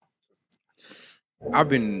I've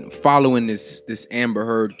been following this Amber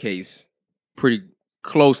Heard case pretty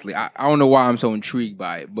closely. I don't know why I'm so intrigued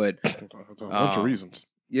by it, but A bunch of reasons.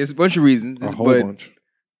 yeah, it's a bunch of reasons. A whole but bunch.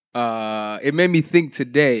 It made me think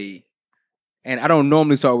today, and I don't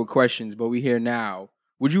normally start with questions, but we here now.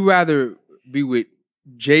 Would you rather be with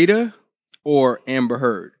Jada or Amber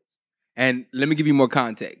Heard? And let me give you more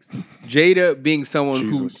context. Jada being someone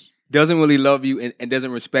who doesn't really love you and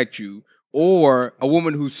doesn't respect you, or a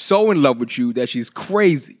woman who's so in love with you that she's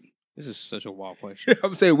crazy. This is such a wild question.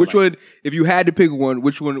 I'm saying, which one, if you had to pick one,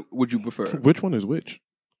 which one would you prefer? Which one is which?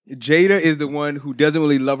 Jada is the one who doesn't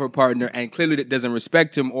really love her partner and clearly doesn't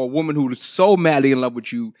respect him, or a woman who's so madly in love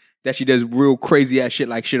with you that she does real crazy ass shit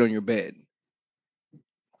like shit on your bed.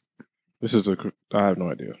 I have no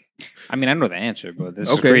idea. I mean, I know the answer, but this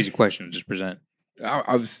is a crazy question to just present.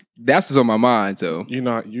 That's what's on my mind. So you're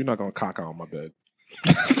not gonna cock out on my bed.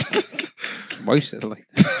 Why you said it like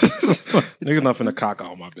that? Niggas not finna cock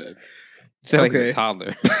out on my bed. You said like a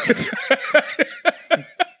toddler.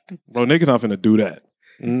 Bro, niggas not finna do that.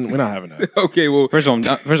 We're not having that. Okay, well, first of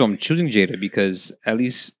all, I'm choosing Jada because at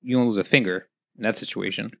least you don't lose a finger in that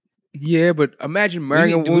situation. Yeah, but imagine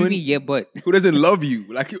marrying a woman who doesn't love you.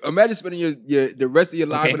 Like, imagine spending the rest of your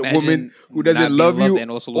life with a woman who doesn't love you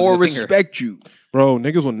or respect you. Bro,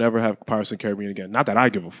 niggas will never have Pirates of the Caribbean again. Not that I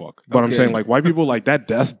give a fuck. But I'm saying, like, white people, like,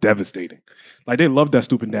 that's devastating. Like, they love that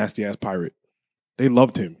stupid, nasty-ass pirate. They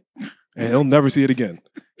loved him. And he'll never see it again.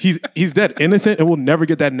 He's dead, innocent, and we'll never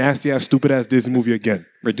get that nasty-ass, stupid-ass Disney movie again.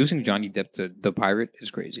 Reducing Johnny Depp to the pirate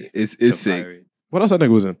is crazy. It's sick. Pirate. What else that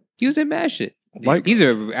nigga was in? He was in mad shit. Like, these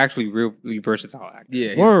are actually really versatile actors.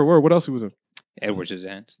 Yeah. Word. What else he was in? Edward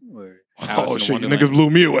Scissorhands. Oh, shit. You niggas blew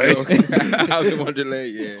me away. House in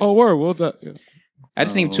Wonderland, yeah. Oh, word. What was that? Yeah. I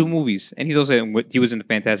just named 2 movies. And he's also he was in the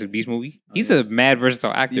Fantastic Beasts movie. He's a mad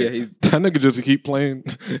versatile actor. Yeah, that nigga just keep playing.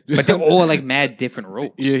 But they're all like mad different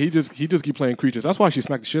roles. Yeah, he just keep playing creatures. That's why she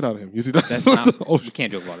smacked the shit out of him. You see, that's not, you can't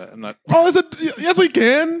joke about that. I'm not. Oh, yes, we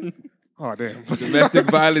can. Oh, damn. Domestic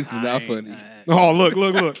violence is not funny. Oh, look.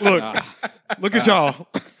 Look at y'all.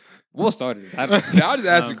 We'll start this. I'll just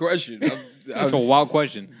ask a question. That's a wild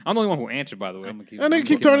question. I'm the only one who answered, by the way. And they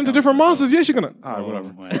keep turning into different monsters. Yeah, she's gonna. All right,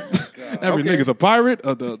 whatever. Every nigga's a pirate.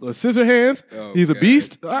 The Scissorhands. He's a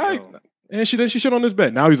beast. All right. And she shit on his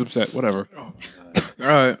bed. Now he's upset. Whatever.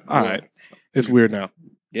 All right. It's weird now.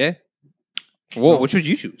 Yeah. Whoa, which would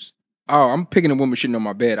you choose? Oh, I'm picking a woman shitting on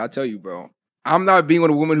my bed. I tell you, bro. I'm not being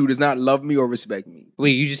with a woman who does not love me or respect me.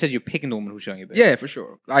 Wait, you just said you're picking the woman who's shitting on your bed. Yeah, for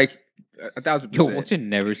sure. Like 1,000%. Yo, what's your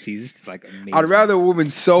never sees? It's like amazing. I'd rather a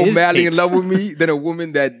woman so madly in love with me than a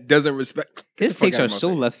woman that doesn't respect. His takes are so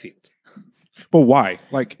left field. But why?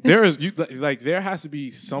 Like there has to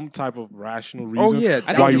be some type of rational reason. Oh yeah,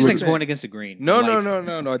 I think it's like going against the grain. No.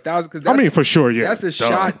 1,000. I mean, for sure, yeah. That's a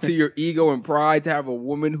shot to your ego and pride to have a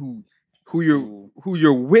woman who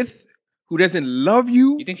you're with who doesn't love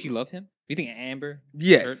you. You think she loved him? You think Amber?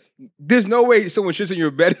 Yes. There's no way someone shits in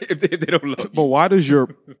your bed if they don't love you. But why does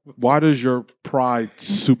your pride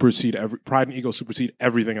and ego supersede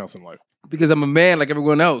everything else in life? Because I'm a man like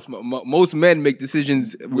everyone else. Most men make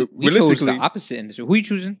decisions realistically. Chose the opposite industry. Who are you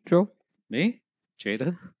choosing, Joe? Me?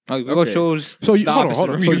 Jada? Oh, we both chose. So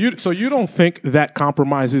hold on. So you don't think that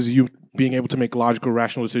compromises you being able to make logical,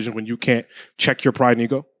 rational decisions when you can't check your pride and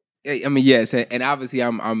ego? I mean, yes, and obviously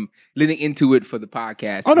I'm leaning into it for the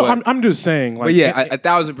podcast. Oh no, I'm just saying. Like, but yeah,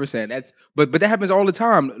 1,000%. That's but that happens all the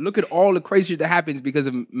time. Look at all the crazy shit that happens because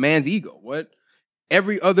of man's ego. What?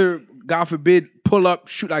 Every other, God forbid, pull up,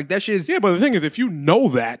 shoot like that shit is. Yeah, but the thing is, if you know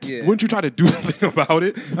that, wouldn't you try to do something about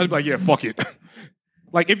it? I'd be like, yeah, fuck it.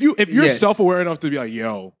 Like if you're self-aware enough to be like,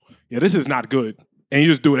 yo, yeah, this is not good, and you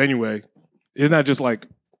just do it anyway, isn't that just like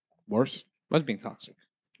worse? What's being toxic?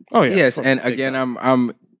 Oh yeah. Yes, and again,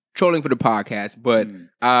 I'm trolling for the podcast, but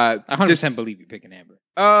I 100% believe you picking Amber.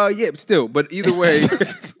 Yeah, still, but either way,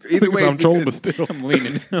 I'm trolling, but still, I'm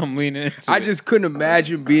leaning. I just couldn't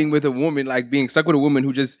imagine being with a woman, like being stuck with a woman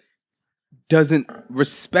who just doesn't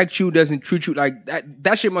respect you, doesn't treat you like that.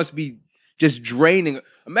 That shit must be just draining.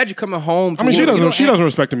 Imagine coming home. I mean, she doesn't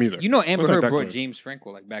respect him either. You know, Amber Heard brought James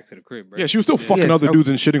Franco like back to the crib, right? Yeah, she was still fucking other dudes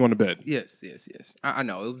and shitting on the bed. Yes. I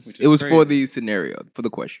know it was for the scenario, for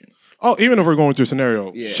the question. Oh, even if we're going through a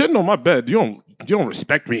scenario, shitting on my bed, you don't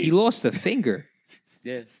respect me. He lost a finger.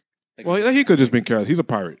 Yes. Well, he could just been careless. He's a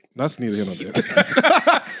pirate. That's neither here nor there.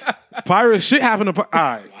 Pirate shit happened to. All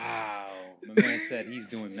right. Wow, my man said he's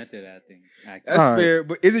doing method acting. That's fair,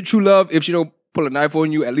 but is it true love if she don't pull a knife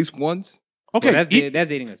on you at least once? Okay, Well, that's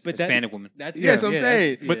dating a But that- Hispanic woman. That's Yes, I'm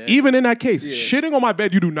saying. but even in that case, Yeah. shitting on my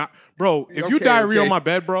bed, you do not, bro. If you Okay, diarrhea okay. on my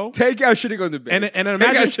bed, bro, Take out shitting on the bed. and Take out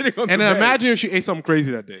imagine shitting on the and bed. imagine if she ate something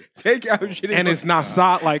crazy that day, Take out shitting and on it's not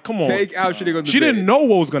solid. Like, come on. Take out shitting on the She bed. didn't know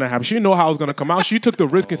what was gonna happen. She didn't know how it was gonna come out. She took the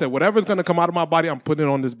risk and said, "Whatever's gonna come out of my body, I'm putting it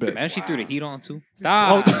on this bed." Imagine she threw the heat on too.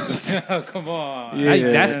 Stop. Oh. Come on. Yeah.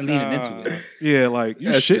 That's leaning into it. Yeah, like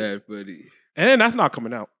you That's shit, bad, buddy. and that's not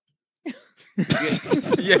coming out.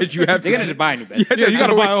 Yes, you have to. They're gonna just buy a new bed. Yeah, you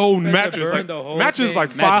gotta buy a whole to mattress. burn Like, the whole mattress thing.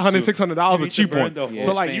 like Mattress $500, $600 You a need cheap to burn one. the whole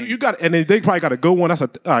So like thing. you got, and they probably got a good one. That's all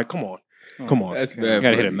right. Come on, come on. That's bad. You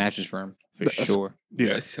gotta hit a buddy. mattress firm for That's- sure.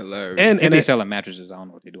 Yeah, That's hilarious. and If they it- selling mattresses, I don't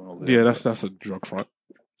know what they're doing over there. yeah, that's a drug front.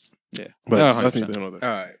 Yeah. But Yeah, that's 100%. neither here nor there.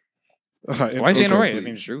 all right. All right, Why are you saying okay, all right? I please.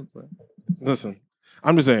 mean, it's true. But Listen,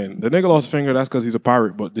 I'm just saying the nigga lost his finger. That's because he's a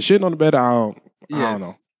pirate. But the shit on the bed, I don't Yes.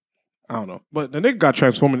 know. I don't know. But the nigga got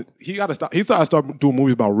transformed. He got to stop. He started to start doing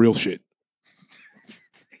movies about real shit.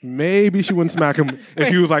 Maybe she wouldn't smack him if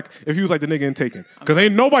he was like the nigga in Taken. Because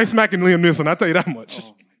ain't nobody smacking Liam Neeson. I tell you that much. Oh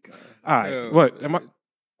my god. All right, Oh, what am I?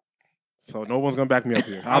 So no one's gonna back me up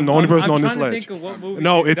here. I'm the only person on this I'm trying to ledge. think of what movie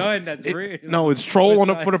No, he's it's done that's real. no, it's troll on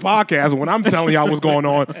for the podcast. When I'm telling y'all what's going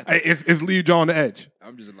on, it's leave y'all on the edge.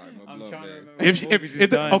 I'm just like my I'm blood, trying to man. remember. If, what if, movies if he's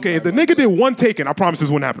the, done. okay, if the nigga did one Taken, I promise this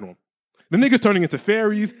wouldn't happen to him. The nigga's turning into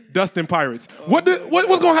fairies, dust, and pirates.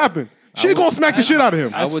 What's gonna happen? She gonna smack the shit out of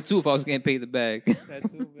him. I would too if I was getting paid the bag. That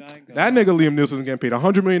too, I ain't gonna That lie. nigga Liam Neeson is getting paid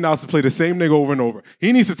 $100 million to play the same nigga over and over.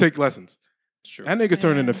 He needs to take lessons. True. That nigga's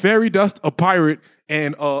turning into fairy dust, a pirate,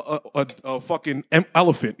 and a fucking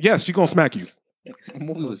elephant. Yes, she gonna smack you. What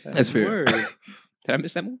movie was that? That's fair. Word. Did I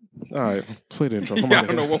miss that movie? All right, play the intro. Come Yeah, I on,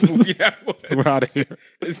 don't know what movie that was. we're out of here.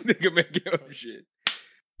 This nigga making up shit.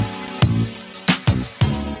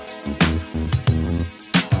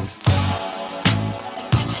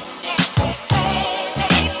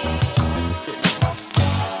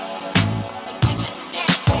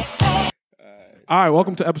 All right,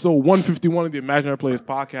 welcome to episode 151 of the Imaginary Players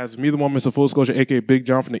podcast. It's me, the one, Mr. Full Disclosure, aka Big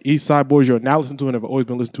John from the East Side Boys. You're now listening to and have always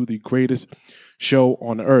been listening to the greatest show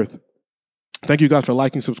on the earth. Thank you guys for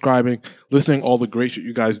liking, subscribing, listening, all the great shit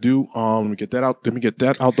you guys do. Let me get that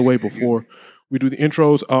out the way before we do the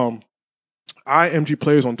intros. IMG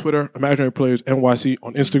Players on Twitter, Imaginary Players NYC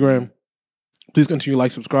on Instagram. Please continue to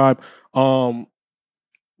like, subscribe.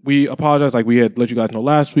 We apologize, like we had let you guys know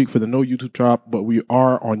last week for the no YouTube drop, but we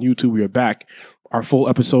are on YouTube. We are back. Our full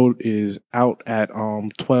episode is out at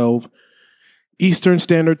 12 Eastern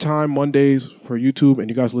Standard Time, Mondays for YouTube, and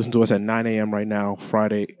you guys listen to us at 9 a.m. right now,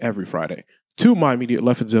 every Friday. To my immediate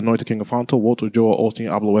left is the Anointed King of Fonto, Walter Joel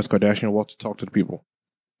Olstein, Abla West Kardashian. Walter, talk to the people.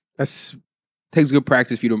 That's takes good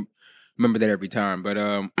practice for you to remember that every time. But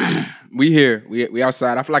we here, we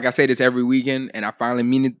outside. I feel like I say this every weekend, and I finally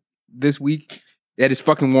mean it this week. That is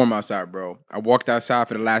fucking warm outside, bro. I walked outside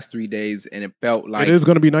for the last 3 days, and it felt like It is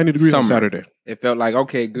going to be 90 degrees on summer. Saturday. It felt like,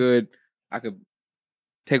 okay, good. I could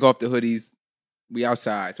take off the hoodies. We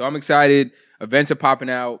outside. So I'm excited. Events are popping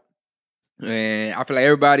out. And I feel like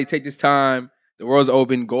everybody take this time. The world's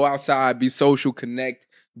open. Go outside. Be social. Connect.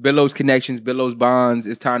 Build those connections. Build those bonds.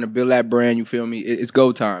 It's time to build that brand. You feel me? It's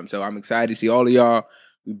go time. So I'm excited to see all of y'all.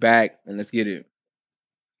 We back. And let's get it.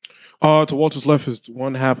 To Walter's left is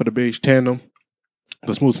one half of the beige tandem.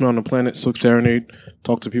 The smooth smell on the planet. Silk Serenade.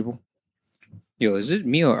 Talk to people. Yo, is it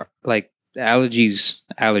me or like the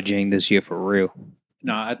allergying this year for real?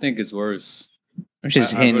 No, I think it's worse. I'm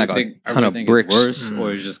just I hitting really like think- a I ton really of think bricks. It's worse, Mm.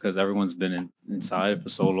 or it's just because everyone's been inside for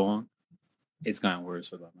so long. It's gotten worse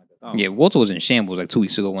for them. Oh. Yeah, Walter was in shambles like 2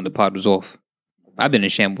 weeks ago when the pod was off. I've been in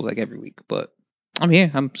shambles like every week, but I'm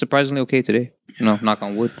here. I'm surprisingly okay today. You know, knock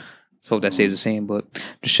on wood. Hope that stays the same, but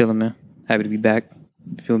just chilling, man. Happy to be back.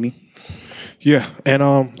 Feel me? Yeah, and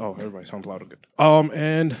everybody sounds loud and good.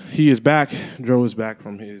 And he is back. Joe is back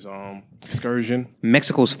from his excursion.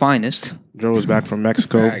 Mexico's finest. Joe is back from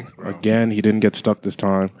Mexico Facts, bro. again. He didn't get stuck this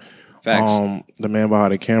time. Facts. The man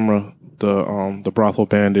behind the camera, the brothel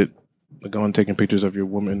bandit, the gun taking pictures of your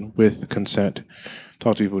woman with consent.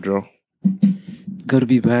 Talk to people, Joe. Good to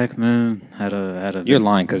be back, man. Had a. You're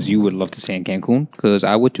lying because you would love to stay in Cancun because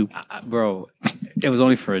I would too. Bro. It was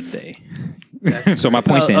only for a day. So my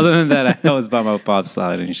point Other stands. than that, I was by my pop's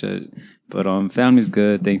side and shit. But family's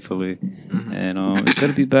good, thankfully, and it's good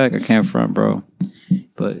to be back. I can't front, bro.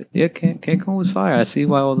 But yeah, Cancun was fire. I see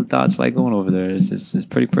why all the dots like going over there. It's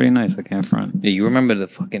pretty nice. I can't front. Yeah, you remember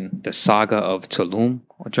the saga of Tulum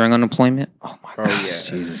during unemployment? Oh my god. yeah.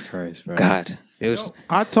 Jesus Christ, bro. God. It was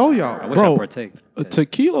I told y'all, I wish I bro. partaked.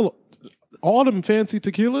 Tequila, all them fancy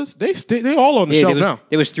tequilas, they all on the shelf now.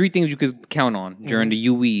 there was three things you could count on during the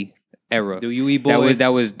UE era. The UE boys. That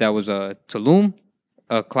was Tulum,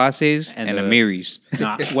 Class A's and the- Amiris.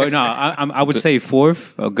 Nah, well, no, I would say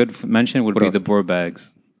fourth. A good mention would be the board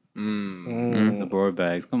bags. The board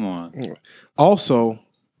bags. Come on. Also,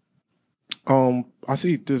 I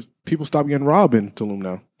see there's people stop getting robbed in Tulum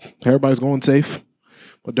now. Everybody's going safe.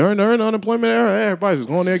 But during the unemployment era, everybody's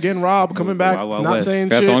going there getting robbed, coming back, Wild, Wild not West. saying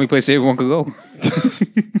That's shit. the only place everyone could go.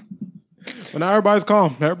 But now everybody's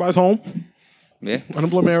calm. Everybody's home. Yeah.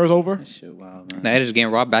 Unemployment era is over. Shit, wow, man. Now they're just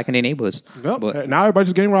getting robbed back in their neighborhoods. Yep. But Now everybody's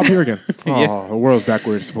just getting robbed here again. Yeah. Oh, the world's back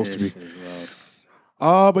where it's supposed to be. Shit is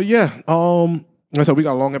wild. But yeah, like I said, we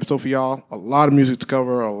got a long episode for y'all. A lot of music to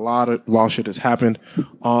cover. A lot of wild shit has happened.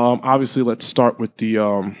 Obviously, let's start with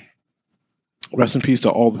the rest in peace to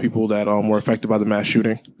all the people that were affected by the mass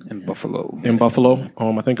shooting in Buffalo. in Buffalo.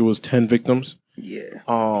 I think it was 10 victims. Yeah.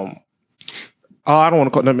 I don't want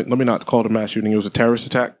to call. Let me not call it a mass shooting. It was a terrorist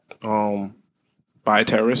attack by a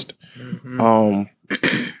terrorist.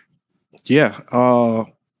 Yeah.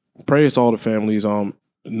 Prayers to all the families.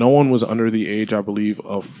 No one was under the age, I believe,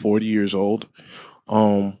 of 40 years old.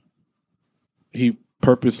 He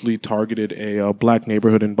purposely targeted a black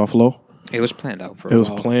neighborhood in Buffalo. It was planned out for It a was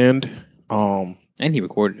while. planned. And he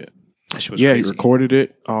recorded it. That shit was Yeah, crazy. he recorded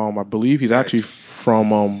it. I believe he's actually That's from.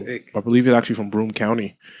 sick. I believe he's actually from Broome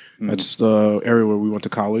County. That's the area where we went to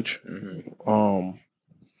college.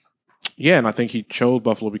 Yeah, and I think he chose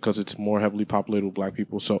Buffalo because it's more heavily populated with black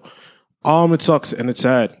people. So, it sucks and it's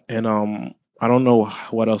sad. And I don't know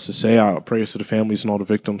what else to say. Prayers to the families and all the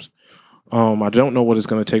victims. I don't know what it's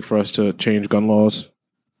going to take for us to change gun laws.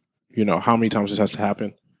 You know, how many times this has to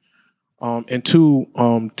happen. And two,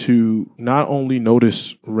 to not only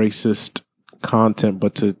notice racist content,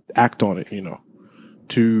 but to act on it, you know,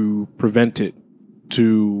 to prevent it,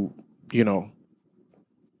 to, you know,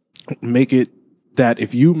 make it that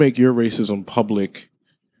if you make your racism public,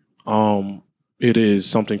 it is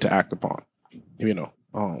something to act upon, you know.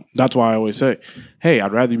 That's why I always say, hey,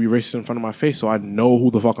 I'd rather be racist in front of my face so I know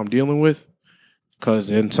who the fuck I'm dealing with. Because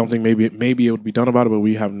then something maybe it would be done about it, but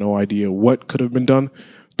we have no idea what could have been done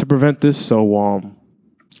to prevent this. So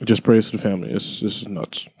just prayers to the family. This is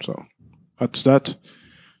nuts. So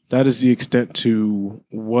that is the extent to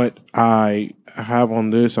what I have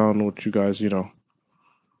on this. I don't know what you guys,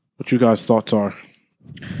 what you guys' thoughts are.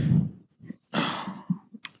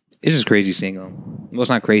 It's just crazy seeing him. Well, it's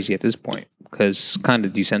not crazy at this point because kind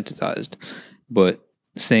of desensitized, but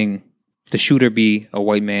seeing the shooter be a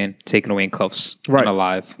white man taken away in cuffs, Right. and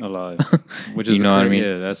alive. Which is You know what I mean?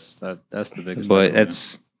 Yeah, that's the biggest. But thing,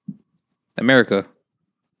 that's America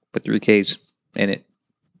with 3 Ks in it.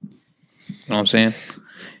 You know what I'm saying? It's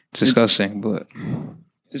disgusting, but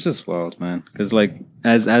it's just wild, man. Because like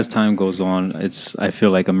as time goes on, I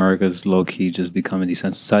feel like America's low key just becoming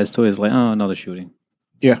desensitized to it. It's like, oh, another shooting.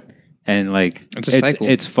 Yeah. And like It's a cycle.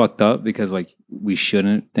 it's fucked up because like we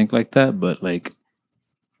shouldn't think like that, but like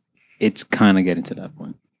it's kind of getting to that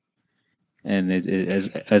point. And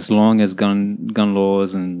as long as gun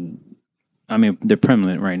laws and I mean they're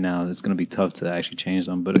prevalent right now, it's gonna be tough to actually change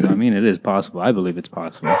them. But I mean it is possible. I believe it's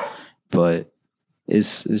possible, but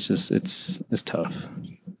it's just it's tough.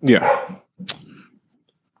 Yeah.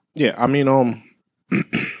 Yeah. I mean,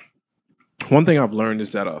 one thing I've learned is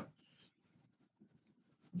that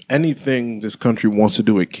anything this country wants to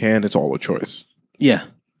do, it can. It's all a choice. Yeah,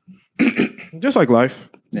 Just like life.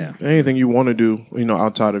 yeah. Anything you want to do,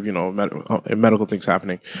 outside of, medical things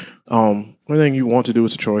happening. Anything you want to do,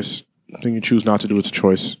 it's a choice. Anything you choose not to do, it's a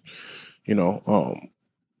choice.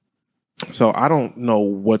 So I don't know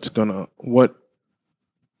what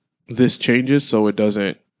this changes, so it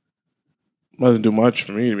doesn't do much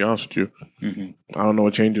for me, to be honest with you. Mm-hmm. I don't know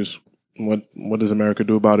what changes. What does America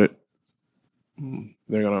do about it?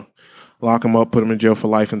 They're gonna lock him up, put him in jail for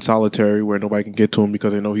life in solitary, where nobody can get to him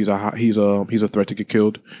because they know he's a threat to get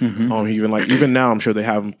killed. Mm-hmm. Even now, I'm sure they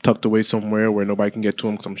have him tucked away somewhere where nobody can get to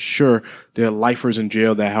him. Because I'm sure there are lifers in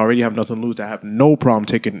jail that already have nothing to lose, that have no problem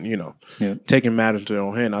taking matters into their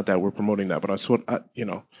own hand. Not that we're promoting that, but that's what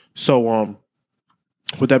So,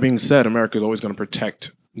 with that being said, America is always going to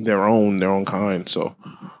protect their own kind. So,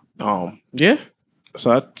 yeah. So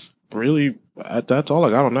that's really that's all I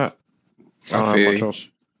got on that. I don't feel have much you.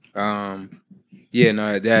 else. Yeah,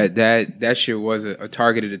 no, that shit was a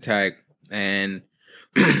targeted attack, and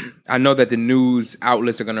I know that the news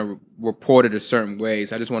outlets are gonna report it a certain way.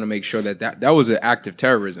 So I just want to make sure that was an act of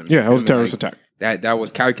terrorism. Yeah, that was a You feel me? terrorist Like, attack. That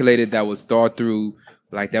was calculated. That was thought through.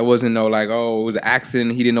 Like that wasn't it was an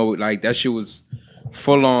accident. He didn't know. Like that shit was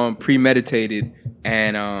full on premeditated.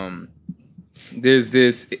 And there's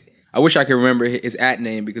this. I wish I could remember his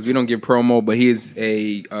 @name because we don't give promo, but he is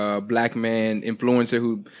a black man influencer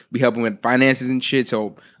who be helping with finances and shit.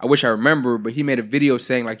 So I wish I remember, but he made a video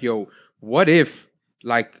saying like, "Yo, what if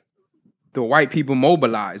like the white people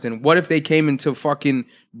mobilized, and what if they came into fucking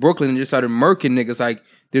Brooklyn and just started murking niggas? Like,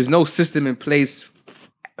 there's no system in place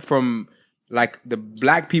from like the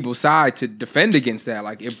black people side to defend against that.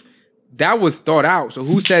 Like, if that was thought out, so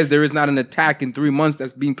who says there is not an attack in 3 months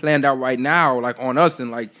that's being planned out right now, like on us?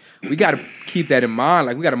 And like, we got to keep that in mind.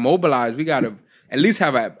 Like, we got to mobilize. We got to at least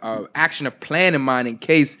have a action, a plan in mind in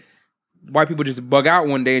case white people just bug out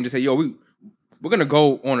one day and just say, "Yo, we're gonna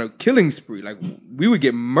go on a killing spree." Like, we would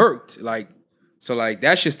get murked. Like, so like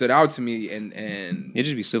that shit stood out to me. And It'd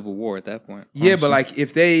just be civil war at that point. yeah, but like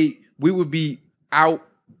if we would be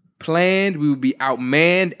outplanned, we would be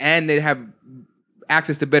outmanned, and they'd have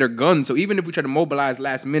access to better guns. So even if we try to mobilize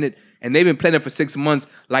last minute, and they've been planning for 6 months,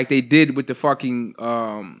 like they did with the fucking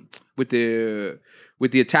with the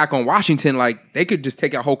attack on Washington, like they could just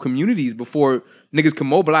take out whole communities before niggas can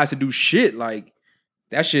mobilize to do shit. Like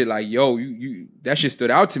that shit, like yo, you that shit stood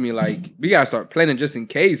out to me. Like we gotta start planning just in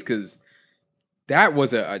case, because that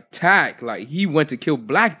was an attack. Like he went to kill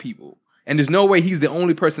black people. And there's no way he's the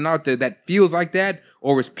only person out there that feels like that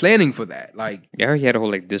or is planning for that. Like, yeah, he had a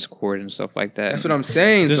whole like Discord and stuff like that. That's what I'm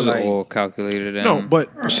saying. This so is like, all calculated. And No,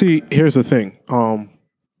 but see, here's the thing. And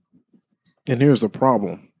here's the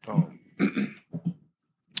problem.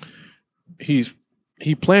 He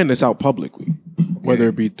planned this out publicly, whether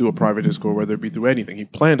it be through a private Discord, whether it be through anything. He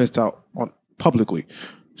planned this out publicly.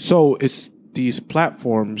 So it's these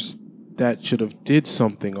platforms that should have did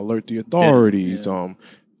something, alert the authorities. Yeah.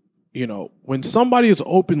 When somebody is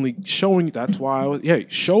openly showing, that's why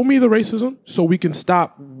show me the racism so we can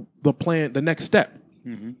stop the next step.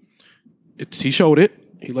 Mm-hmm. He showed it.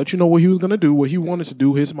 He let you know what he was going to do, what he wanted to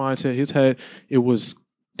do, his mindset, his head. It was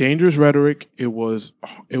dangerous rhetoric. It was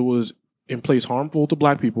in place harmful to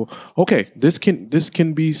black people. Okay, this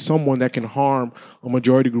can be someone that can harm a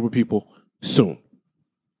majority group of people soon.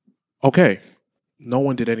 Okay, no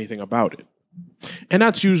one did anything about it. And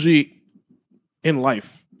that's usually in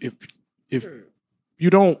life. If you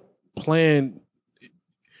don't plan,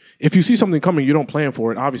 if you see something coming, you don't plan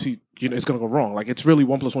for it. Obviously, it's going to go wrong. Like it's really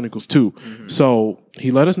 1 + 1 = 2. Mm-hmm. So he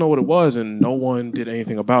let us know what it was, and no one did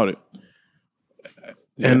anything about it.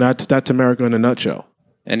 Yeah. And that's America in a nutshell.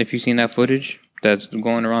 And if you've seen that footage that's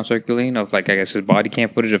going around circulating of like I guess his body cam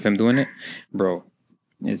footage of him doing it, bro,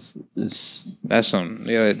 that's some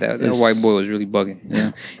that white boy was really bugging.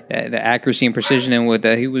 Yeah, the accuracy and precision in what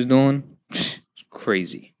that he was doing,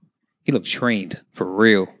 crazy. He looked trained for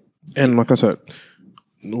real. And like I said,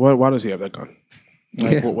 why does he have that gun?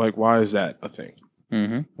 Like why is that a thing?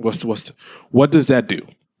 Mm-hmm. What does that do?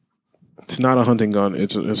 It's not a hunting gun.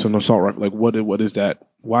 It's an assault rifle. Like what is that?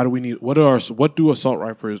 Why do we need? What do assault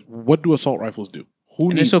rifles do? Who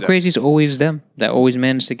and needs it's so that? crazy. It's always them that always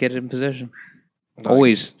manage to get it in possession.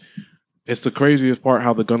 Always. It's the craziest part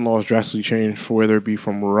how the gun laws drastically changed for whether it be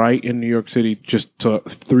from right in New York City just to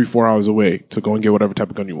 3-4 hours away to go and get whatever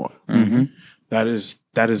type of gun you want. Mm-hmm. That is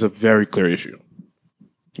a very clear issue.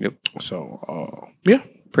 Yep. So yeah.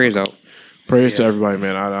 Prayers out. Prayers to everybody,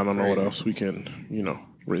 man. I don't know what else we can,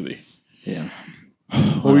 really. Yeah.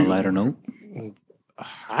 On a lighter note.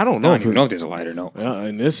 I don't know. I don't even know if there's a lighter note. Yeah,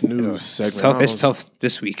 in this news segment. It's tough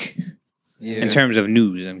this week. Yeah. In terms of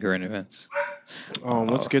news and current events.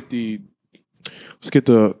 Let's get the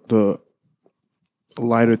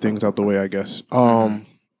lighter things out the way, I guess. Wow,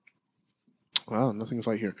 nothing's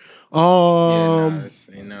light here.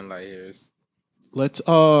 ain't nothing light here. Let's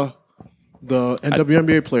the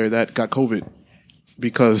WNBA player that got COVID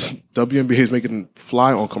because WNBA is making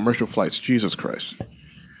fly on commercial flights. Jesus Christ.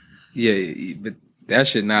 Yeah, but that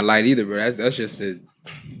shit not light either, bro. That's just the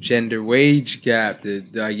gender wage gap.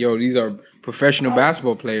 These are professional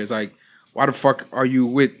basketball players. Like, why the fuck are you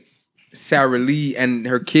with Sarah Lee and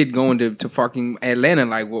her kid going to fucking Atlanta?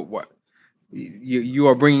 Like, what? You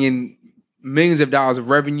are bringing in millions of dollars of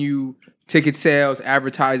revenue, ticket sales,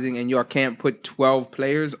 advertising, and y'all can't put 12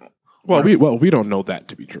 players. We don't know that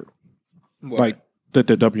to be true. What? Like that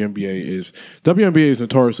the WNBA is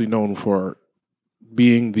notoriously known for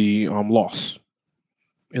being the loss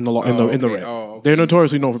in the red. Oh, okay. They're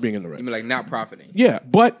notoriously known for being in the red. You mean like not profiting? Yeah,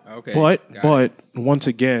 but once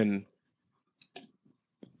again,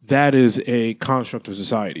 that is a construct of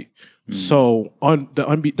society. Mm. So on the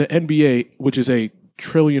NBA, which is a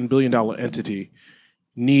 $1 billion entity,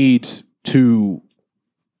 needs to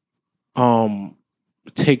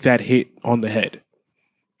take that hit on the head.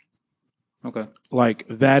 Okay. Like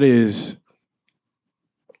that is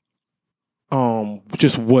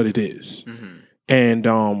just what it is. Mm-hmm.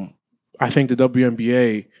 And I think the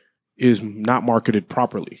WNBA is not marketed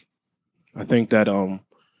properly. I think that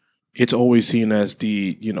it's always seen as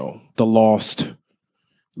the lost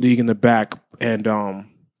league in the back, and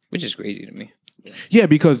which is crazy to me. Yeah,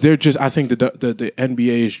 because I think the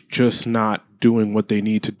NBA is just not doing what they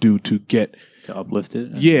need to do to get to uplift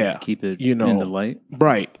it. Yeah, keep it in the light.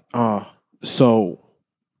 Right. So.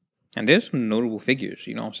 And there's some notable figures,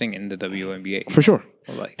 you know what I'm saying, in the WNBA. For sure.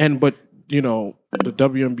 Like, but the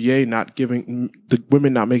WNBA not giving the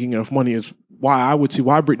women not making enough money is why I would see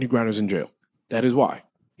why Brittany Griner's in jail. That is why.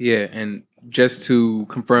 Yeah, and just to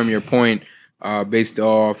confirm your point, based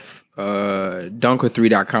off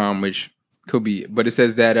Dunker3.com, which could be, but it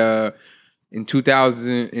says that in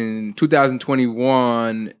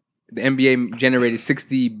 2021, the NBA generated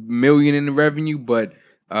 $60 million in revenue, but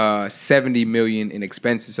 $70 million in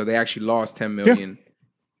expenses. So they actually lost $10 million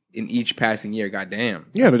in each passing year. Goddamn.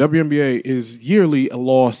 Yeah, the WNBA is yearly a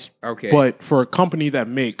loss. Okay. But for a company that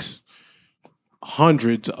makes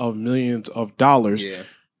hundreds of millions of dollars,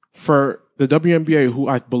 for the WNBA, who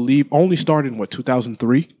I believe only started in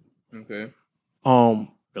 2003. Okay.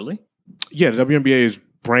 Really? Yeah, the WNBA is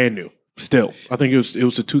brand new. Still, I think it was the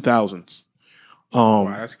 2000s. Wow,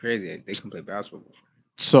 that's crazy. They can play basketball.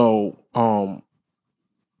 So,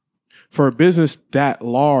 for a business that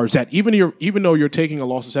large, that even though you're taking a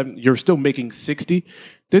loss of 7, you're still making 60.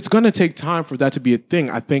 It's going to take time for that to be a thing.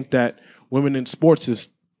 I think that women in sports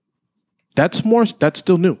that's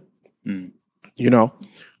still new,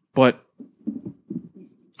 But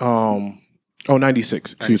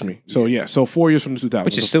 96, excuse me. So so 4 years from the 2000s,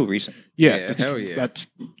 which is still recent. Yeah, hell yeah. That's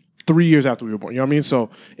 3 years after we were born. You know what I mean? So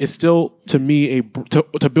it's still to me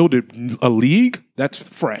to build a league that's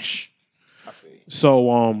fresh.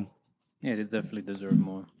 So yeah, they definitely deserve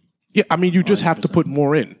more. Yeah, I mean, you just have to put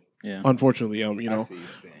more in. Yeah. Unfortunately,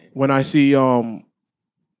 when I see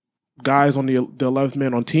guys on the 11th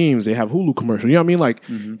man on teams, they have Hulu commercial. You know what I mean? Like,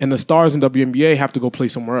 and the stars in WNBA have to go play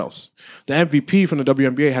somewhere else. The MVP from the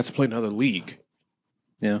WNBA has to play in another league.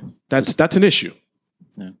 Yeah, that's an issue.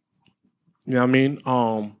 Yeah, you know what I mean?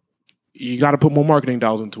 You got to put more marketing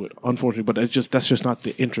dollars into it, unfortunately, but that's just not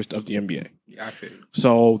the interest of the NBA. Yeah, I feel you.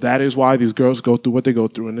 So that is why these girls go through what they go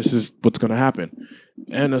through, and this is what's going to happen.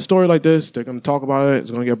 And a story like this, they're going to talk about it.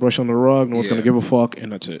 It's going to get brushed on the rug. No one's going to give a fuck,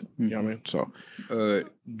 and that's it. You know what I mean? So,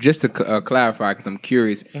 just to clarify, because I'm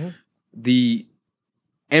curious, the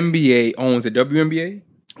NBA owns the WNBA.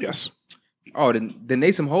 Yes. Oh, then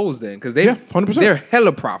they some hoes then, because 100%. They're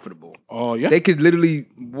hella profitable. Oh yeah. They could literally,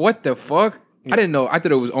 what the fuck? I didn't know. I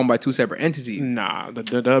thought it was owned by two separate entities. Nah, the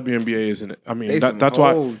WNBA isn't. I mean, They some that's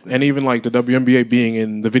why. hoes then. And even like the WNBA being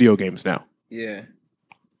in the video games now. Yeah.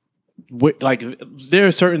 Like there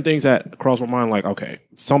are certain things that cross my mind. Like, okay,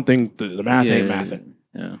 something the math ain't mathing.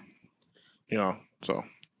 Yeah. You know. So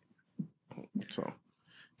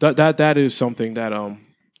that is something that I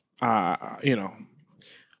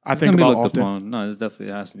think about often. Upon. No, it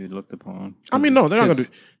definitely has to be looked upon. I mean, no, they're not gonna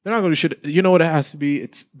do shit. You know what it has to be?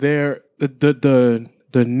 It's the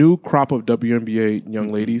new crop of WNBA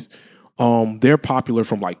young ladies. They're popular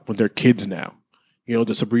from like when they're kids now. You know,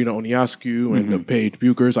 the Sabrina Oniascu and the Paige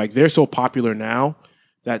Buchers. Like they're so popular now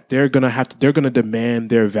that they're gonna demand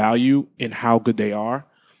their value in how good they are.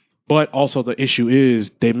 But also the issue is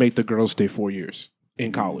they make the girls stay 4 years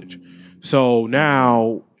in college. So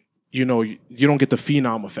now, you don't get the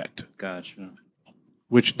phenom effect. Gotcha.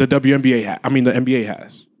 Which the WNBA the NBA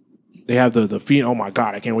has. They have the phenom. Oh my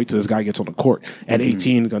God, I can't wait till this guy gets on the court. At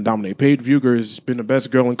 18, he's gonna dominate. Paige Bucher has been the best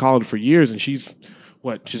girl in college for years, and she's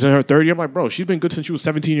in her 30. I'm like, bro, she's been good since she was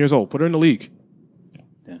 17 years old. Put her in the league.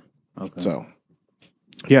 Yeah. Okay. So,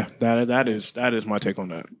 yeah, that is my take on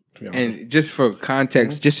that. And just for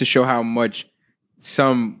context, just to show how much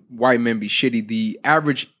some white men be shitty, the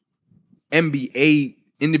average NBA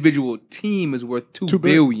individual team is worth $2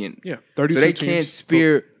 billion. Yeah, 32 So they teams.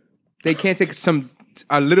 They can't take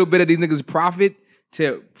a little bit of these niggas' profit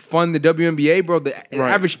to fund the WNBA, bro. The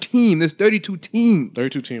average team, there's 32 teams.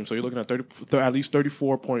 32 teams. So you're looking at at least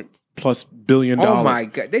 $34+ billion. Oh my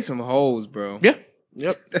God, they some hoes, bro. Yeah.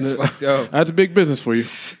 Yep. That's fucked up. That's a big business for you.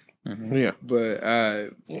 Yeah. But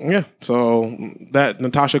yeah. So that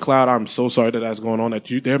Natasha Cloud, I'm so sorry that's going on.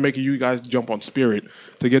 They're making you guys jump on Spirit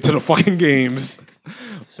to get to the fucking games.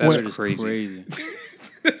 That's crazy.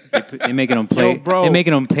 They're making them play. Yo, bro. They're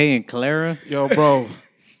making them pay in Clara. Yo, bro,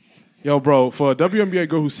 for a WNBA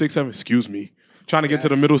girl who's 6'7", excuse me, trying to get to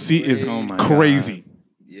the middle seat is crazy.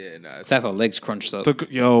 yeah, nah. It's have her legs crunched up.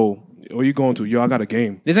 Yo, where you going to? Yo, I got a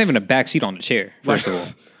game. There's not even a back seat on the chair, first of all.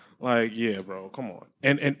 Like, yeah, bro, come on.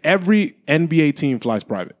 And every NBA team flies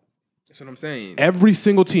private. That's what I'm saying. Every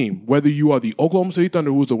single team, whether you are the Oklahoma City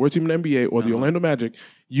Thunder, who's the worst team in the NBA, or the Orlando Magic,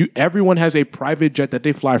 everyone has a private jet that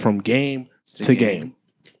they fly from game to game.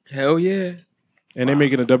 Hell yeah. And they're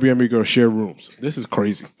making the WNBA girls share rooms. This is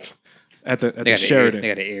crazy. At the Sheraton. They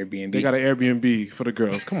got an Airbnb. They got an Airbnb for the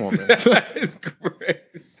girls. Come on, man. It's great.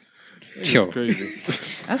 Yo. It's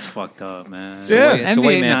crazy. That's fucked up, man. Yeah. So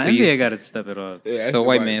white NBA, man for you. NBA got to step it up. Yeah, that's So the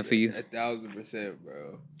white man for you. 1,000%,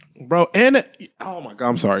 bro. Bro, and oh my God,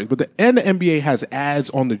 I'm sorry. But the NBA has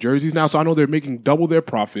ads on the jerseys now, so I know they're making double their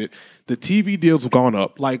profit. The TV deals have gone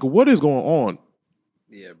up. Like, what is going on?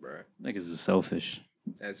 Yeah, bro. Niggas is selfish.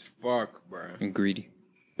 That's fuck, bro. And greedy.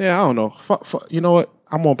 Yeah, I don't know. Fuck, you know what?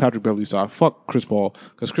 I'm on Patrick Beverly's side. Fuck Chris Paul.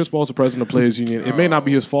 Because Chris Paul's the president of the Players Union. It may not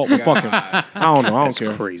be his fault, but fuck him. I don't know. I don't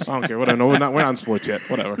care. crazy. I don't care. Whatever. No, we're not in sports yet.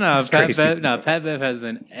 Whatever. Pat crazy. Pat Bev has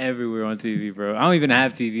been everywhere on TV, bro. I don't even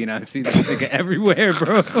have TV, and I've seen this nigga everywhere,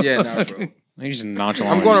 bro. Yeah, nah, bro. You're just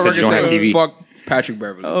nonchalant. I'm going to You said you record don't have saying TV. fuck Patrick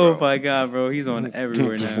Beverly. Oh bro. my God, bro. He's on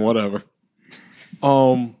everywhere now. Whatever.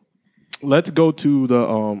 Let's go to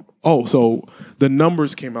the so the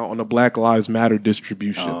numbers came out on the Black Lives Matter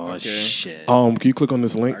distribution. Oh, shit. Can you click on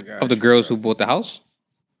this link? I got Of the you. girls who bought the house?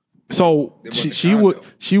 So They bought she the she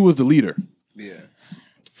condo. was the leader, Yeah.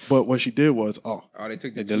 but what she did was Oh, they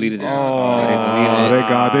took the They deleted tweet. it. oh they deleted it. they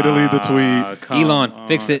God they deleted the tweet. Come Elon, on.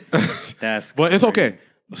 fix it. That's But it's crazy. okay.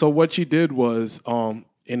 So what she did was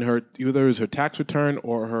in her either is her tax return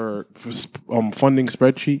or her funding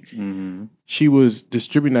spreadsheet, she was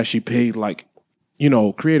distributing that she paid like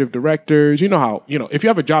creative directors. You know how if you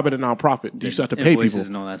have a job at a nonprofit, you still have to pay Invoices people.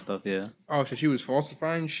 and all that stuff, yeah. Oh, so she was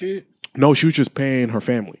falsifying shit? No, she was just paying her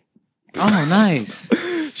family. Oh, nice.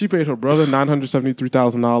 She paid her brother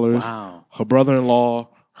 $973,000. Wow. Her brother-in-law,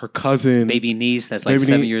 her cousin, Baby niece that's like baby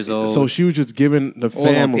 7 niece. years old. So she was just giving the All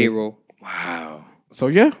on family. payroll. wow. So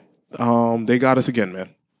yeah, they got us again, man.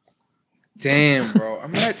 Damn, bro.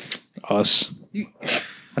 I'm not. Us.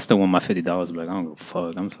 I still want my $50 back. I don't give a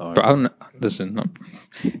fuck. I'm sorry. Bro, listen,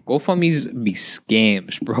 GoFundMe's be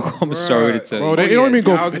scams, bro. I'm sorry to tell Bro, you. they don't even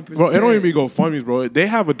go. 1000%. Bro, it don't even be GoFundMe's, bro. They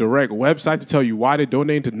have a direct website to tell you why they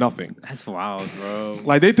donate to nothing. That's wild, bro.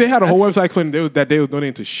 Like they had a whole website explaining that they was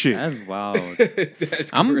donating to shit. That's wild. That's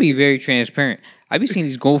I'm gonna be very transparent. I be seeing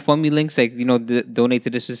these GoFundMe links, like donate to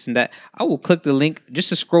this and that. I will click the link just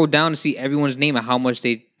to scroll down to see everyone's name and how much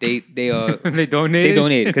they they they donate.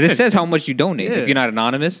 donate because it says how much you donate Yeah. if you're not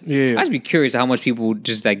anonymous. Yeah. I just be curious how much people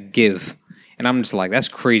just like give, and I'm just like, that's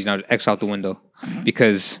crazy. Now X out the window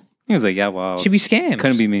because He was like, yeah, wow. it should be scams.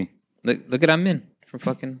 Couldn't be me. Look at I'm in from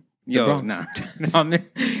fucking the Yo, Bronx. nah. I mean,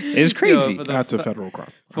 It's crazy. Yo, That's a federal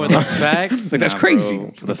crime. for the fact, that's crazy.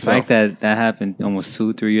 bro. For the fact that happened almost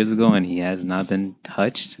 2-3 years ago and he has not been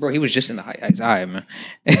touched. Bro, he was just in the Heights. All right, man.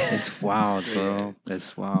 It's wild, bro.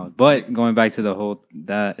 It's wild. But going back to the whole,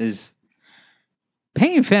 that is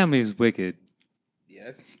paying family is wicked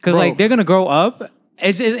Yes. because Bro. like they're gonna grow up.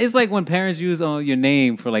 It's like when parents use your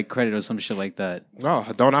name for like credit or some shit like that. No,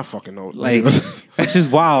 don't I fucking know. Like, which is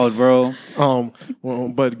wild, bro.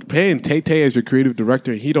 But paying Tay Tay as your creative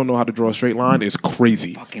director and he don't know how to draw a straight line is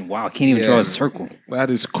crazy. Fucking wow. Can't even draw Yeah. a circle. That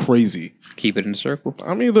is crazy. Keep it in the circle.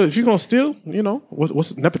 I mean, look, if you're gonna steal,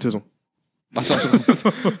 what's nepotism?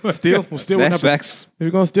 Steal with That's nepotism. facts. If you're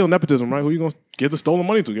gonna steal nepotism, right? Who you gonna give the stolen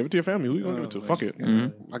money to? Give it to your family. Who you gonna give it to? Fuck it.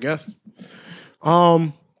 I guess.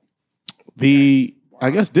 I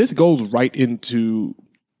guess this goes right into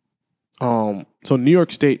so New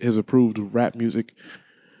York State has approved rap music.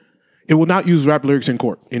 It will not use rap lyrics in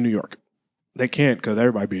court in New York. They can't because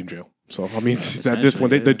everybody be in jail. So I mean, at this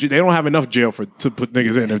point, they don't have enough jail to put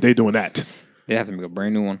niggas in if they doing that. They have to make a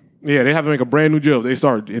brand new one. Yeah, they have to make a brand new jail. They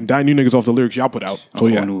start indicting you niggas off the lyrics y'all put out. So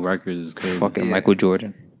yeah, New records is crazy. Fucking Michael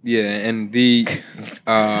Jordan. Yeah, and the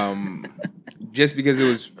just because it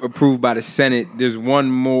was approved by the Senate, there's one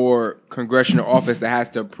more congressional office that has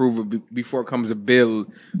to approve it before it comes a bill.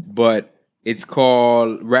 But it's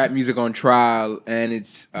called Rap Music on Trial, and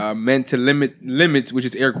it's meant to limit, which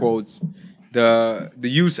is air quotes, the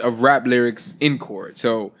use of rap lyrics in court.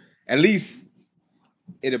 So at least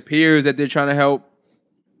it appears that they're trying to help,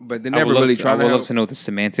 but they're never really trying to I would help. love to know the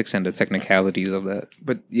semantics and the technicalities of that.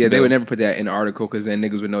 But yeah, they would never put that in the article because then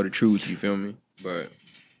niggas would know the truth. You feel me? But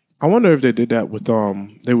I wonder if they did that with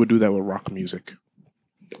they would do that with rock music,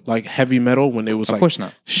 like heavy metal when they was Of like course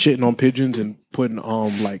not. shitting on pigeons and putting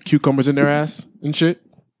like cucumbers in their ass and shit.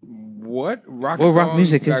 what rock? What rock songs-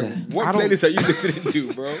 music is like, that? What I don't- playlist are you listening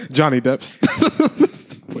to, bro? Johnny Depp's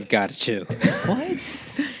We gotta chill.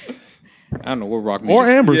 What? I don't know what rock music. or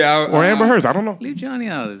Amber's Yeah, or Amber Heard's. I don't know. Leave Johnny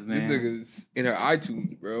out of this, This man. nigga's in her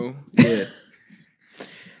iTunes, bro. Yeah.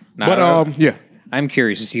 Nah, But yeah, I'm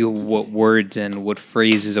curious to see what words and what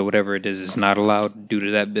phrases or whatever it is not allowed due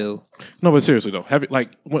to that bill. No, but seriously though,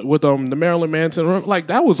 like with the Marilyn Manson, like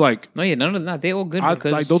that was like, No, yeah, none of that. They all good.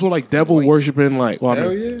 like those were like devil worshiping. Like, well,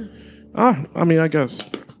 Hell yeah. I mean, I guess.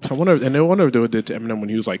 I wonder if they did to Eminem when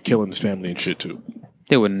he was like killing his family and shit too.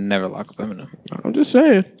 They would never lock up Eminem. I'm just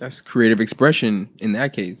saying. That's creative expression in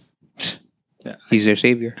that case. He's their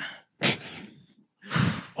savior.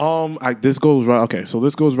 This goes right. Okay, so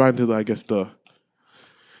this goes right into I guess the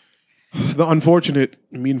unfortunate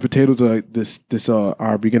meat and potatoes of this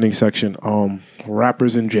our beginning section.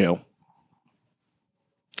 Rappers in jail.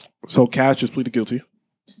 So Cass just pleaded guilty.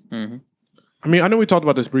 Mm-hmm. I mean, I know we talked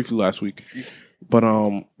about this briefly last week, but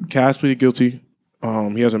Cass pleaded guilty.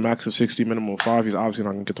 He has a max of 60, minimum of 5. He's obviously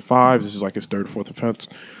not going to get the 5. This is like his third or fourth offense.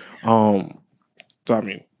 So I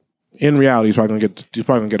mean, in reality, he's probably going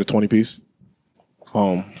to get a 20 piece.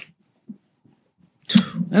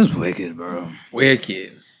 That's wicked, bro.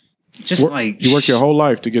 Wicked. Just like you work your whole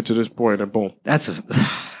life to get to this point, and boom. That's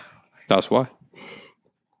why.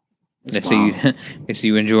 They wild. see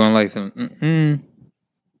you enjoying life. It's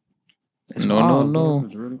No.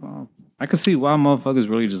 It's really wild. I can see why motherfuckers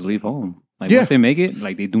really just leave home. Like Yeah. once they make it,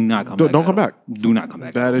 like they do not come back. Don't come back. Do not come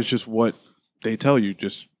back. That is just what they tell you.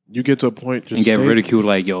 Just you get to a point, just and get stay. ridiculed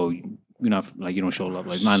like, yo, you not like you don't show up.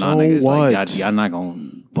 Like, nah, So niggas. what? Like, y'all not gonna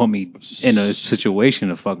put me in a situation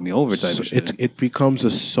to fuck me over type So of shit. it becomes a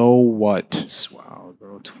so what. It's wild,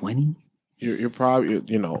 bro. 20? You're probably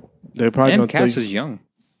they're probably And gonna Cass think is young.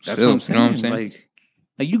 That's Still, what I'm saying. You know what I'm saying?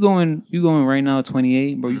 Like you going right now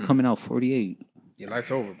 28, bro. You coming out 48. Your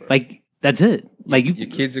life's over, bro. Like that's it. Like your you.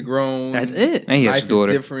 kids are grown. That's it. And he has Life a is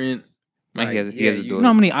daughter. different. Man, he Like, has a you daughter. You know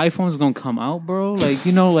how many iPhones gonna come out, bro?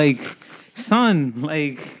 Like son,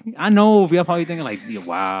 like I know y'all probably thinking like, yeah,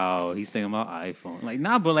 wow, he's thinking about iPhone. Like,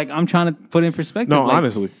 nah, but like I'm trying to put in perspective. No, like,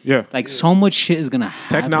 honestly, yeah. like so much shit is gonna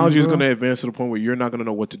happen. Technology is bro. going to advance to the point where you're not going to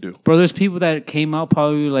know what to do. Bro, there's people that came out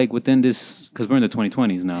probably like within this because we're in the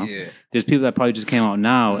 2020s now. Yeah. There's people that probably just came out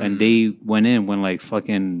now and they went in when like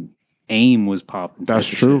fucking AIM was popping. That's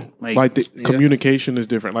type of true. shit. Like the communication is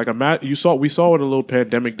different. Like we saw what a little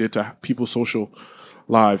pandemic did to people's social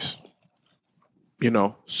lives.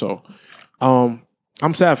 So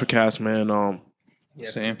I'm sad for Cass, man.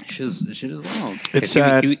 Same. shit is wild. It's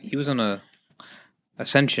sad. He was on a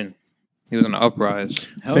ascension. He was on an uprise.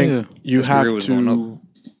 Hell Think yeah. you His have career was going to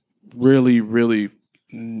really, really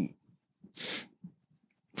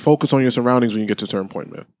focus on your surroundings when you get to a certain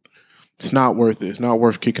point, man. It's not worth it. It's not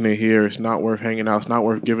worth kicking it here. It's not worth hanging out. It's not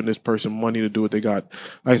worth giving this person money to do what they got.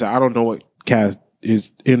 Like I said, I don't know what Cass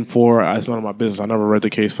is in for. It's none of my business. I never read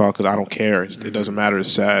the case file because I don't care. It doesn't matter.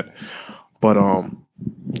 It's sad. But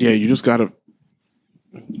yeah, you just gotta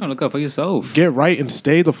Oh, look out for yourself. get right and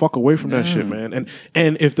stay the fuck away from that shit, man.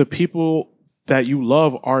 And if the people that you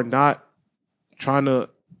love are not trying to,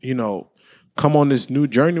 come on this new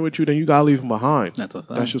journey with you, then you gotta leave them behind. That's a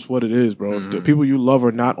fact. That's just what it is, bro. If the people you love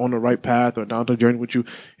are not on the right path or not on the journey with you,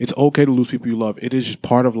 it's okay to lose people you love. It is just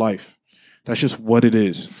part of life. That's just what it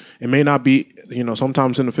is. It may not be,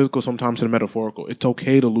 sometimes in the physical, sometimes in the metaphorical. It's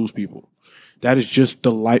okay to lose people. That is just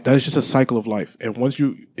the life. That is just a cycle of life. And once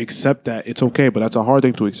you accept that, it's okay. But that's a hard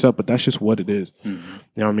thing to accept. But that's just what it is. You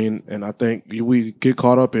know what I mean? And I think we get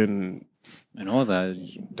caught up in And all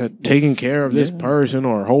that. taking care of this person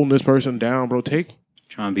or holding this person down, bro. Trying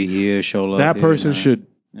to be here, show love. That here, person man. should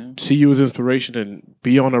Yeah. see you as inspiration and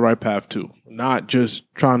be on the right path too. Not just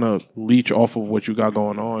trying to leech off of what you got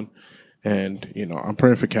going on. And I'm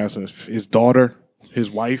praying for Cass and his daughter,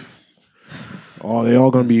 his wife. Oh, they're all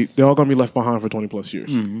gonna be left behind for 20 plus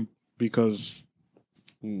years because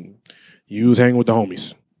you was hanging with the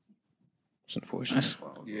homies. It's unfortunate.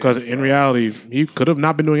 Because in reality, he could have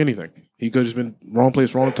not been doing anything. He could have just been wrong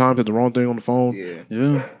place, wrong time, did the wrong thing on the phone. Yeah.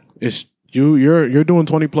 Yeah. It's you're doing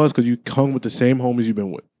 20 plus because you hung with the same homies you've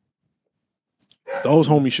been with. Those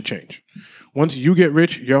homies should change. Once you get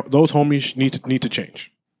rich, those homies need to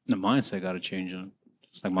change. The mindset got to change.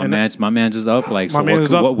 It's like my And man's is up. Like, My so man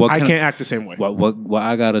is up. what I can can't act the same way. What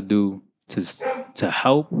I got to do to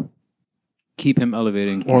help keep him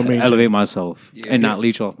elevating Or maintain. elevate myself Yeah. and not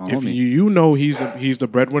leech off my If homie. he's the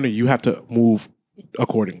breadwinner, you have to move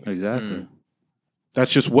accordingly. Exactly.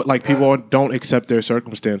 That's just what people don't accept their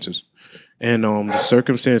circumstances, and the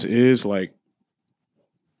circumstance is like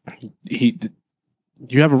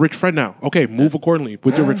you have a rich friend now. Okay, move accordingly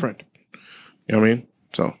with your rich friend. You know what I mean?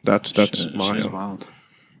 So that's Shit my is wild.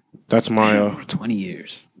 that's my For 20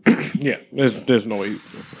 years. yeah. There's no way.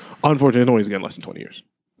 Unfortunately, there's no way he's getting less than 20 years.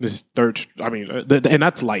 This third. I mean, and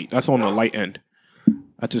that's light. That's on the light end.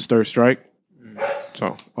 That's his third strike.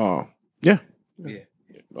 So, yeah. Yeah.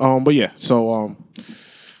 But yeah, so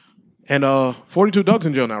and 42 Doug's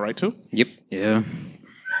in jail now, right? Too. Yep. Yeah.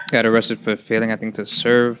 Got arrested for failing, I think, to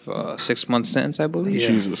serve 6 month sentence, I believe.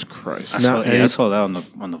 Jesus Christ! I saw that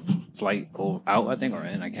on the flight out, I think, or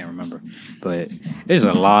in. I can't remember. But there's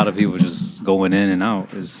a lot of people just going in and out.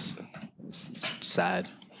 It's sad.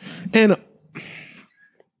 And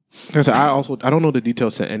I don't know the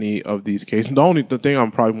details to any of these cases. The thing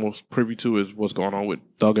I'm probably most privy to is what's going on with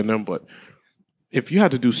Doug and them. But if you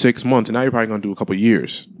had to do 6 months, and now you're probably going to do a couple of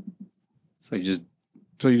years, So you just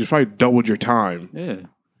probably doubled your time. yeah.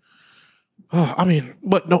 I mean,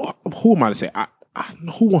 but no, who am I to say?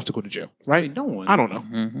 Who wants to go to jail, right? No one. I don't know.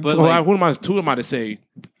 Mm-hmm. But So who am I to say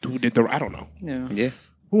who did the? I don't know. yeah. Yeah.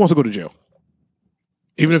 Who wants to go to jail?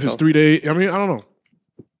 Even if it's So- 3 days. I mean, I don't know.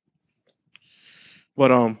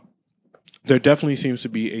 But there definitely seems to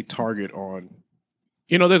be a target on.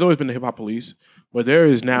 There's always been the hip hop police, but there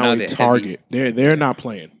is now Now a they're target. They're not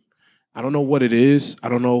playing. I don't know what it is. I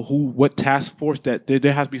don't know what task force that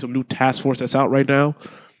there has to be some new task force that's out right now,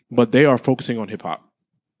 but they are focusing on hip hop.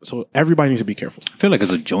 So everybody needs to be careful. I feel like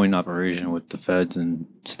it's a joint operation with the feds and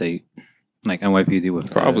state, like NYPD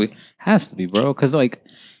with Probably. has to be, bro. Because all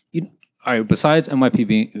right. Besides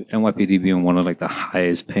NYPD being one of like the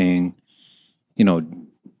highest paying,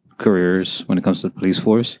 careers when it comes to the police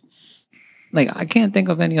force. Like I can't think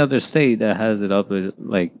of any other state that has it up with,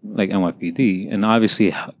 like NYPD, and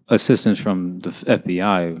obviously assistance from the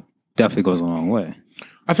FBI definitely goes a long way.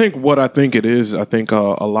 I think it is. I think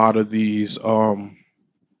a lot of these.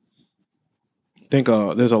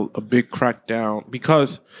 There's a big crackdown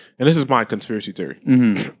because, and this is my conspiracy theory,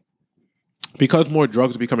 Mm-hmm. because more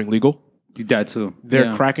drugs are becoming legal. That too. They're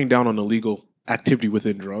Yeah. cracking down on illegal activity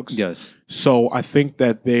within drugs. Yes. So I think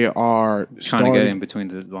that they are Trying to get in between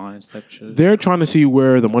the lines type of shit. They're trying to see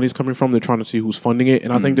where the money's coming from. They're trying to see who's funding it,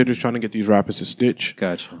 and I think they're just trying to get these rappers to stitch,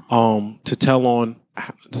 Gotcha. to tell on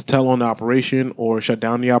the operation or shut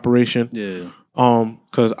down the operation. Yeah.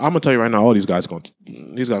 Because I'm gonna tell you right now, all these guys I think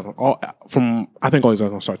all these guys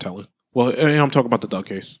gonna start telling. Well, and I'm talking about the Doug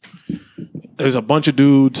case. There's a bunch of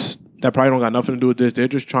dudes that probably don't got nothing to do with this. They're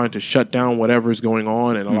just trying to shut down whatever is going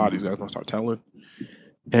on, and a lot of these guys gonna start telling.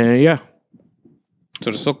 And yeah,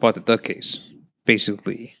 So let's talk about the Duck case.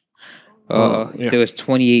 Basically, yeah. there was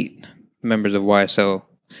 28 members of YSL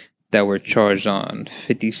that were charged on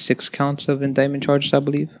 56 counts of indictment charges, I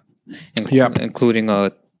believe. Yep. Including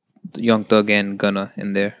Young Thug and Gunna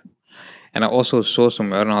in there. And I also saw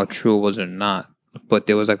somewhere, I don't know how true it was or not, but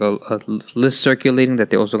there was like a list circulating that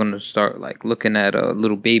they're also going to start like looking at a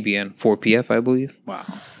Little Baby and 4PF, I believe.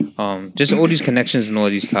 Wow. Just all these connections and all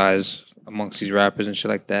these ties amongst these rappers and shit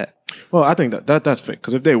like that. well, I think that's fake.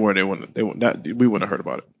 Because if they weren't, we wouldn't have heard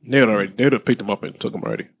about it. They would have picked them up and took them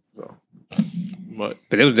already. So, but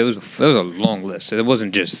There was a long list. It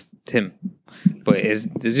wasn't just him, but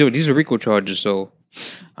these are RICO charges. So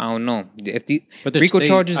I don't know if the But they're RICO state-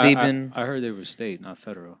 charges I- they've I- been I heard they were state, not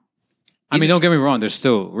federal. I mean, don't get me wrong. There's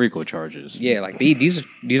still RICO charges. yeah, like these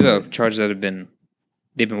are charges that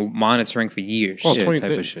they've been monitoring for years. oh, Yeah, 20, type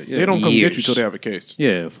they, of shit. they Yeah. don't come get you Years. till they have a case.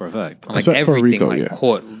 Yeah, for a fact. Like Except for everything, RICO, like yeah.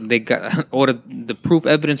 court, they got all the proof,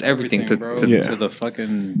 evidence, everything bro. to Yeah. To the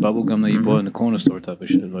fucking bubble gum that you bought in the corner store type of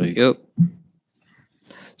shit. Like, Yep.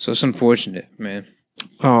 So it's unfortunate, man.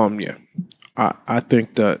 Yeah, I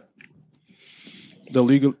think that the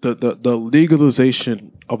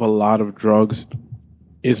legalization of a lot of drugs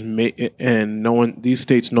is made, and knowing these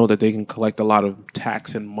states know that they can collect a lot of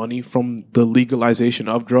tax and money from the legalization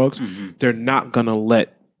of drugs, they're not gonna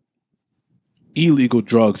let illegal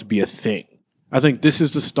drugs be a thing. I think this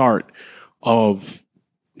is the start of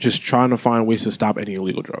just trying to find ways to stop any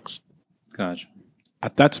illegal drugs. gotcha.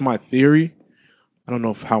 That's my theory. I don't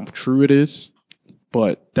know how true it is,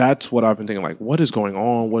 but that's what I've been thinking. Like, what is going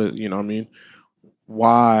on? What I mean?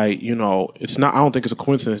 Why? It's not. I don't think it's a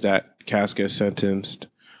coincidence that Cass gets sentenced.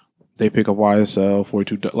 They pick up YSL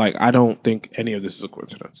 42. Like, I don't think any of this is a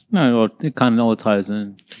coincidence. No, well, it kind of all ties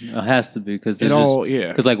in. It has to be because yeah.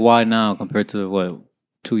 Because like, why now compared to what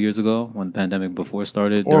 2 years ago when the pandemic before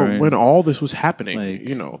started? Or during, when all this was happening, like-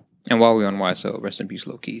 And while we're on YSL, rest in peace,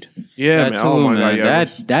 Low Key. Yeah, that man. too, Oh my man. god,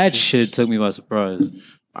 yeah. That shit took me by surprise.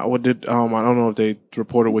 I don't know if they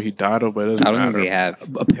reported what he died of, but it doesn't I don't matter. think they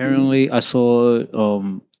have. Apparently, I saw.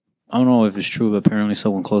 I don't know if it's true, but apparently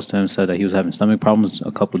someone close to him said that he was having stomach problems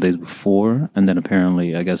a couple of days before, and then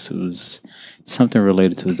apparently, I guess it was something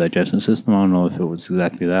related to his digestion system. I don't know if it was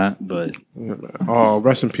exactly that, but Yeah, man. Oh,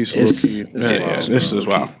 rest in peace, Lil It's- Key. it's Yeah, rough, this is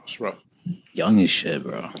wow. It's rough. young as shit,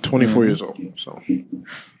 bro. 24 years old. So,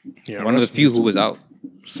 yeah, One of the rest in few peace. who was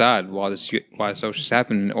outside while YSL shit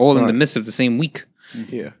happened, all in the midst of the same week.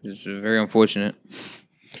 Yeah. It's very unfortunate.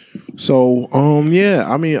 So,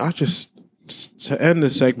 yeah, I mean, I just to end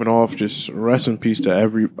this segment off, just rest in peace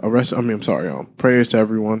to prayers to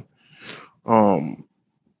everyone. And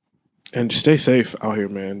just stay safe out here,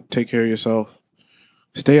 man. Take care of yourself.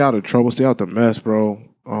 Stay out of trouble. Stay out the mess, bro.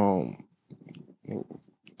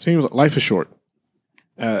 Seems like life is short.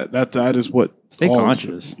 That is what. Stay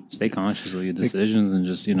conscious. Stay conscious of your decisions and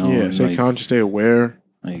just stay conscious. Stay aware.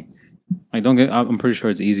 Like don't get. I'm pretty sure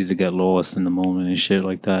it's easy to get lost in the moment and shit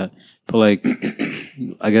like that. But like,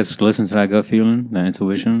 I guess listen to that gut feeling, that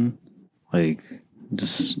intuition, like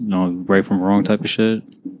just right from wrong type of shit.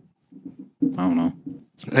 I don't know.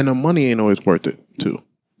 And the money ain't always worth it too.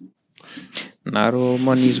 Not all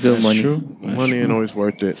money is good That's money. true. Money ain't always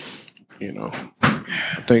worth it.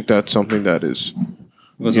 I think that's something that is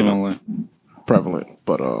Goes a long way. prevalent.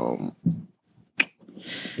 But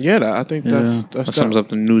yeah, I think that's That sums up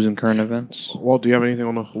the news and current events. Walt, do you have anything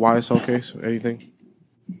on the YSL case? Anything?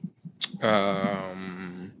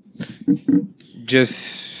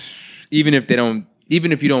 Just even if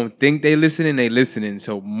you don't think they listening.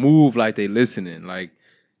 So move like they listening. Like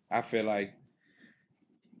I feel like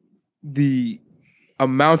the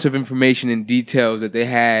amount of information and details that they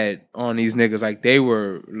had on these niggas, like they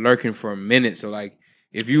were lurking for a minute. So like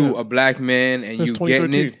if you a black man and you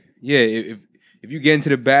getting it, if you get into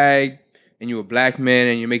the bag and you a black man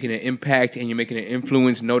and you're making an impact and you're making an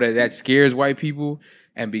influence, know that scares white people.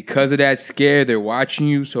 And because of that scare, they're watching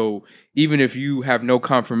you. So even if you have no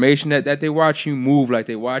confirmation that they watch you, move like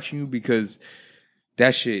they watching you, because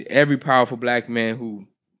that shit, every powerful black man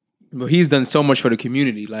he's done so much for the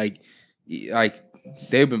community. Like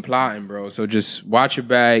they've been plotting, bro. So just watch your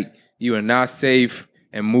back. You are not safe,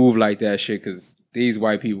 and move like that shit, because these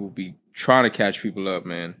white people be trying to catch people up,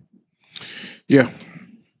 man. Yeah.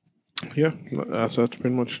 Yeah. That's pretty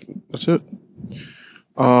much, that's it.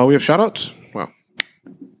 We have shout outs? Wow.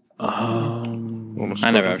 I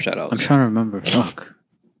never have shout outs. I'm trying to remember. Fuck.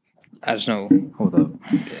 I just know. Hold up.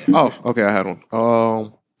 Oh, okay. I had one.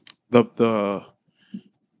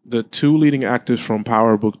 The two leading actors from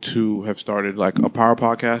Power Book 2 have started like a Power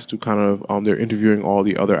podcast to kind of they're interviewing all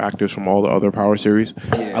the other actors from all the other Power series.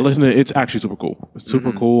 Yeah. I listened to it. It's actually super cool. It's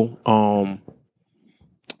super cool.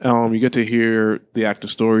 You get to hear the actor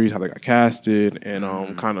stories, how they got casted, and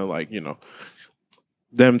kind of like,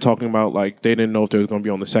 them talking about like they didn't know if they were going to be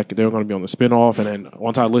on the second, they were going to be on the spinoff, and then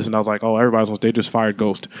once I listened, I was like, oh, they just fired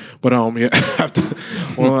Ghost, but yeah, after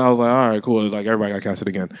I was like, all right, cool, like everybody got casted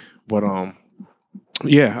again, but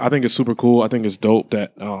yeah, I think it's super cool. I think it's dope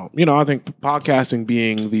that I think podcasting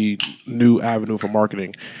being the new avenue for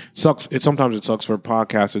marketing sucks. Sometimes it sucks for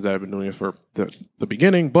podcasters that have been doing it for the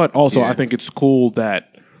beginning, but also I think it's cool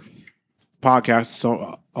that podcasts.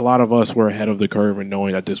 So a lot of us were ahead of the curve in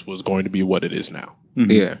knowing that this was going to be what it is now.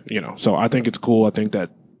 Mm-hmm. Yeah, so I think it's cool. I think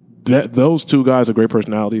that those two guys are great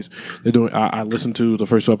personalities. They're doing. I listened to the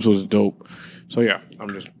first 2 episodes. It's dope. So yeah,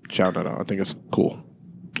 I'm just shouting that out. I think it's cool,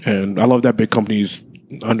 and I love that big companies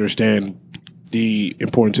understand the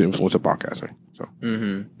importance and influence of podcasting. So.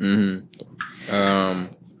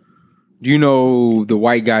 Do you know the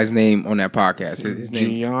white guy's name on that podcast? His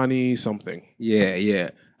name? Gianni something. Yeah.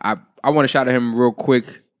 I want to shout at him real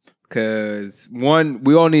quick because one,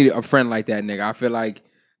 we all need a friend like that nigga. I feel like,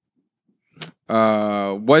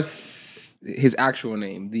 what's his actual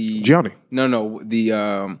name? Gianni. No,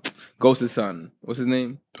 the Ghost's son. What's his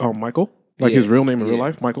name? Oh, Michael. Like his real name in real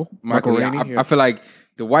life, Michael. Michael Rainey. I feel like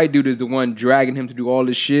the white dude is the one dragging him to do all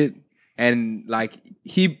this shit, and like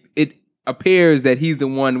it appears that he's the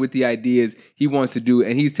one with the ideas he wants to do,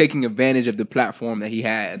 and he's taking advantage of the platform that he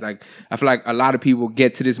has. Like I feel like a lot of people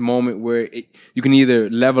get to this moment where you can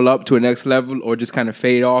either level up to a next level or just kind of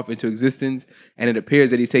fade off into existence, and it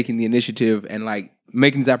appears that he's taking the initiative and like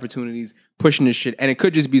making these opportunities, pushing this shit, and it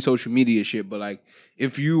could just be social media shit, but like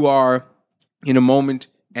if you are in a moment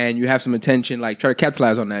and you have some attention, like try to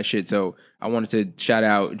capitalize on that shit. So I wanted to shout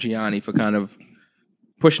out Gianni for kind of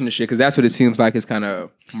pushing the shit, because that's what it seems like it's kind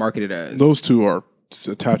of marketed as. Those two are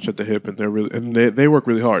attached at the hip, and they work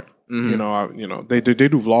really hard. Mm-hmm. They do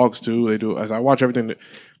vlogs too. They do, as I watch everything.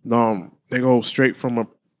 They go straight from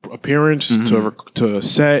appearance to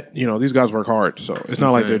set. These guys work hard, so it's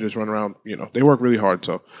not like they just run around. They work really hard.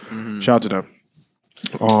 So shout out to them.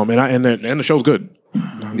 And the show's good.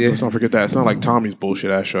 Let's not forget that. It's not like Tommy's bullshit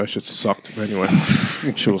ass show. That shit sucked. But anyway,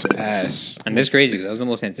 show was ass. And that's crazy because that was the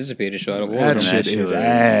most anticipated show out of all of That them. shit is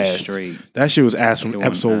ass. Straight. That shit was ass from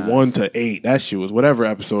episode 1 to 8. That shit was whatever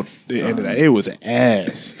episode the end of that. It was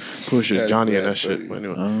ass. Push it, Johnny and that shit. But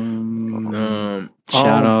anyway,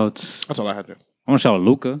 shout outs. That's all I had to. I want to shout out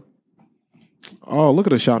Luca. Oh, look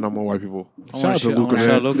at the shout out more white people. Shout out to Luka, Shout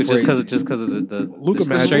man. Luka just because of the Luka the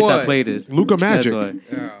Magic. straights I What? played it. Luka Magic. That's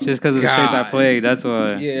why. Oh, Just because of the straights I God. played. That's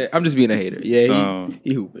why. Yeah, I'm just being a hater. Yeah, So-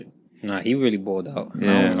 he hooping. Nah, he really balled out.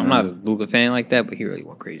 Yeah. I'm not a Luka fan like that, but he really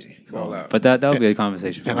went crazy. It's all out. But that would be a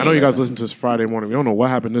conversation. And I know you guys listen to this Friday morning. We don't know what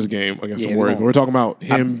happened this game against Yeah, the we Warriors. don't. We're talking about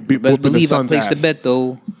him Best whooping the believe I Suns' placed ass. the bet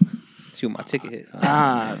though. See what my ticket hit.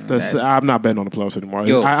 I'm not betting on the playoffs anymore.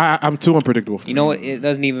 Yo. I'm too unpredictable. For You know what? It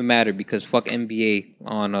doesn't even matter because fuck NBA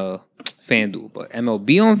on FanDuel, but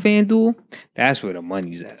MLB on FanDuel, that's where the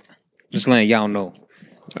money's at. Just letting y'all know.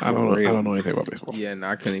 I don't know anything about baseball. Yeah, no,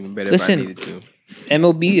 I couldn't even bet Listen. if I needed to.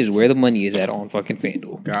 MLB is where the money is at on fucking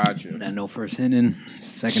FanDuel. Gotcha. I know first inning,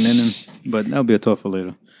 second inning, but that'll be a talk for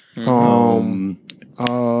later.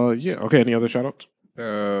 Yeah. Okay. Any other shout outs?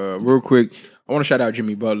 Real quick, I want to shout out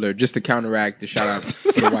Jimmy Butler just to counteract the shout out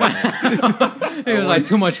for the white man. It was like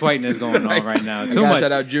too much whiteness going on right now. I Too gotta much.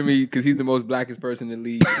 shout out Jimmy because he's the most blackest person in the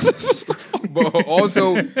league. But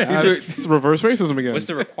also, That's reverse racism again. What's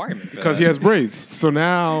the requirement? for Because that? he has braids. So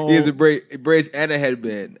now he has a braids and a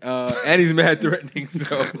headband, and he's mad threatening. So,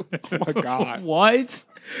 oh my god. What?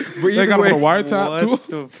 but They either got him on a way, wiretap too. What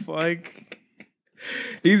the fuck?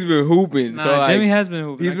 he's been hooping. Nah, so like, Jimmy has been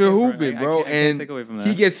hooping. he's I been can't- hooping, I bro, can't- I can't and take away from that.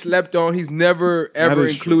 he gets slept on. He's never ever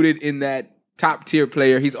is true. included in that top tier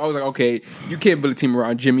player. He's always like, okay, you can't build a team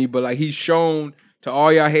around Jimmy, but like he's shown to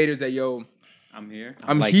all y'all haters that I'm here.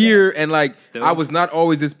 I'm like here, and like Still. I was not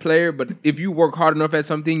always this player, but if you work hard enough at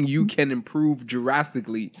something, you can improve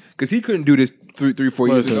drastically. Because he couldn't do this 3-4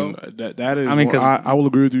 years Listen, ago. that is. I mean, 'cause- I will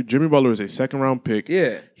agree with you. Jimmy Butler is a second round pick.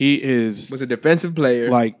 Yeah, He is was a defensive player.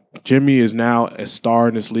 like Jimmy is now a star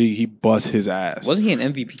in this league. He busts his ass. Wasn't he an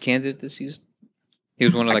MVP candidate this season? He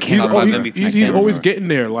was one of like He's, top oh, five he- MVP. he's always getting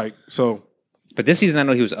there. Like so. But this season, I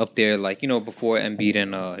know he was up there, like, you know, before Embiid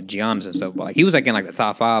and Giannis and stuff. But like, he was like in like the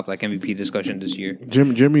top 5 like MVP discussion this year.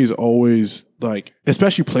 Jimmy's always like,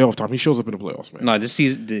 especially playoff time. He shows up in the playoffs, man. No, this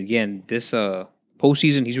season again, this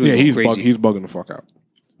postseason, he's really Yeah, going crazy. he's bugging the fuck out.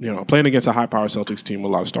 You know, playing against a high power Celtics team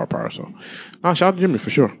with a lot of star power. So, shout out to Jimmy for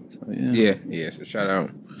sure. yeah. So shout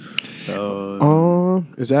out.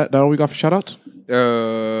 Is that all we got for shout outs?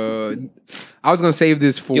 I was gonna save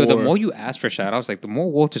this for. Yo, the more you ask for shout outs, like the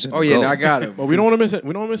more Walters. oh yeah, no, I got it. But we don't want to miss it.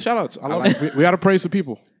 We don't want to miss shout outs. I love it. We got to praise the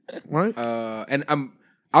people, right? And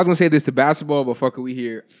I was gonna say this to basketball, but fuck it, we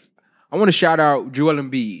here. I want to shout out Joel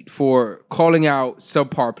Embiid for calling out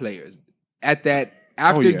subpar players. At that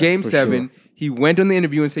after yeah, Game for 7, sure. he went on the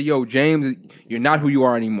interview and said, "Yo, James, you're not who you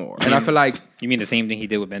are anymore." And I feel like, You mean the same thing he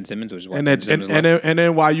did with Ben Simmons, which is why and Ben then Simmons and left?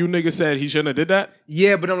 then why you niggas said he shouldn't have did that?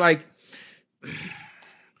 yeah, but I'm like,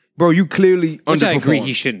 bro, you clearly Which I agree, underperformed.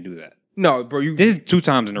 he shouldn't do that. No, bro, you. This is 2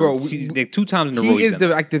 times in a Bro, row. Like 2 times in a row. He is the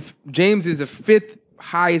like the James is the 5th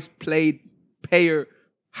highest paid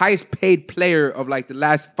player of like the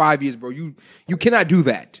last 5 years, bro. You cannot do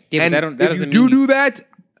that. Yeah, but and that if doesn't you mean do that,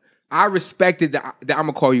 I respect it that I'm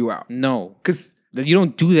gonna call you out. No, Cause you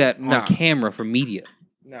don't do that Nah. on camera for media.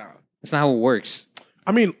 no, That's not how it works.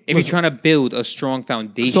 I mean, If you're trying to build a strong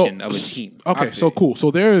foundation of a team, Okay, so cool. So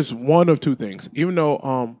there is one of two things. Even though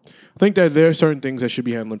I think that there are certain things that should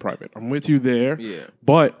be handled in private. I'm with you there. Yeah.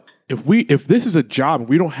 But if this is a job and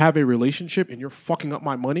we don't have a relationship and you're fucking up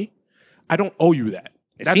my money, I don't owe you that.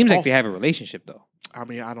 it That's seems like also- they have a relationship though, I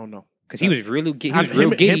mean, I don't know. because he was real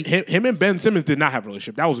giddy. Him and Ben Simmons did not have a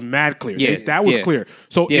relationship. That was mad clear. Yeah, That was yeah. clear.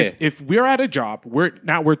 So Yeah. if we're at a job, we're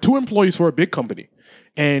 2 employees for a big company,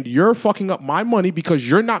 and you're fucking up my money because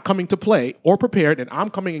you're not coming to play or prepared, and I'm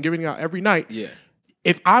coming and giving it out every night. yeah,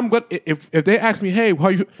 If they ask me, hey, how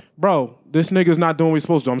you, bro, this nigga's not doing what he's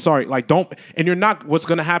supposed to. I'm sorry. Like, don't. And you're not. What's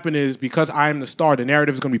gonna happen is because I am the star, the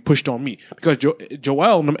narrative is gonna be pushed on me. Because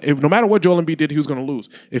Joel, no matter what Joel Embiid did, he was gonna lose.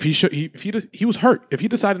 If he was hurt. If he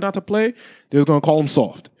decided not to play, they was gonna call him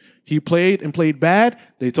soft. He played and played bad.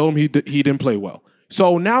 They told him he didn't play well.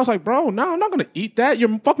 So now it's like, bro, now I'm not gonna eat that.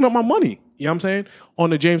 You're fucking up my money. You know what I'm saying? On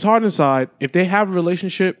the James Harden side, if they have a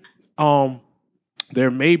relationship, there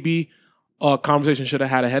may be a conversation should have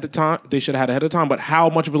had ahead of time. They should have had ahead of time. But how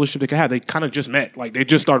much of a relationship they could have? They kind of just met. Like they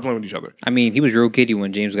just started playing with each other. I mean, he was real giddy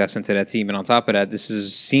when James got sent to that team, and on top of that,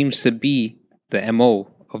 seems to be the MO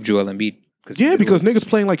of Joel Embiid. Yeah, because niggas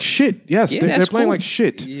playing like shit. Yes, Yeah, they're that's playing cool. like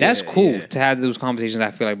shit. That's cool yeah. to have those conversations. I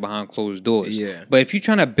feel like behind closed doors. Yeah. But if you're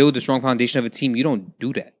trying to build a strong foundation of a team, you don't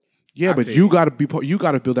do that. Yeah, but feel you gotta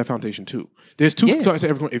build that foundation too. There's two Yeah. sides to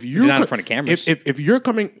everyone. If you're not in front of cameras. if you're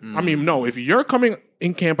coming, I mean, no, if you're coming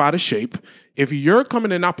in camp out of shape, if you're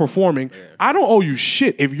coming and not performing, I don't owe you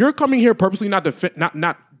shit. If you're coming here purposely not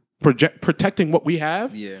protecting what we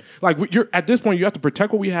have, Yeah. like you're at this point, you have to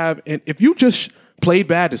protect what we have. And if you just played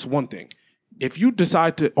bad, it's one thing. if you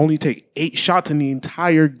decide to only take 8 shots in the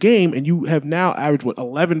entire game and you have now averaged, what,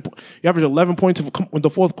 11, you average 11 points in the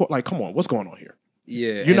fourth quarter, like, come on, what's going on here?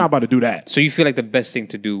 Yeah. You're not about to do that. So you feel like the best thing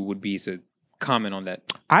to do would be to comment on that?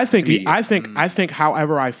 I think media. I think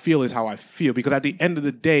however I feel is how I feel, because at the end of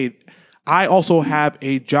the day, I also have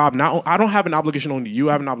a job. Now I don't have an obligation only to you.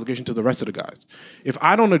 I have an obligation to the rest of the guys. If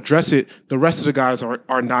I don't address it, the rest of the guys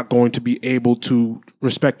are not going to be able to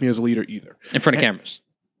respect me as a leader either. In front of cameras.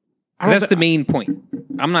 That's the main point.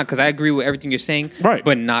 I'm not, because I agree with everything you're saying, right,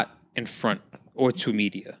 but not in front or to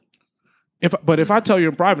media. But if I tell you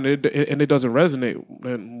in private and it doesn't resonate,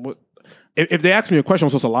 then what? If they ask me a question, I'm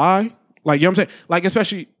supposed to lie? Like, you know what I'm saying? Like,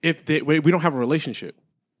 especially if we don't have a relationship,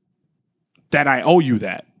 that I owe you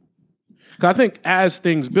that. Because I think as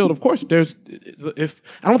things build, of course, I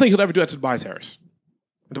don't think he'll ever do that to Tobias Harris.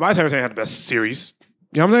 Tobias Harris ain't had the best series.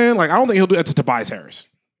 You know what I'm saying? Like, I don't think he'll do that to Tobias Harris.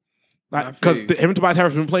 Because him and Tobias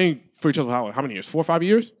Harris have been playing for each other how many years? 4 or 5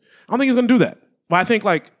 years? I don't think he's going to do that. But I think,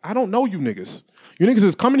 like, I don't know you niggas. You niggas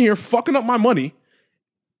is coming here, fucking up my money,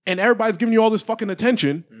 and everybody's giving you all this fucking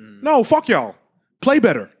attention. No, fuck y'all. Play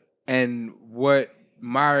better. And what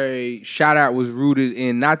my shout out was rooted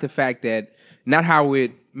in not the fact that, not how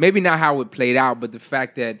it played out, but the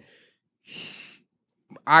fact that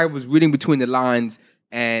I was reading between the lines,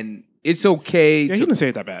 and it's okay. Yeah, he didn't say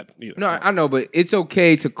it that bad either. No, I know, but it's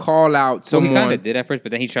okay to call out someone. Well, he kind of did at first,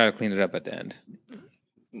 but then he tried to clean it up at the end.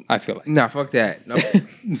 I feel like. Nah, fuck that. No.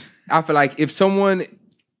 I feel like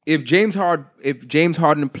if James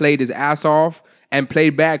Harden played his ass off and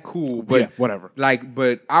played back, cool. But yeah, whatever.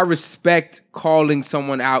 But I respect calling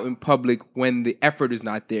someone out in public when the effort is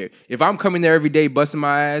not there. If I'm coming there every day busting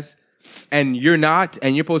my ass and you're not,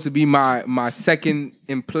 and you're supposed to be my second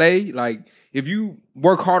in play, like, if you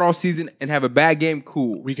work hard all season and have a bad game,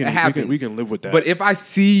 cool. We can live with that. But if I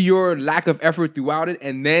see your lack of effort throughout it,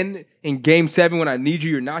 and then in game 7 when I need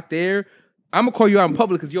you, you're not there, I'm gonna call you out in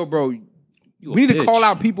public because, yo, bro, we need to call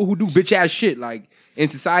out people who do bitch ass shit. Like, in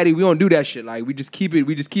society, we don't do that shit. Like, we just keep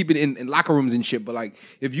it in locker rooms and shit. But, like,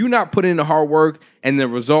 if you're not putting in the hard work and the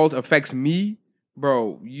result affects me,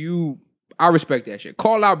 bro, I respect that shit.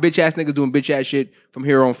 Call out bitch ass niggas doing bitch ass shit from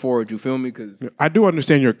here on forward. You feel me? Because I do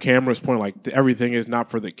understand your camera's point. Like, everything is not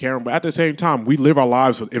for the camera, but at the same time, we live our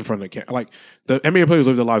lives in front of the camera. Like, the NBA players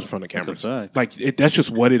live their lives in front of the cameras. Like, that's just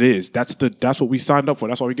what it is. That's what we signed up for.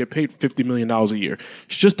 That's why we get paid $50 million a year.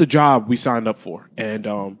 It's just the job we signed up for. And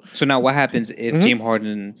so now, what happens if James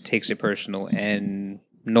Harden takes it personal and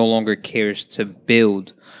no longer cares to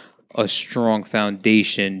build a strong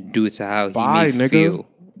foundation due to how he may feel?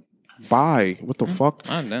 Bye. What the fuck?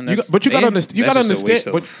 But you gotta understand. You gotta understand.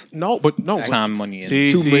 But no. Time, money, and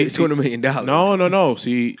 $200 million. No.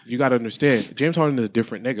 See, you gotta understand. James Harden is a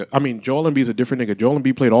different nigga. I mean, Joel Embiid is a different nigga. Joel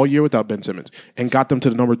Embiid played all year without Ben Simmons and got them to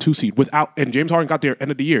the number 2 seed and James Harden got there end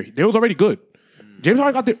of the year. They was already good. James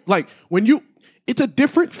Harden got there. Like, it's a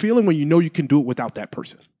different feeling when you know you can do it without that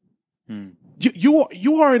person.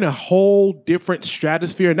 You are in a whole different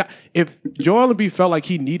stratosphere. Now, if Joel Embiid felt like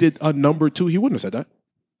he needed a number 2, he wouldn't have said that.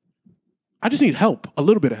 I just need help, a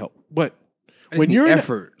little bit of help. But when you're in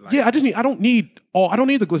effort, I don't need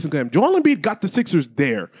the glisten glam. Joel Embiid got the Sixers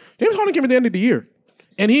there. James Harden came at the end of the year,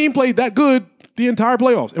 and he ain't played that good the entire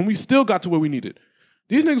playoffs, and we still got to where we needed.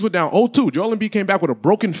 These niggas were down 0-2. Joel Embiid came back with a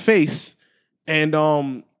broken face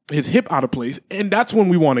and his hip out of place, and that's when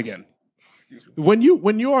we won again. When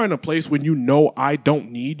you are in a place when you know I don't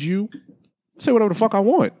need you, say whatever the fuck I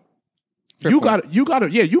want. You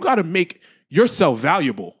gotta make yourself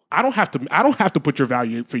valuable. I don't have to put your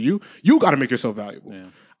value for you. You got to make yourself valuable. Yeah.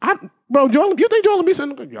 You think Joel Embiid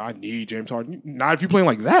said, "Yeah, I need James Harden"? Not if you playing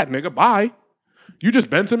like that, nigga. Bye. You just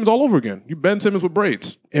Ben Simmons all over again. You Ben Simmons with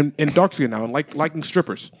braids and dark skin now and liking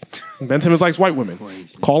strippers. Ben Simmons likes white women.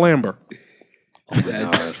 Call Amber.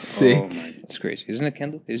 That's sick. Oh my, it's crazy. Isn't it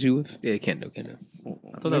Kendall? Is you with? Yeah, Kendall.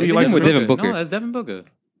 I thought that was him with Devin Booker. No, that's Devin Booker.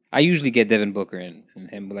 I usually get Devin Booker and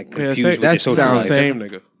him like confused Yeah, with their social sounds life. Same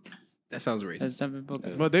nigga. That sounds racist. That's Devin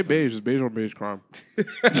Booker. But they beige. It's beige on beige crime.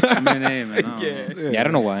 I mean, name, man. Yeah, I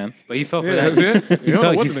don't know why I'm. But he fell for Yeah, that. that's it. You don't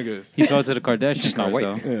know what the nigga is. He fell to the Kardashians. Just not white.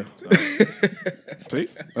 Yeah. See?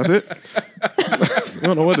 That's it. You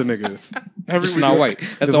don't know what the nigga is. Just not white.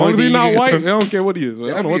 That's As the long only as thing he's you not can- white, I don't care what he is. I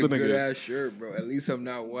don't know what the That'd be nigga a is. good ass shirt, bro. At least I'm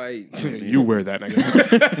not white. You wear that,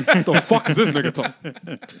 nigga. What the fuck is this nigga talking?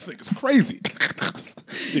 This nigga's crazy.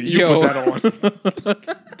 You put that on.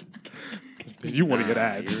 You want to get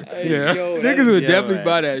ads. Yeah. Niggas would definitely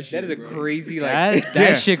buy that shit. That is a bro. crazy like.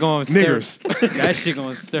 That shit going stir. Niggers. That shit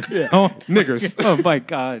going stir. Niggers. Oh my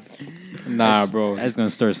god. Nah, bro. That's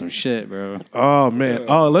gonna stir some shit, bro. Oh, man.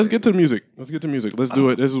 Let's get to the music. Let's do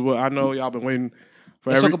it. This is what I know y'all been waiting.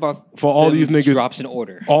 Let's talk about for all the these niggas drops in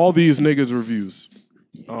order. all these niggas reviews.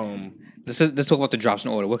 Let's talk about the drops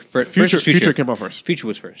in order. Future came out first. Future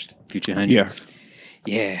was first. Future Hendrix.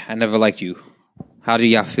 Yeah, I never liked you. How do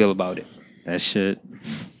y'all feel about it? That shit.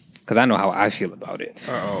 Because I know how I feel about it.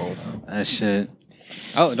 That shit.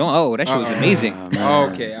 Oh, don't. Oh, that shit was amazing.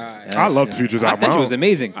 Okay, all right. I loved Future's I album. thought it was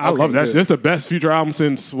amazing. I love that. That's the best Future album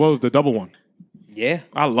since what was the double one. Yeah,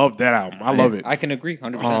 I love that album. I love it. I can agree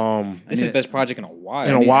 100%. This is the best project in a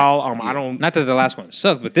while. I don't. Not that the last one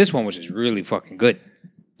sucked, but this one was just really fucking good.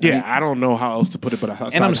 Yeah, I don't know how else to put it, but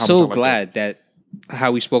And I'm so glad that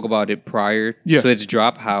how we spoke about it prior to its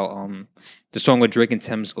drop, how the song with Drake and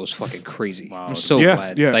Thames goes fucking crazy. Wow. I'm so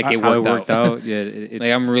glad. Like it worked out. Yeah, like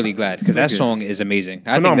I'm really glad because that song is amazing.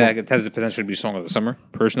 I think that it has the potential to be song of the summer,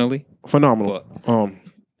 personally. Phenomenal. But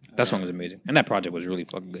that song is amazing, and that project was really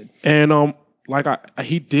fucking good. And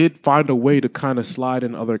he did find a way to kind of slide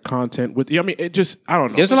in other content with. I mean, it just I don't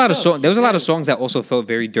know. There was a lot of songs that also felt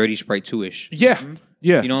very Dirty Sprite 2-ish. Yeah.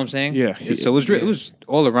 Yeah, you know what I'm saying? Yeah. So it was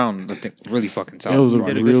all around. I think really fucking solid. It was a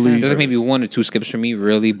really. There's maybe 1 or 2 skips for me,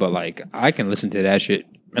 really, but like I can listen to that shit,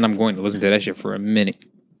 and I'm going to listen to that shit for a minute.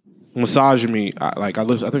 Massage Me, I think I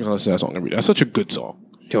listen to that song every day. That's such a good song.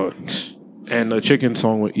 Yo, and the Chicken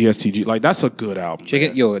song with ESTG, like that's a good album.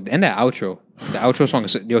 Chicken, yo, and that outro, the outro song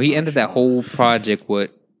is he ended that whole project with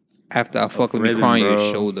 "After I Fuck Let Me Cry on Your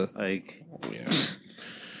Shoulder." Like,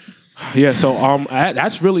 yeah. So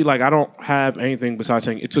that's really like I don't have anything besides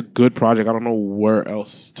saying it's a good project. I don't know where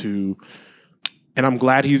else to, and I'm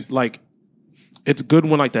glad he's like, it's good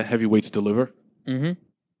when like the heavyweights deliver. Mm-hmm.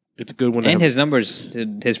 It's good when his numbers.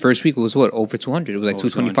 His first week was what, over 200. It was like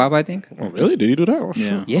 225, I think. Oh, really? Did he do that? Oh,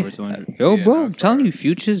 yeah. Over 200. Yo, bro, I'm telling you,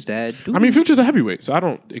 Future's that dude. I mean, Future's a heavyweight, so I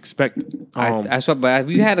don't expect. I saw, but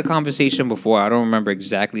we had a conversation before. I don't remember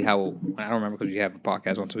exactly how. I don't remember because we have a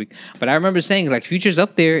podcast once a week. But I remember saying like Future's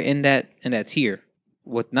up there in that tier.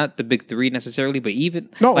 With not the big three necessarily, but even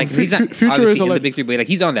like he's not Future is in the big three, but like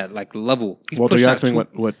he's on that like level. Well, you're asking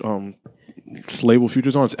what label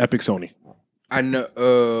Future's on? It's Epic Sony. I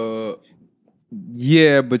know.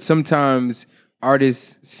 Yeah, but sometimes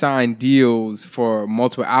artists sign deals for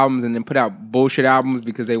multiple albums and then put out bullshit albums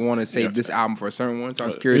because they want to save this album for a certain one. So I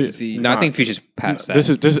was curious to see. No, I think Future's past that. This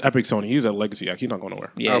is Epic Sony. He's a legacy act. He's not going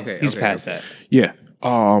nowhere. Yeah, he's past that. Yeah.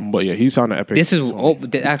 But yeah, he's on the Epic. This is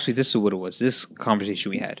actually this is what it was. This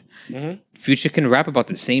conversation we had. Mm-hmm. Future can rap about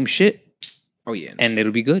the same shit. Oh yeah, and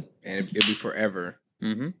it'll be good. And it'll be forever.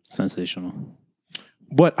 Mm-hmm. Sensational.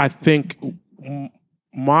 But I think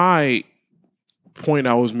my point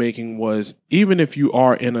I was making was even if you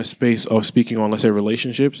are in a space of speaking on, let's say,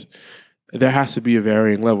 relationships, there has to be a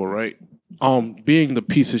varying level, right? Being the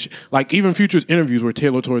piece of shit, like even Future's interviews were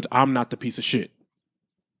tailored towards I'm not the piece of shit.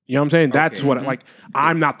 You know what I'm saying? That's what like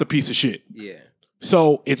I'm not the piece of shit. Yeah.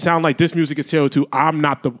 So it sounds like this music is tailored to I'm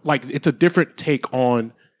not the like it's a different take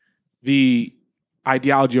on the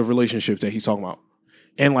ideology of relationships that he's talking about.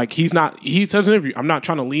 And like he says in an interview, I'm not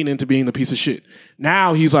trying to lean into being the piece of shit.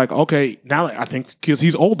 Now he's like, okay, now I think because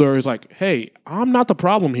he's older, he's like, hey, I'm not the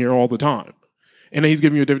problem here all the time. And then he's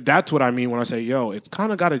giving you that's what I mean when I say, yo, it's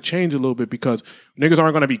kind of got to change a little bit because niggas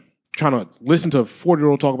aren't going to be trying to listen to a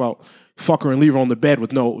 40-year-old talk about fuck her and leave her on the bed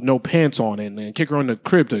with no pants on and kick her in the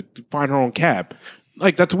crib to find her own cab.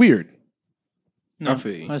 Like, that's weird. No, I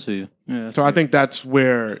feel you. I see you. Yeah, so I think that's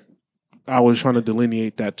where I was trying to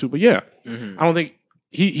delineate that too. But yeah, I don't think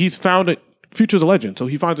he's found it. Future's a legend, so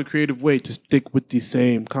he finds a creative way to stick with the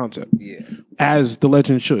same concept. Yeah, as the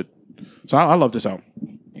legend should. So I love this album.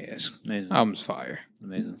 Yes, amazing. Album's fire.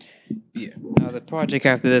 Amazing. Yeah. Now the project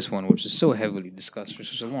after this one, which is so heavily discussed for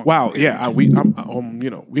such a long. Wow. Yeah. We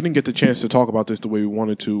didn't get the chance to talk about this the way we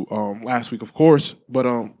wanted to last week, of course. But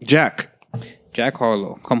Jack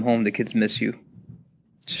Harlow, Come Home, the Kids Miss You.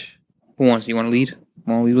 You want to lead?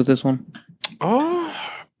 Want to lead with this one? I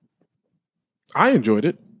enjoyed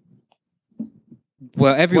it.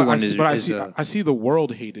 Well, everyone I see the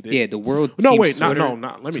world hated it. Yeah, the world. No, wait, not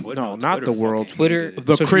the world. Twitter,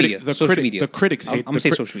 the critics hate. I'm gonna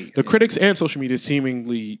say social media. The critics and social media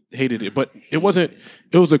seemingly hated it, but it wasn't.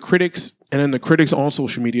 It was the critics and then the critics on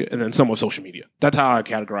social media and then some of social media. That's how I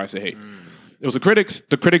categorize the hate. It was the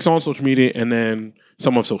critics on social media, and then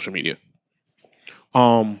some of social media.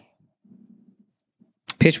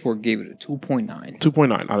 Pitchfork gave it a 2.9.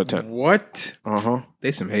 2.9 out of 10. What?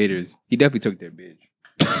 They some haters. He definitely took their bitch.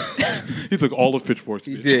 He took all of Pitchfork's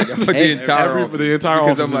bitch. He did. The entire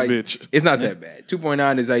office is bitch. It's not that bad.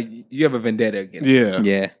 2.9 is like you have a vendetta against him.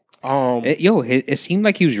 Yeah. It seemed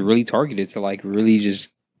like he was really targeted to like really just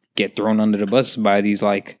get thrown under the bus by these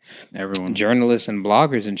like Everyone. journalists and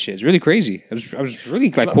bloggers and shit. It's really crazy. I was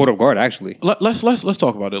really like caught off guard actually. Let's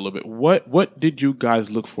talk about it a little bit. What did you guys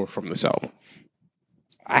look for from this album?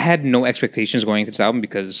 I had no expectations going into this album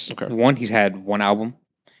because one, he's had one album.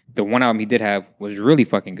 The one album he did have was really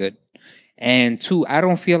fucking good. And two, I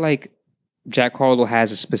don't feel like Jack Harlow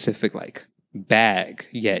has a specific like bag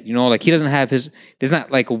yet. You know, like he doesn't have there's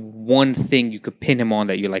not like one thing you could pin him on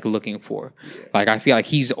that you're like looking for. Like I feel like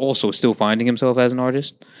he's also still finding himself as an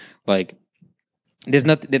artist. Like there's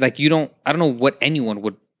nothing like I don't know what anyone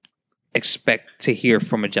would expect to hear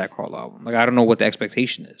from a Jack Harlow album. Like I don't know what the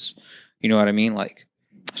expectation is. You know what I mean? Like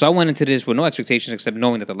so I went into this with no expectations except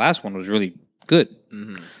knowing that the last one was really good.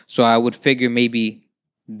 Mm-hmm. So I would figure maybe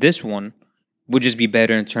this one would just be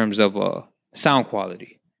better in terms of sound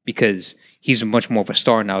quality because he's much more of a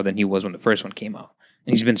star now than he was when the first one came out.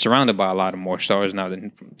 And he's been surrounded by a lot of more stars now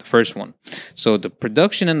than from the first one. So the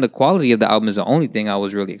production and the quality of the album is the only thing I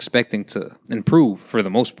was really expecting to improve for the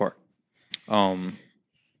most part.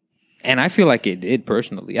 And I feel like it did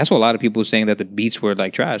personally. That's what a lot of people were saying that the beats were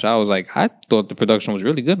like trash. I was like, I thought the production was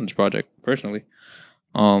really good on this project, personally.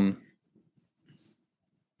 What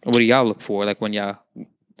do y'all look for? Like when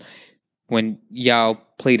y'all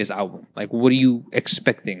play this album, like what are you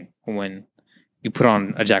expecting when you put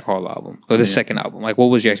on a Jack Harlow album or the second album? Like what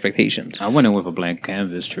was your expectations? I went in with a blank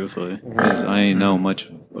canvas, truthfully, because I didn't know much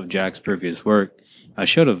of Jack's previous work. I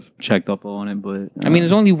should have checked up on it, but I mean,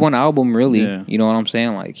 there's only one album, really. Yeah. You know what I'm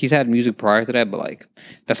saying? Like he's had music prior to that, but like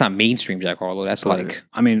that's not mainstream Jack Harlow. That's like,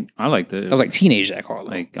 I mean, I liked it. That was like teenage Jack Harlow.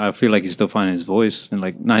 Like I feel like he's still finding his voice and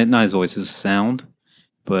like not his voice, his sound.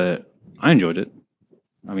 But I enjoyed it.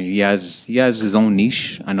 I mean, he has his own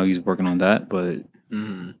niche. I know he's working on that, but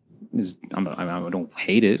I don't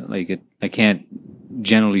hate it. Like I can't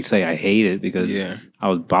generally say I hate it because I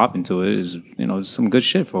was bopping to it. It's some good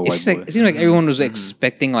shit for a white boy. It seemed like everyone was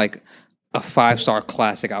expecting like a 5-star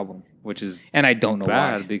classic album, which is and I don't know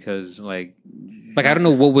bad why. Because like I don't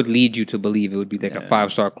know what would lead you to believe it would be like a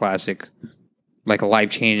 5-star classic, like a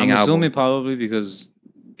life-changing album. I'm assuming probably because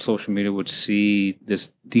social media would see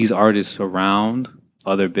these artists around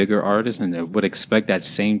other bigger artists and they would expect that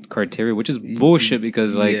same criteria, which is bullshit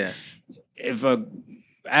because if a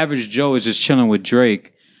average Joe is just chilling with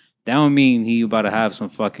Drake, that don't mean he about to have some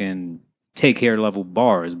fucking Take Care level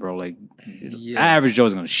bars, bro. Like average Joe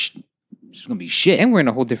is just gonna be shit, and we're in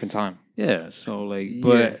a whole different time. Yeah, so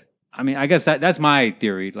but I mean, I guess that's my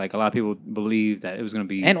theory. Like a lot of people believe that it was gonna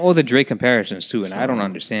be, and all the Drake comparisons too, and I don't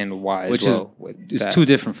understand why. It's two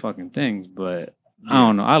different fucking things, but I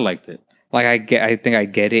don't know. I liked it. Like I think I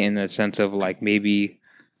get it in the sense of like maybe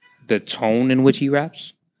the tone in which he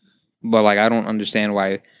raps, but like I don't understand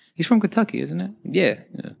why. He's from Kentucky, isn't it? Yeah.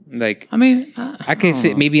 Like I mean, I can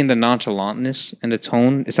see maybe in the nonchalantness and the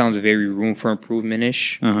tone, it sounds very room for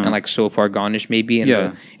improvement-ish and like so far gone-ish maybe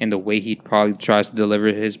in the way he probably tries to deliver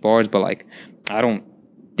his bars, but like I don't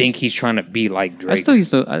think he's trying to be like Drake.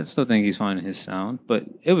 I still think he's finding his sound, but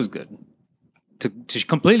it was good. To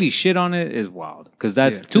completely shit on it is wild because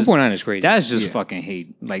that's 2.9 is crazy. That's just fucking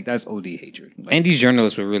hate. Like that's OD hatred. Like, and these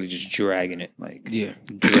journalists were really just dragging it. Like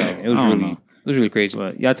dragging. It was really crazy.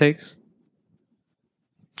 But y'all takes?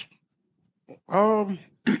 I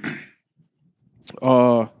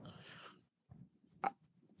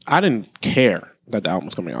didn't care that the album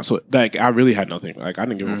was coming out, so like I really had nothing. Like I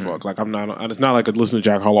didn't give a fuck. Like I'm not. It's not like I listen to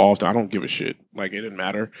Jack Harlow often. I don't give a shit. Like it didn't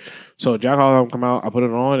matter. So Jack Harlow album come out, I put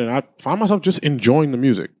it on, and I find myself just enjoying the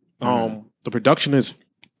music. The production is.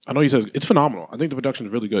 I know he says it's phenomenal. I think the production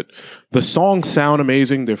is really good. The songs sound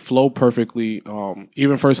amazing. They flow perfectly.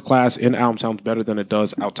 Even First Class in album sounds better than it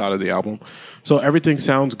does outside of the album. So everything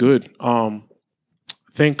sounds good. I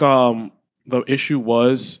think the issue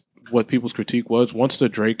was what people's critique was once the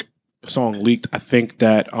Drake song leaked. I think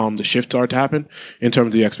that the shift started to happen in terms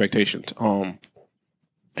of the expectations.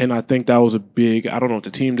 And I think that was a big. I don't know if the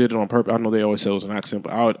team did it on purpose. I know they always say it was an accident,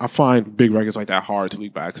 but I find big records like that hard to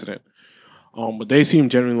leak by accident. But they seem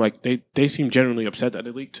genuinely they seem genuinely upset that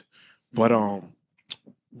it leaked. But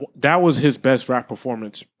that was his best rap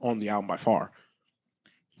performance on the album by far.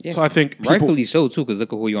 Yeah. So I think rightfully so too, because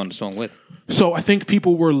look at who you're on the song with. So I think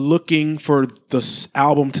people were looking for the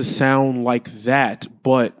album to sound like that,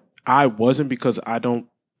 but I wasn't because I don't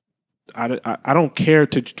care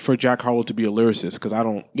for Jack Harlow to be a lyricist because I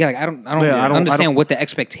don't. Yeah, like I don't understand what the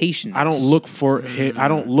expectation is. I don't look for I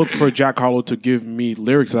don't look for Jack Harlow to give me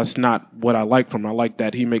lyrics. That's not what I like from him. I like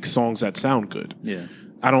that he makes songs that sound good. Yeah,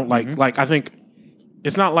 I don't like I think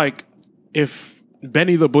it's not like if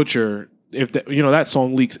Benny the Butcher, if that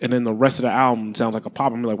song leaks and then the rest of the album sounds like a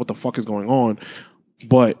pop, I'm like, what the fuck is going on?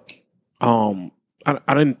 But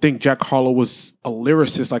I didn't think Jack Harlow was a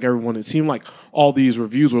lyricist like everyone. It seemed like all these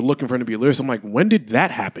reviews were looking for him to be a lyricist. I'm like, when did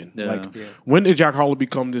that happen? Yeah. When did Jack Harlow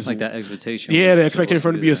become this? Like that expectation. Yeah, the expectation for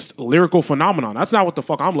him to be a lyrical phenomenon. That's not what the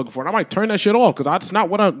fuck I'm looking for. And I might turn that shit off because that's not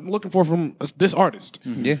what I'm looking for from this artist.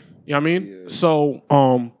 Yeah. You know what I mean? Yeah.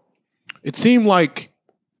 So it seemed like,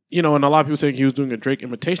 and a lot of people saying he was doing a Drake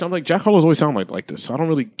imitation. I'm like, Jack Harlow's always sound like this. So I don't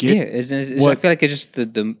really get. Yeah, I feel like it's just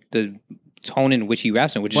the tone in which he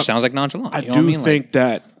raps in, which just sounds like nonchalant. I do think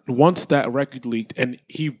that once that record leaked, and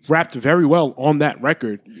he rapped very well on that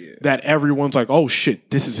record, that everyone's like, oh shit,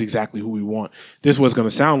 this is exactly who we want. This is what it's going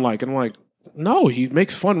to sound like. And I'm like, no, he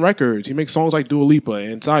makes fun records. He makes songs like Dua Lipa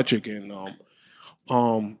and Side Chick and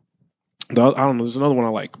I don't know, there's another one I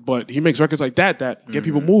like, but he makes records like that get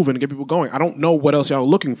people moving and get people going. I don't know what else y'all are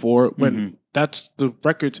looking for when that's the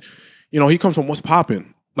records. He comes from What's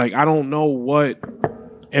Poppin'. Like, I don't know what,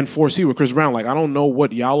 and 4C with Chris Brown, like, I don't know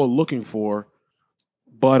what y'all are looking for,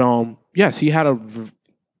 but yes, he had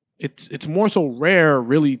it's more so rare,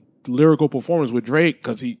 really lyrical performance with Drake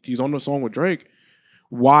because he's on the song with Drake.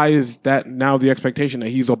 Why is that now the expectation that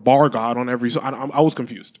he's a bar god on every song? I was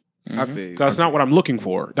confused. I feel you. That's not what I'm looking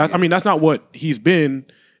for. I mean, that's not what he's been.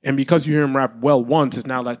 And because you hear him rap well once, it's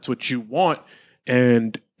now that's what you want.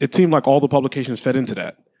 And it seemed like all the publications fed into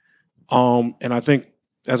that. And I think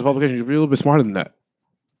as a publication, you should be a little bit smarter than that.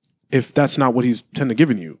 If that's not what he's tend to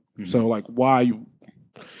giving you. So like, why you?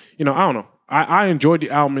 I don't know. I enjoyed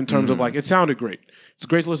the album in terms of like, it sounded great. It's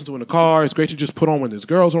great to listen to in the car. It's great to just put on when there's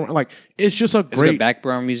girls around. Like, it's just a great good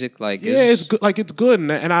background music. Like, it's good. Like, it's good.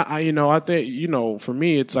 And I think, for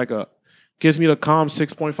me, it's like gives me the calm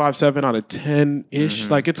 6.57 out of 10 ish.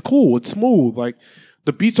 Like, it's cool. It's smooth. Like,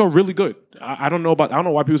 the beats are really good. I don't know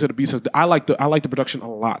why people say the beats. I like the production a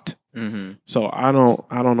lot. So I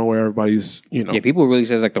don't know where everybody's. Yeah, people really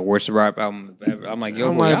say it's like the worst rap album ever. I'm like,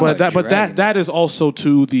 that is also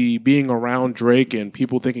to the being around Drake and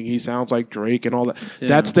people thinking he sounds like Drake and all that. Yeah.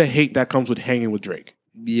 That's the hate that comes with hanging with Drake.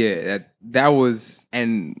 Yeah, that was,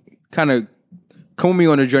 and kind of come with me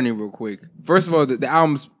on a journey real quick. First of all, the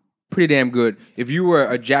album's pretty damn good. If you were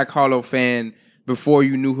a Jack Harlow fan before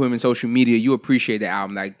you knew him in social media, you appreciate the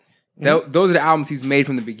album. Like, those are the albums he's made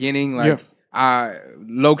from the beginning. Like, I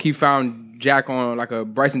low-key found Jack on like a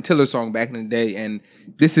Bryson Tiller song back in the day, and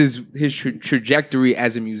this is his trajectory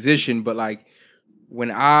as a musician. But like,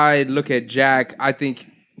 when I look at Jack, I think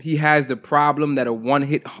he has the problem that a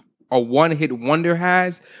one-hit wonder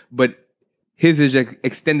has, but his is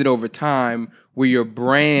extended over time, where your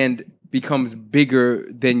brand becomes bigger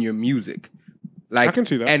than your music. Like, I can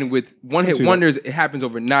see that. And with one-hit wonders, it happens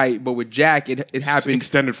overnight. But with Jack, it happens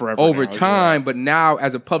extended forever over now, time. Yeah. But now,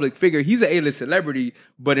 as a public figure, he's an A-list celebrity.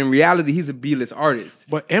 But in reality, he's a B-list artist.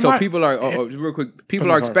 People are real quick.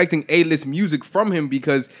 People are expecting A-list music from him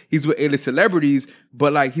because he's with A-list celebrities.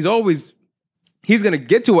 But like, he's gonna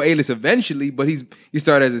get to an A-list eventually. But he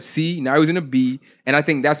started as a C. Now he's in a B. And I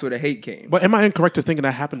think that's where the hate came. But am I incorrect to thinking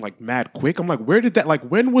that happened like mad quick? I'm like, where did that? Like,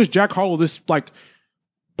 when was Jack Harlow this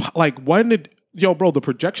like when did? Yo, bro, the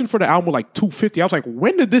projection for the album was like 250. I was like,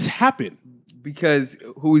 when did this happen? Because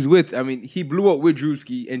who he's with, I mean, he blew up with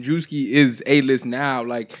Drewski, and Drewski is A-list now.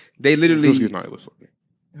 Like, they literally... Drewski's not A-list celebrity.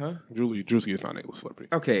 Huh? Drewski is not an A-list celebrity.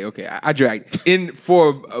 Okay. I dragged.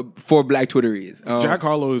 For Black Twitteries. Jack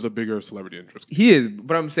Harlow is a bigger celebrity than Drewski. He is,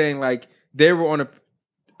 but I'm saying, like, they were on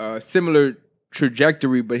a similar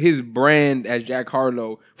trajectory, but his brand as Jack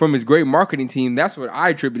Harlow from his great marketing team, that's what I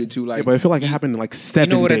attributed to. Like, but I feel like it happened in like 7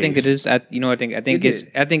 days. You know what I think it is?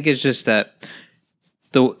 I think it's just that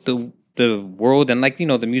the world and like,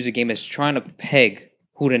 the music game is trying to peg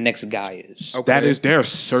who the next guy is. Okay. They're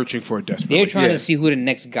searching for a desperate. They're trying to see who the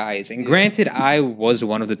next guy is. And granted, I was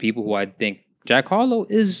one of the people who I think Jack Harlow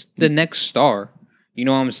is the next star. You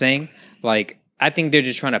know what I'm saying? Like, I think they're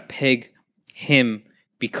just trying to peg him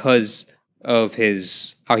because of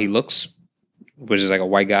how he looks, which is like a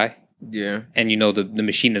white guy. Yeah. And the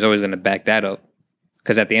machine is always going to back that up.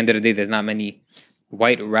 Because at the end of the day, there's not many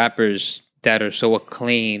white rappers that are so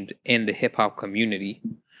acclaimed in the hip-hop community.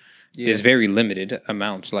 Yeah. There's very limited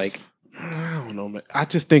amounts. Like, I don't know, man. I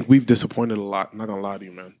just think we've disappointed a lot. I'm not going to lie to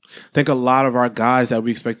you, man. I think a lot of our guys that we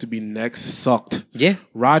expect to be next sucked. Yeah.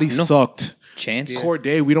 Roddy sucked. Chance.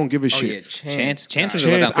 Corday, we don't give a shit. Yeah, Chance was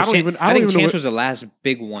I think Chance was the last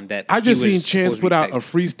big one that I just seen Chance put out a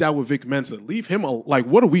freestyle with Vic Mensa. Leave him like,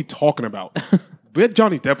 what are we talking about? Get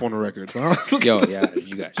Johnny Depp on the record, bro. Yo, yeah,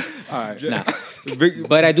 you guys. All right. Nah.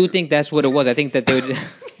 But I do think that's what it was. I think that they would...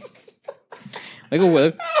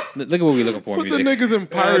 Look at what we're looking for in music. Put the niggas in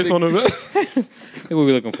Pirates on the... Look what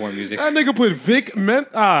we're looking for in music. That nigga put Vic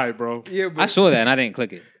Mensa... All right, bro. Yeah, I saw that and I didn't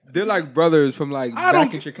click it. They're like brothers from like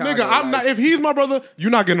back in Chicago. Nigga, I'm not. If he's my brother,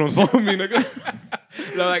 you're not getting on the song with me,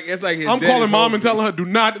 nigga. No, like it's like his I'm dad calling is mom and home. telling her, do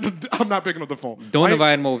not. I'm not picking up the phone. Don't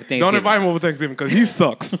invite him over Thanksgiving. Don't invite him over Thanksgiving because he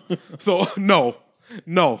sucks. So no.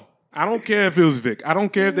 I don't care if it was Vic. I don't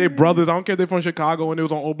care if they brothers. I don't care if they're from Chicago and it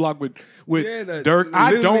was on O Block with Dirk.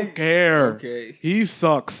 I don't care. Okay. He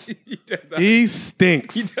sucks. He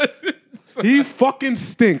stinks. He fucking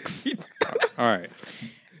stinks. All right.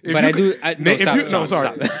 If But you I do. could- I, na- no, if stop, you, no, John,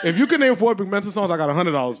 sorry. stop. If you can name 4 Big Mensa songs, I got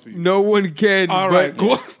 $100 for you. No one can. All right, but-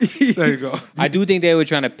 cool. There you go. I do think they were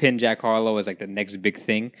trying to pin Jack Harlow as like the next big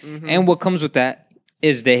thing, and what comes with that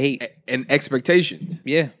is the hate. And expectations.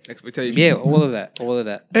 Yeah, Expectations. yeah, all of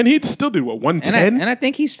that. And he still did what, 110? And I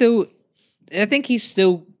think he's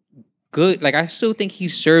still good. Like I still think he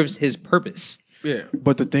serves his purpose. Yeah.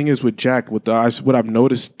 But the thing is with Jack, what I've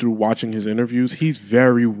noticed through watching his interviews, he's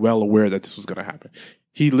very well aware that this was going to happen.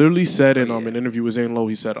 He literally said in an interview with Zane Lowe,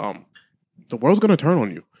 he said, the world's going to turn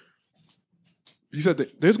on you. He said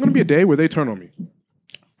that there's going to be a day where they turn on me.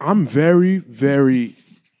 I'm very, very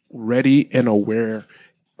ready and aware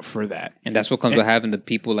for that. And that's what comes with having the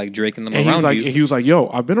people like Drake and them And around you. he was like, yo,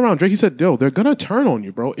 I've been around Drake. He said, yo, they're going to turn on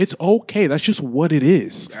you, bro. It's okay. That's just what it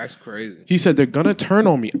is. That's crazy. He said, they're going to turn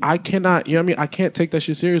on me. I cannot, you know what I mean? I can't take that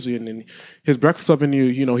shit seriously. And then his Breakfast Club interview,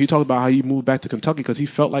 you know, he talked about how he moved back to Kentucky because he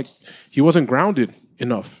felt like he wasn't grounded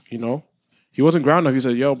enough, you know? He wasn't grounded enough. He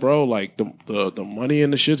said, yo, bro, like the money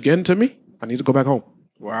and the shit's getting to me. I need to go back home.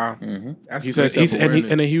 Wow. That's He said, and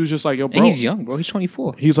then he was just like, yo, bro. and he's young, bro. He's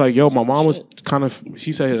 24. He's like, yo, my mom was kind of,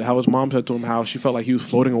 he said how his mom said to him how she felt like he was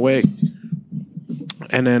floating away.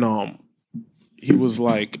 And then he was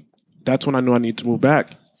like, that's when I knew I need to move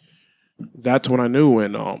back. That's when I knew.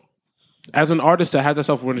 And as an artist that has that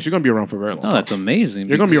self-awareness, you're going to be around for a very long No, time. that's amazing.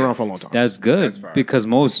 You're going to be around for a long time. That's good That's fine. because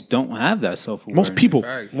most don't have that self-awareness.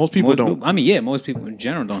 Most people don't. I mean, yeah, most people in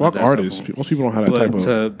general don't. Fuck have that artists. self-awareness. Most people don't have that type But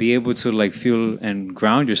of. to be able to like feel and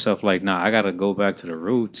ground yourself, like, nah, I gotta go back to the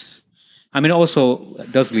roots. I mean, also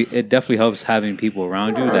it definitely helps having people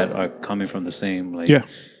around you that are coming from the same like Yeah.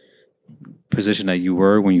 position that you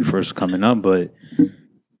were when you first coming up. But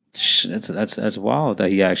that's wild that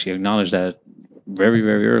he actually acknowledged that very,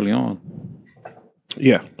 very early on.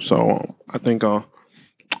 Yeah. So I think. I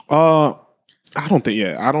don't think.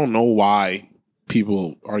 Yeah. I don't know why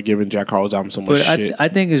people are giving Jack Harlow's album so much But shit. I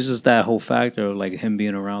think it's just that whole factor of like him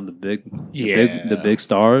being around the Yeah. big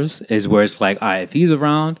stars is where it's like, all right, if he's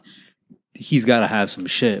around, he's got to have some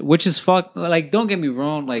shit, which is fuck. Like, don't get me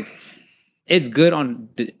wrong, like it's good on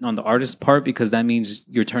the artist's part because that means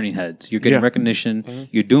you're turning heads, you're getting Yeah. recognition,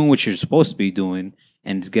 you're doing what you're supposed to be doing,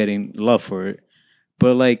 and it's getting love for it.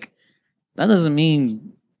 But like, that doesn't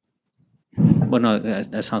mean. Well, no,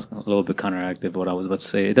 that sounds a little bit counteractive. What I was about to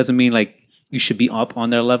say, it doesn't mean like you should be up on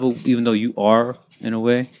their level, even though you are in a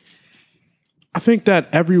way. I think that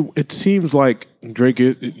it seems like Drake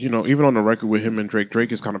is, you know, even on the record with him and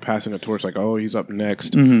Drake is kind of passing a torch like, oh, he's up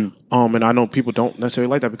next. And I know people don't necessarily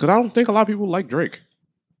like that because I don't think a lot of people like Drake.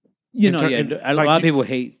 You In know, ter- yeah, in- a like, lot of people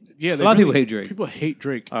hate. Yeah, a lot of people hate Drake. People hate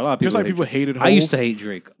Drake. A lot of just people like hate people Drake. hated Hov. I used to hate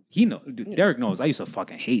Drake. Derek knows. I used to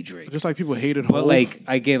fucking hate Drake. Just like people hated But Hov. like,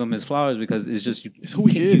 I gave him his flowers because it's just It's who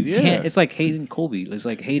he is, you yeah. can't- It's like hating Kobe. It's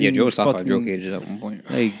like hating. Yeah, Joe was talking about fucking- Joe Cages at one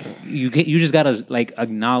point. Like you just gotta like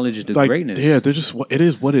acknowledge the like, greatness. yeah, they're just it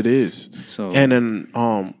is what it is. So And then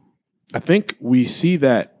I think we see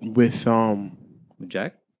that with with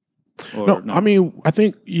Jack. Or no, I mean I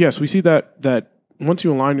think yes, we see that once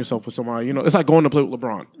you align yourself with somebody, you know, it's like going to play with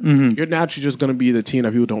LeBron. Mhm. You're naturally just going to be the team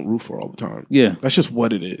that people don't root for all the time. Yeah. That's just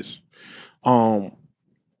what it is.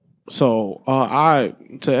 So I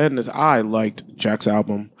to end this, I liked Jack's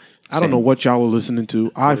album. I don't Same. know what y'all were listening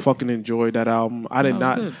to. I fucking enjoyed that album. I did That was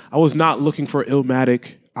not. good. I was not looking for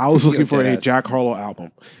Illmatic. I was looking for a deadass. Jack Harlow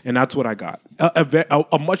album, and that's what I got.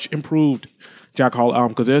 A much improved Jack Harlow album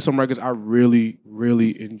because there's some records I really,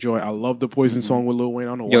 really enjoy. I love the Poison song with Lil Wayne.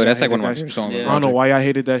 I don't know why Yo, that's I like one of my hated that favorite songs. Yeah. on I don't know Project. why I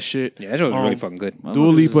hated that shit. Yeah, that shit was really fucking good. Dua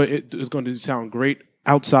Lipa, it's going to sound great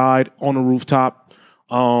outside on a rooftop.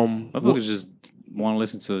 Motherfuckers just want to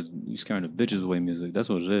listen to you scaring the bitches away music. That's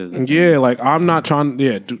what it is. Yeah, like I'm not trying.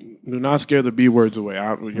 Yeah, do not scare the B words away. You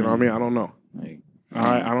know what I mean? I don't know. Like,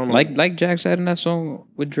 I don't know. Like Jack said in that song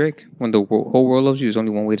with Drake, when the whole world loves you, there's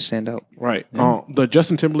only one way to stand out. Right. The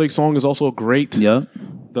Justin Timberlake song is also great. yeah.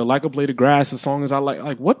 The Like a Blade of Grass, the song is I like.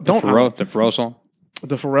 Like what? The Pharrell song.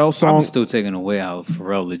 The Pharrell I'm song. still taking away how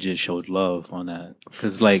Pharrell legit showed love on that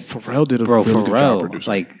because like Pharrell did a bro, really good job Pharrell,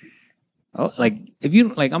 producing. like if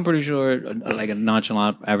you like, I'm pretty sure like a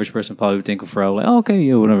nonchalant average person probably would think of Pharrell like, oh, okay,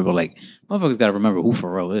 yeah, whatever. But like, motherfuckers got to remember who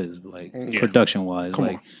Pharrell is. But, like production wise, Come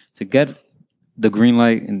like on. to get the green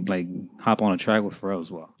light and like hop on a track with Pharrell as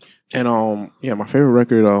well. And my favorite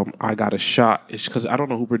record, I Got a Shot. It's because I don't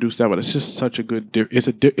know who produced that, but it's just such a good. It's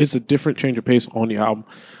a different change of pace on the album.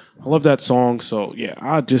 I love that song. So yeah,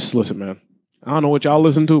 I just listen, man. I don't know what y'all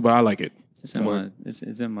listen to, but I like it. It's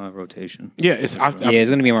in my rotation. Yeah, it's gonna be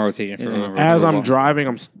in my rotation. As I'm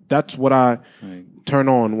driving, that's what I turn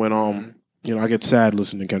on when I get sad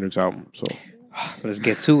listening to Kendrick's album. So let's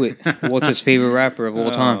get to it. Walter's favorite rapper of all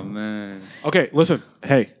time. Oh man. Okay, listen.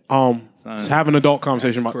 Hey, let's have an adult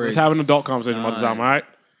conversation about this album. All right.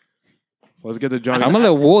 So let's get to Johnny. I'm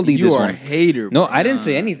gonna let Walt lead this You are one. a hater. No, bro. I didn't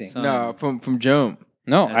say anything. No, from jump.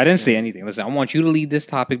 No, I didn't say anything. Listen, I want you to lead this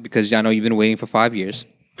topic because I know you've been waiting for 5 years.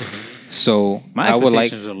 So my I would like.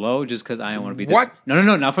 expectations are low just because I don't want to be this. What?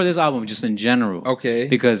 No, not for this album, just in general. Okay.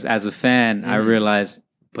 Because as a fan, I realized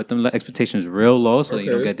put them expectations real low so that you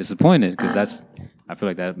don't Okay. get disappointed. Because I feel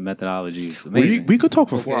like that methodology is amazing. We could talk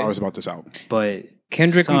for 4 hours about this album. But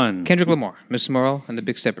Kendrick son, Lamar, Mr. Morale, and the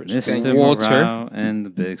Big Steppers. Mr. Walter. Morale and the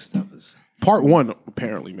Big Steppers. Part 1,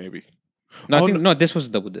 apparently, maybe. No, I think this was a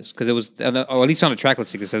double disc because it was, or at least on the track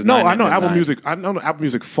listing it says. No, 9, I know 9, Apple 9. Music. I know Apple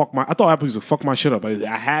Music I thought Apple Music fucked my shit up. I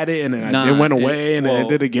had it and then it went away and then it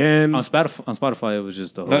did again. On Spotify, it was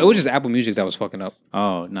just the whole. No, it was just Apple Music that was fucking up.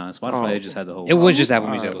 Oh no, Spotify it just had the whole. It was just Apple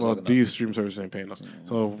Music that was Well, fucking up. these stream services ain't paying us.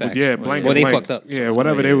 So Facts. yeah, blank. Well, is they blank. fucked up. Yeah,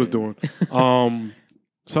 whatever they was doing.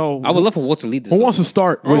 So I would love for Walter to lead this. who though. wants to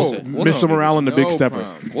start with Walter. Mr. Morale and the Big No Steppers?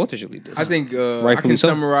 problem. Walter should lead this. I think I Rightfully can so.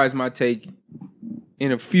 summarize my take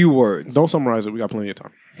in a few words. Don't summarize it. We got plenty of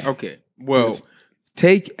time. Okay. Well,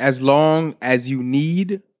 take as long as you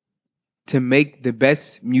need to make the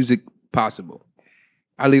best music possible.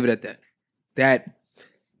 I'll leave it at that.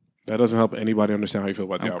 That doesn't help anybody understand how you feel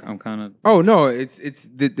about the album. I'm kind of. Oh no, it's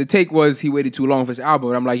the take was he waited too long for his album.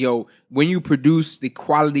 But I'm like, yo, when you produce the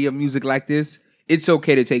quality of music like this, it's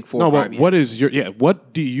okay to take 4 or 5 years.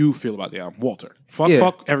 What do you feel about the album, Walter?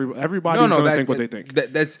 Fuck everybody's gonna think what they think.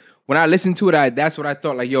 That's when I listened to it. That's what I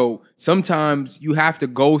thought. Like, yo, sometimes you have to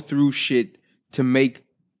go through shit to make.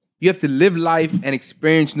 You have to live life and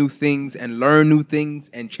experience new things and learn new things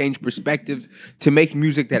and change perspectives to make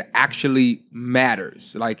music that actually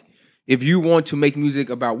matters. Like, if you want to make music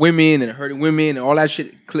about women and hurting women and all that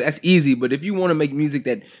shit, that's easy. But if you want to make music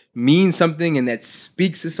that means something and that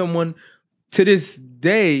speaks to someone, to this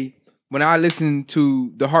day, when I listen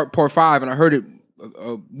to The Heart Part 5 and I heard it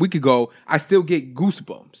a week ago, I still get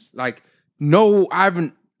goosebumps. Like, no, I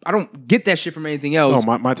don't get that shit from anything else.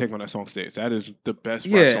 No, my take on that song stays. That is the best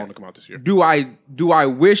rap song to come out this year. Do I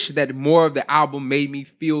wish that more of the album made me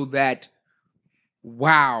feel that,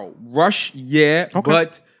 wow, Rush, yeah, Okay.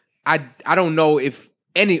 but I don't know if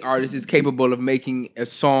any artist is capable of making a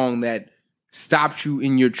song that stops you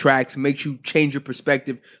in your tracks, makes you change your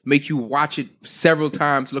perspective, make you watch it several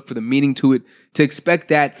times, look for the meaning to it. To expect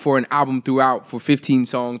that for an album throughout for 15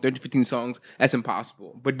 songs, 15 songs, that's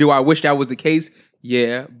impossible. But do I wish that was the case?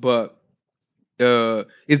 Yeah, but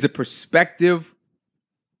is the perspective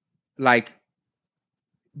like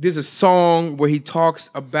there's a song where he talks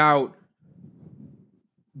about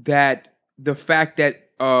that the fact that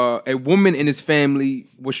a woman in his family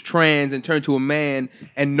was trans and turned to a man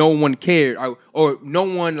and no one cared or no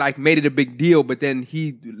one like made it a big deal, but then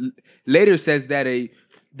he later says that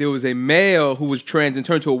there was a male who was trans and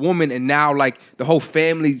turned to a woman and now like the whole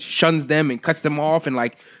family shuns them and cuts them off and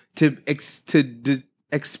like to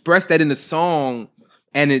express that in a song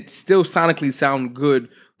and it still sonically sound good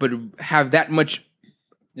but have that much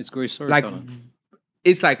It's great like storytelling.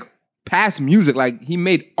 it's like past music, like he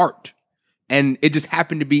made art and it just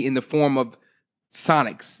happened to be in the form of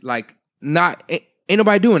sonics. Like ain't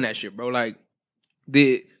nobody doing that shit, bro. Like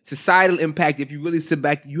the societal impact, if you really sit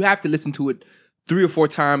back, you have to listen to it 3 or 4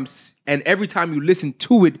 times and every time you listen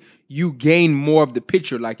to it you gain more of the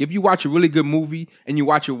picture. Like if you watch a really good movie and you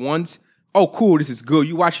watch it once, oh cool, this is good,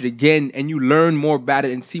 you watch it again and you learn more about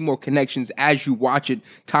it and see more connections as you watch it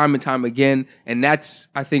time and time again. And that's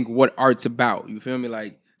I think what art's about, you feel me?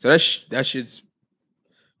 Like so that shit's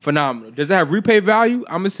phenomenal. Does it have replay value?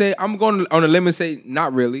 I'm going on a limb and say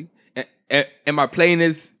not really. Am I playing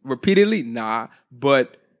this repeatedly? Nah.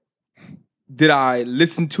 But did I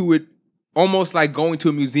listen to it almost like going to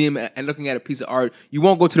a museum and looking at a piece of art? You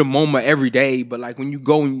won't go to the MoMA every day, but like when you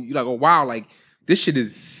go and you're like, oh wow, like this shit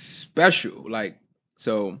is special. Like,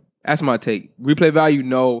 so that's my take. Replay value,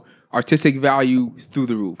 no. Artistic value through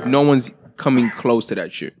the roof. No one's coming close to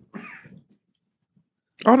that shit.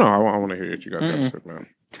 Oh no, I want to hear what you got to say, man.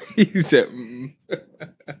 He said,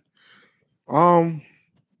 I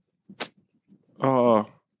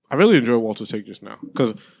really enjoy Walter's take just now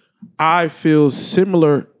because I feel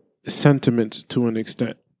similar sentiments to an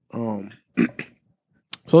extent.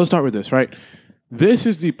 So let's start with this, right? This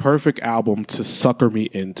is the perfect album to sucker me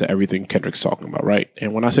into everything Kendrick's talking about, right?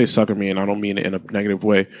 And when I say sucker me, and I don't mean it in a negative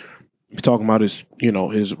way, he's talking about his,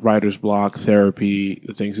 his writer's block, therapy,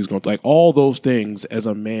 the things he's going through, like all those things as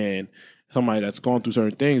a man, somebody that's gone through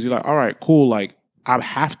certain things. You're like, all right, cool. Like, I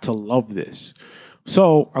have to love this.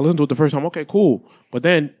 So I listened to it the first time. Okay, cool. But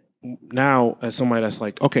then now, as somebody that's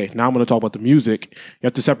like, okay, now I'm going to talk about the music, you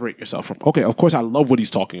have to separate yourself from, okay, of course, I love what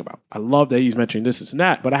he's talking about. I love that he's mentioning this and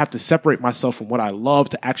that, but I have to separate myself from what I love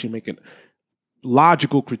to actually make a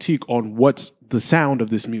logical critique on what's the sound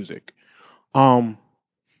of this music.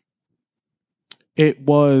 It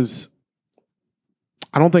was,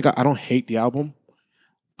 I don't hate the album.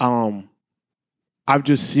 I've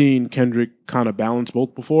just seen Kendrick kind of balance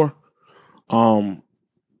both before.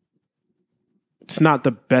 It's not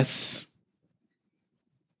the best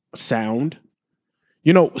sound,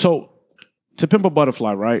 so To Pimp a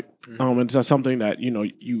Butterfly, right? It's something that,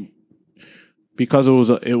 because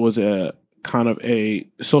it was a kind of a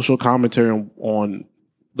social commentary on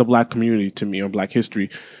the Black community to me, on Black history.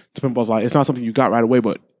 To Pimp a Butterfly, it's not something you got right away,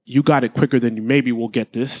 but you got it quicker than you maybe will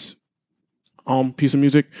get this piece of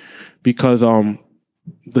music, because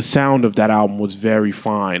the sound of that album was very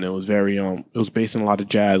fine. It was very it was based on a lot of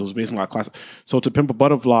jazz. It was based on a lot of classic. So To Pimp a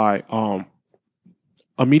Butterfly,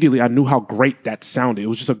 immediately I knew how great that sounded. It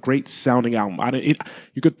was just a great sounding album.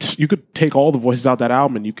 You could take all the voices out of that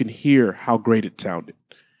album and you can hear how great it sounded.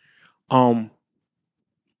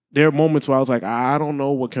 There are moments where I was like, I don't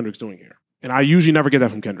know what Kendrick's doing here, and I usually never get that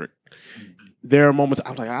from Kendrick. There are moments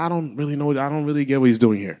I'm like, I don't really know. I don't really get what he's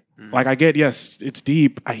doing here. Like, I get, yes, it's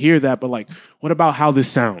deep. I hear that, but like, what about how this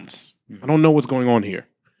sounds? I don't know what's going on here.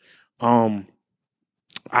 I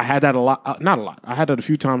had that a lot. Not a lot. I had that a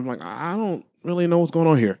few times. Like, I don't really know what's going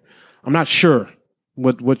on here. I'm not sure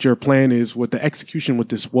what your plan is, what the execution with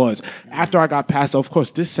this was. After I got past, of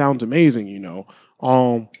course, this sounds amazing,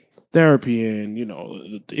 therapy and,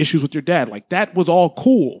 the issues with your dad. Like, that was all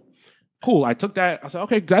cool. Cool. I took that. I said,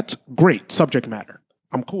 okay, that's great subject matter.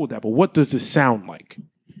 I'm cool with that. But what does this sound like?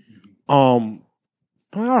 I'm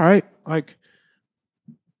like, all right. Like,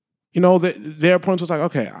 their points was like,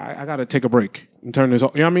 okay, I got to take a break and turn this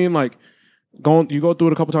off. You know what I mean? Like, you go through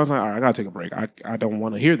it a couple times, like, all right, I got to take a break. I don't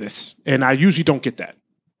want to hear this. And I usually don't get that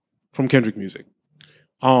from Kendrick music.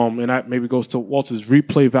 And that maybe goes to Walter's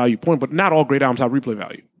replay value point, but not all great albums have replay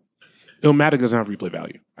value. Illmatic doesn't have replay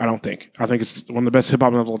value, I don't think. I think it's one of the best hip-hop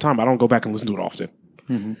albums of all time. I don't go back and listen to it often.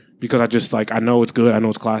 Because I just, I know it's good. I know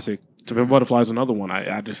it's classic. To Pimp a Butterfly is another one.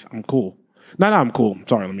 I'm cool. I'm cool.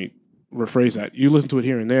 Sorry, let me rephrase that. You listen to it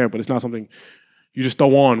here and there, but it's not something you just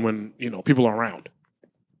throw on when, people are around.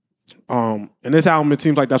 And this album, it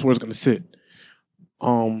seems like that's where it's going to sit.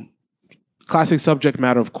 Classic subject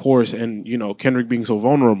matter, of course, and, Kendrick being so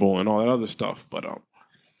vulnerable and all that other stuff. But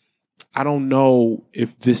I don't know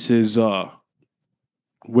if this is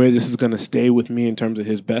where this is going to stay with me in terms of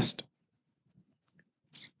his best.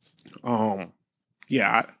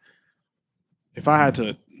 If I had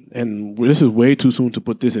to, and this is way too soon to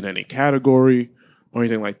put this in any category or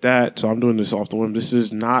anything like that, so I'm doing this off the whim. This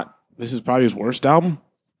is probably his worst album,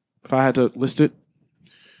 if I had to list it.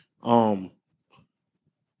 Not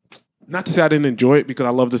to say I didn't enjoy it, because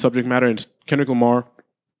I love the subject matter, and Kendrick Lamar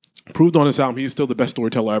proved on this album he's still the best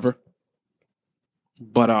storyteller ever.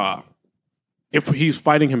 But if he's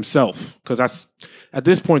fighting himself, because at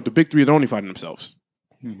this point the big three are only fighting themselves.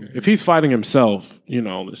 If he's fighting himself,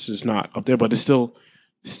 this is not up there, but it's still,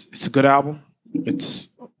 it's a good album. It's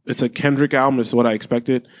a Kendrick album. It's what I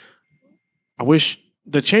expected. I wish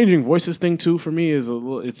the changing voices thing too for me is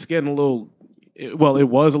it's getting a little, it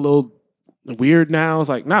was a little weird now. It's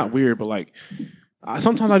like, not weird, but like,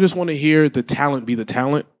 sometimes I just want to hear the talent be the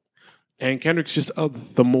talent. And Kendrick's just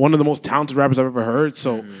one of the most talented rappers I've ever heard.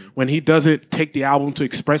 So when he doesn't take the album to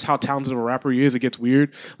express how talented of a rapper he is, it gets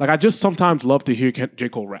weird. Like, I just sometimes love to hear J.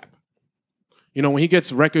 Cole rap. When he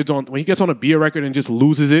gets on a beer record and just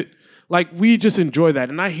loses it, like, we just enjoy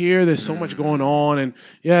that. And I hear there's so much going on, and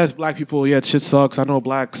yes, Black people, yeah, shit sucks. I know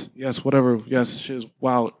blacks, yes, whatever, yes, shit's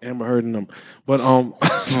wild, Amber Heard in them. But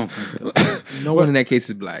no one in that case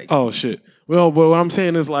is Black. Oh shit. Well, but what I'm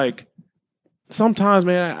saying is, like, sometimes,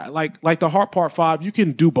 man, like the Heart Part 5, you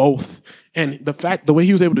can do both. And the way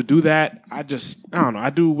he was able to do that, I don't know. I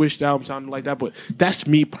do wish the album sounded like that, but that's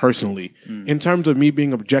me personally. In terms of me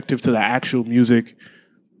being objective to the actual music,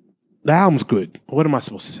 the album's good. What am I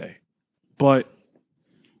supposed to say? But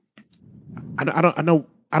I don't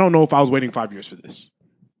know if I was waiting 5 years for this.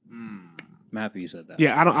 I'm happy you said that.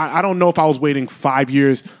 Yeah, I don't know if I was waiting 5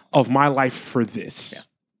 years of my life for this. Yeah.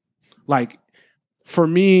 Like, for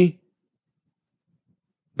me,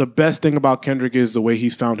 the best thing about Kendrick is the way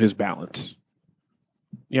he's found his balance.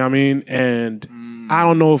 You know what I mean? And I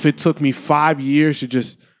don't know if it took me 5 years to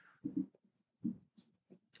just.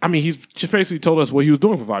 I mean, he's just basically told us what he was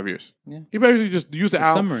doing for 5 years. Yeah. He basically just used the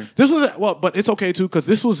album. Summary. This was but it's okay too because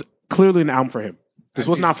this was clearly an album for him. This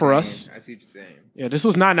was not for us. I see what you're saying. Yeah, this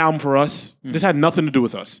was not an album for us. This had nothing to do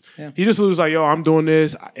with us. Yeah. He just was like, "Yo, I'm doing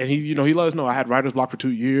this," and he let us know I had writer's block for 2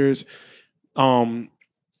 years.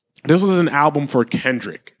 This was an album for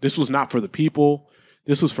Kendrick. This was not for the people.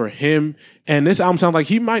 This was for him. And this album sounds like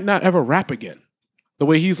he might not ever rap again. The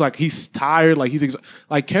way he's tired, like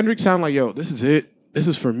like Kendrick sound like, "Yo, this is it. This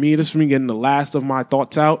is for me. This is for me getting the last of my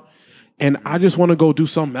thoughts out, and I just want to go do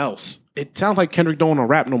something else." It sounds like Kendrick don't want to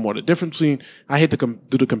rap no more. The difference between, I hate to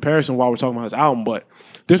do the comparison while we're talking about his album, but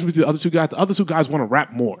the difference between the other two guys want to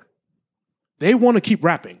rap more. They want to keep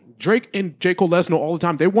rapping. Drake and J. Cole let us know all the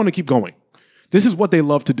time, they want to keep going. This is what they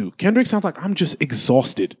love to do. Kendrick sounds like, I'm just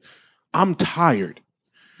exhausted. I'm tired.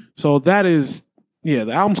 So that is,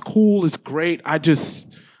 the album's cool. It's great. I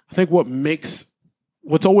think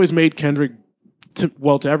what's always made Kendrick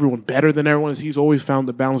to everyone better than everyone is he's always found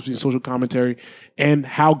the balance between social commentary and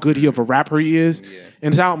how good of a rapper he is. Yeah.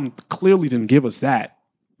 And his album clearly didn't give us that.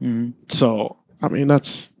 Mm-hmm. So, I mean, I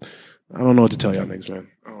don't know what to tell y'all niggas, man.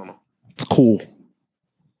 I don't know. It's cool.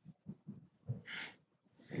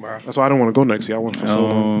 Wow. That's why I don't want to go next year. I went for so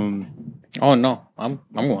long. Oh, no. I'm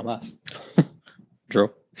going last.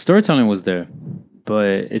 Drew. Storytelling was there, but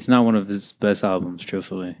it's not one of his best albums,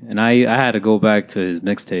 truthfully. And I had to go back to his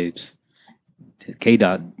mixtapes,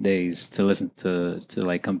 K-Dot days, to listen to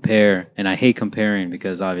like compare. And I hate comparing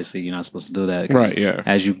because obviously you're not supposed to do that. Right, yeah.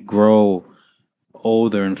 As you grow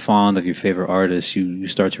older and fond of your favorite artists, you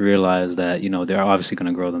start to realize that, they're obviously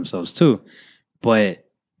going to grow themselves too. But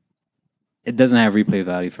it doesn't have replay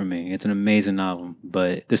value for me. It's an amazing album,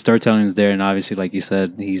 but the storytelling is there. And obviously, like you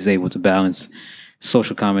said, he's able to balance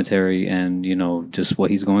social commentary and, just what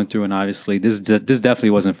he's going through. And obviously, this definitely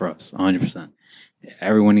wasn't for us, 100%.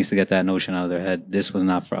 Everyone needs to get that notion out of their head. This was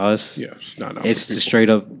not for us. Yeah, it's to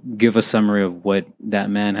straight up give a summary of what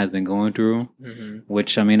that man has been going through,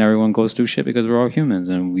 which, I mean, everyone goes through shit because we're all humans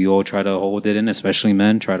and we all try to hold it in, especially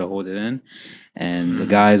men try to hold it in. And the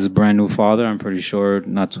guy is a brand new father. I'm pretty sure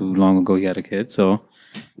not too long ago he had a kid. So,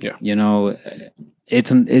 yeah,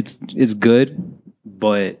 it's good,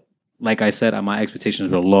 but like I said, my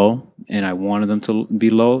expectations were low and I wanted them to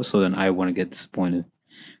be low. So then I want to get disappointed.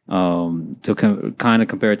 To kind of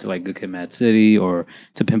compare it to like Good Kid, Mad City or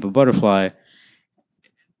to Pimp a Butterfly,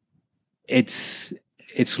 it's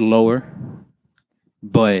lower,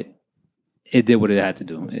 but it did what it had to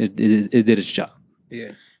do. It did its job.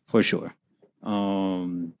 Yeah, for sure.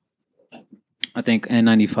 I think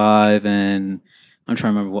N95 and I'm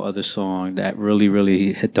trying to remember what other song that really,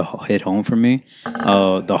 really hit home for me.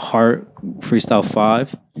 The Heart Freestyle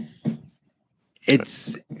 5.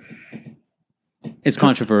 It's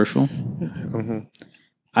controversial. Mm-hmm.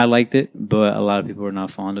 I liked it, but a lot of people are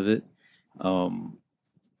not fond of it.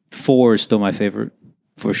 4 is still my favorite,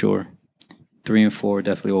 for sure. 3 and 4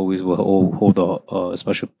 definitely always will hold a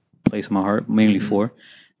special place in my heart, mainly 4.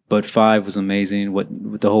 But 5 was amazing.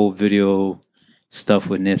 With the whole video stuff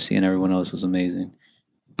with Nipsey and everyone else was amazing.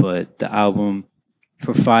 But the album,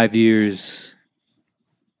 for 5 years,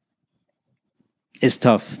 it's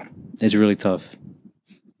tough. It's really tough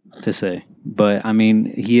to say. But I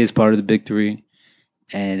mean, he is part of the big 3,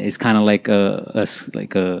 and it's kind of like a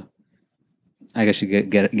I guess you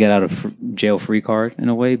get out of jail free card in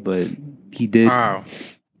a way. But he did. Wow.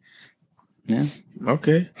 Yeah.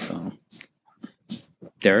 Okay. So,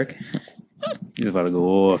 Derek, he's about to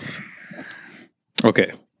go off.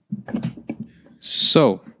 Okay.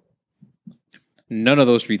 So, none of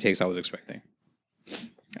those 3 takes I was expecting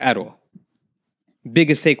at all.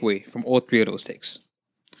 Biggest takeaway from all 3 of those takes.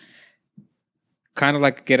 Kind of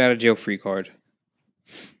like a get out of jail free card.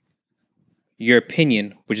 Your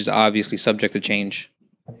opinion, which is obviously subject to change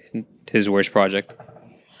in his worst project.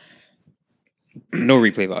 No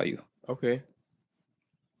replay value. Okay.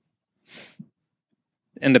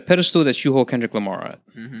 And the pedestal that you hold Kendrick Lamar at,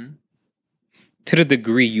 to the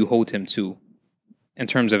degree you hold him to, in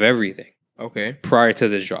terms of everything. Okay. Prior to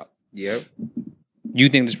this drop. Yep. You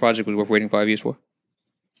think this project was worth waiting 5 years for?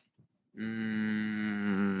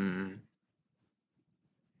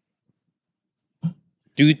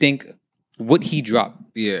 Do you think what he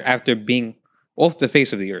dropped after being off the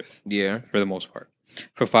face of the earth, for the most part,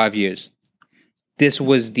 for 5 years, this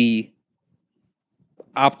was the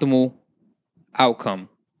optimal outcome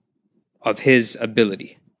of his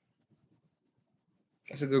ability?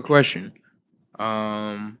 That's a good question.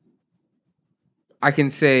 I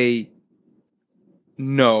can say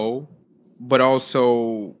no, but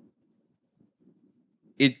also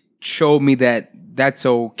it showed me that that's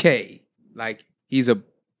okay. Like he's a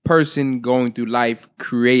person going through life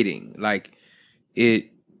creating like it,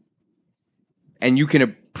 and you can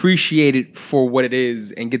appreciate it for what it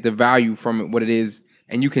is and get the value from it, what it is,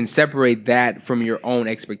 and you can separate that from your own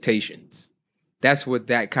expectations. That's what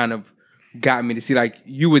that kind of got me to see. Like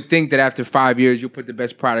you would think that after 5 years you'll put the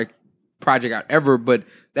best project out ever, but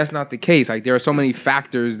that's not the case. Like there are so many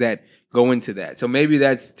factors that go into that. So maybe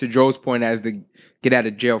that's to Joe's point as the get out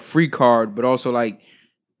of jail free card, but also like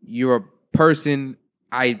you're a person.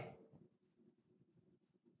 I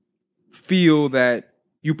feel that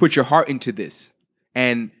you put your heart into this.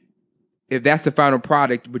 And if that's the final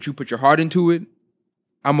product, but you put your heart into it,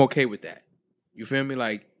 I'm okay with that. You feel me?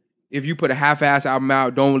 Like if you put a half-ass album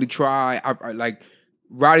out, don't really try. I like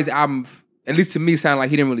Roddy's album, at least to me, sounded like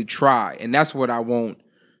he didn't really try. And that's what I want.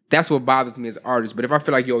 That's what bothers me as an artist. But if I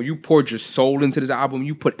feel like, yo, you poured your soul into this album,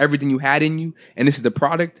 you put everything you had in you, and this is the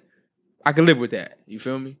product, I can live with that. You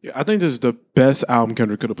feel me? Yeah, I think this is the best album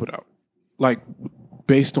Kendrick could have put out. Like,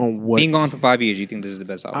 based on what... Being gone for 5 years, you think this is the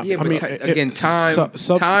best album? Yeah, but again,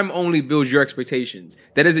 time only builds your expectations.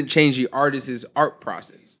 That doesn't change the artist's art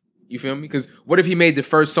process. You feel me? Because what if he made the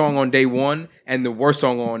first song on day 1 and the worst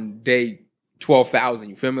song on day 12,000?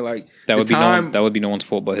 You feel me? Like that would be no one's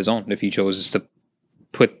fault but his own if he chose to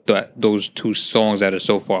put those two songs that are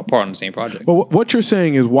so far apart on the same project. But what you're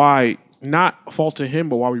saying is why not fault to him,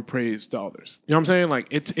 but why we praise the others. You know what I'm saying? Like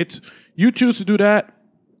it's you choose to do that,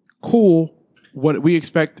 cool. What we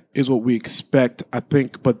expect is what we expect, I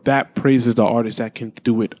think, but that praises the artist that can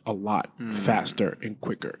do it a lot faster and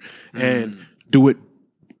quicker and do it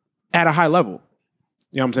at a high level.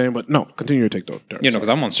 You know what I'm saying? But no, continue your take though. Derek, because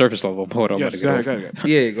I'm on surface level. Hold on, yes, go ahead.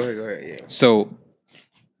 Yeah, go ahead. Yeah. So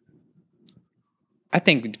I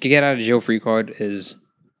think get out of jail free card is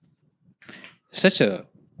such a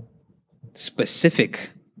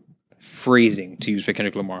specific phrasing to use for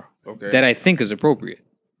Kendrick Lamar that I think is appropriate.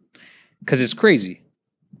 Because it's crazy.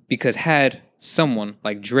 Because had someone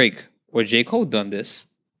like Drake or J. Cole done this,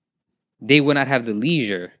 they would not have the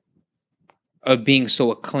leisure of being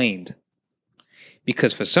so acclaimed.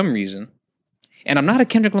 Because for some reason, and I'm not a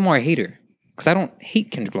Kendrick Lamar hater, because I don't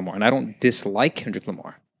hate Kendrick Lamar and I don't dislike Kendrick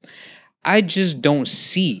Lamar. I just don't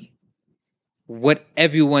see what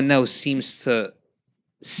everyone else seems to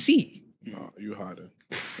see. No, you hiding.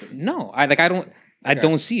 No, I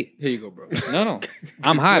don't see it. Here you go, bro. No.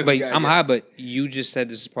 I'm high, but you just said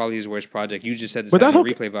this is probably his worst project. You just said this has a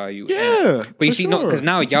replay value. Yeah. But you see, no, because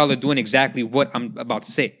now y'all are doing exactly what I'm about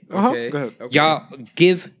to say. Okay. Go ahead. Okay. Y'all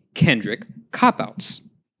give Kendrick cop-outs.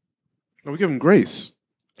 No, we give him grace.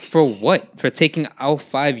 For what? For taking out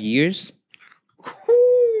 5 years?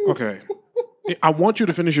 Okay. I want you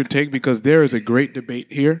to finish your take because there is a great debate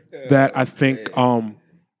here that I think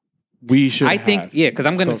we should have. Because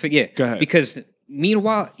I'm going to... Go ahead. Because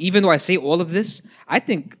meanwhile, even though I say all of this, I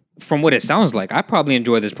think from what it sounds like, I probably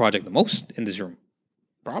enjoy this project the most in this room.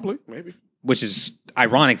 Probably, maybe. Which is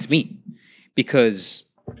ironic to me because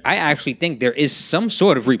I actually think there is some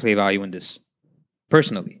sort of replay value in this,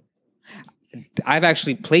 personally. I've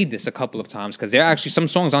actually played this a couple of times because there are actually some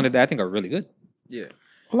songs on it that I think are really good. Yeah.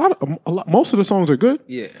 Most of the songs are good.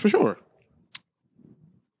 Yeah. For sure.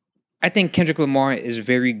 I think Kendrick Lamar is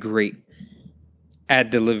very great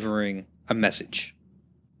at delivering a message.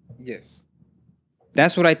 Yes.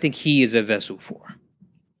 That's what I think he is a vessel for.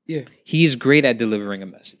 Yeah. He is great at delivering a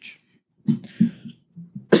message.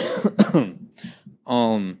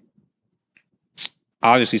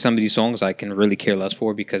 Obviously some of these songs I can really care less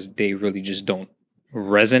for because they really just don't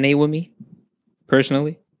resonate with me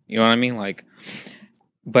personally. You know what I mean?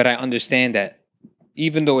 But I understand that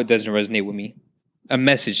even though it doesn't resonate with me, a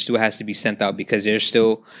message still has to be sent out because there's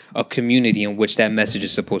still a community in which that message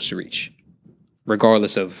is supposed to reach,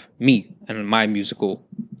 regardless of me and my musical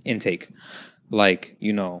intake. That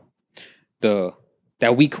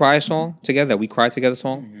We Cry song together, that We Cry Together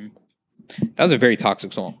song, that was a very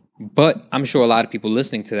toxic song. But I'm sure a lot of people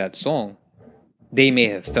listening to that song, they may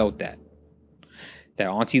have felt that. That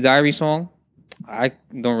Auntie Diary song, I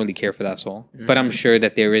don't really care for that song. But I'm sure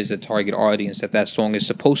that there is a target audience that song is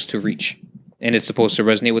supposed to reach. And it's supposed to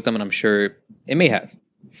resonate with them, and I'm sure it may have.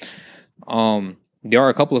 There are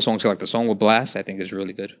a couple of songs, like the song with Blast, I think is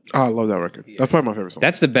really good. Oh, I love that record. Yeah. That's probably my favorite song.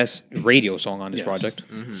 That's the best radio song on this project.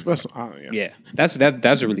 Mm-hmm. Yeah, that's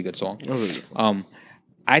a really good song.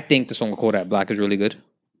 I think the song with Kodak Black is really good.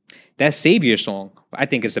 That Savior song, I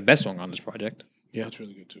think is the best song on this project. Yeah, it's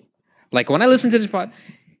really good too. Like when I listen to this project,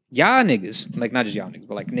 y'all niggas, like not just y'all niggas,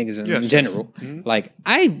 but like niggas in general, Mm-hmm. like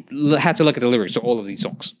had to look at the lyrics to all of these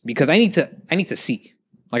songs because I need to see.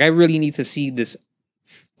 Like I really need to see this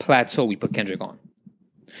plateau we put Kendrick on.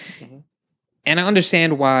 Mm-hmm. And I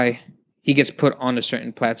understand why he gets put on a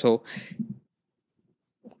certain plateau.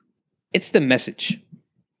 It's the message.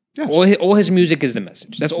 Yes. All his music is the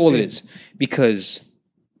message. That's all it is. Because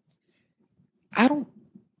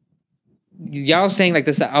y'all saying like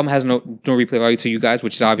this album has no replay value to you guys,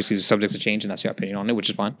 which is obviously the subject to change, and that's your opinion on it, which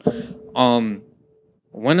is fine.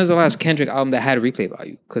 When is the last Kendrick album that had a replay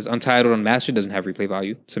value? Because Untitled Unmastered doesn't have replay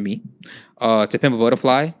value to me. To Pimp a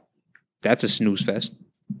Butterfly, that's a snooze fest.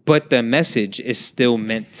 But the message is still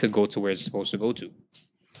meant to go to where it's supposed to go to.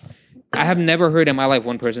 I have never heard in my life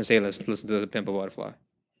one person say, let's listen to the Pimp a Butterfly.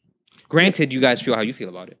 Granted, you guys feel how you feel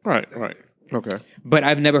about it. Right. Okay. But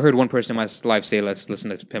I've never heard one person in my life say, let's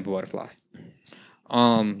listen to Pimp a Butterfly.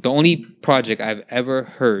 The only project I've ever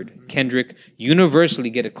heard Kendrick universally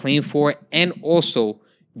get acclaim for and also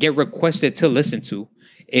get requested to listen to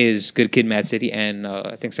is Good Kid, Mad City, and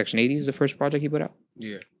I think Section 80 is the first project he put out.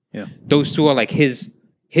 Yeah. Those two are like his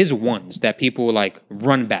ones that people like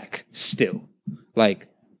run back still. Like,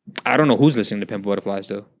 I don't know who's listening to Pimp a Butterfly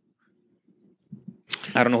still.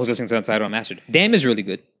 I don't know who's listening to Untitled Unmastered. Damn is really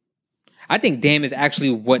good. I think Damn is actually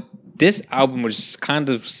what this album was kind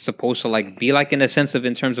of supposed to like be like in a sense of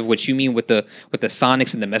in terms of what you mean with the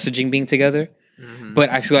sonics and the messaging being together. Mm-hmm. But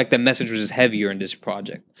I feel like the message was just heavier in this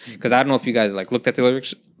project because I don't know if you guys like looked at the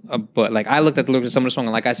lyrics, but like I looked at the lyrics of some of the song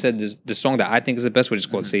and like I said, the song that I think is the best, which is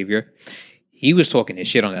called Savior. He was talking his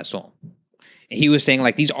shit on that song, and he was saying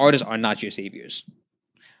like these artists are not your saviors.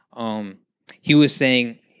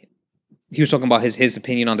 He was talking about his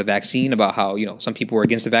opinion on the vaccine, about how, you know, some people were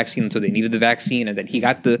against the vaccine until they needed the vaccine, and then he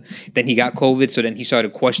got COVID, so then he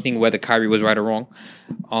started questioning whether Kyrie was right or wrong.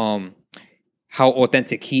 How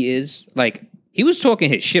authentic he is. Like, he was talking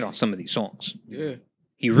his shit on some of these songs. Yeah.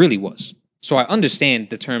 He really was. So I understand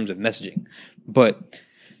the terms of messaging, but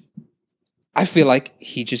I feel like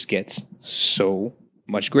he just gets so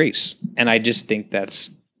much grace. And I just think that's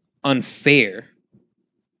unfair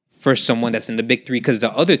for someone that's in the big three, because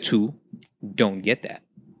the other two don't get that.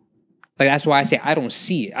 Like, that's why I say I don't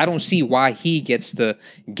see it. I don't see why he gets the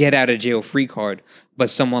get out of jail free card, but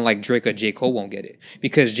someone like Drake or J. Cole won't get it.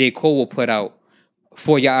 Because J. Cole will put out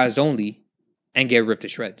For Your Eyes Only and get ripped to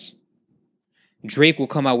shreds. Drake will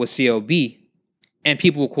come out with CLB and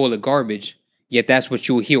people will call it garbage, yet that's what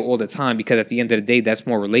you will hear all the time, because at the end of the day, that's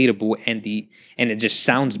more relatable and it just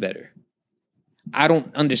sounds better. I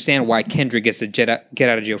don't understand why Kendrick gets the get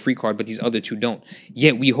out of jail free card, but these other two don't.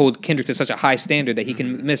 Yet we hold Kendrick to such a high standard that he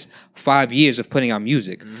can miss 5 years of putting out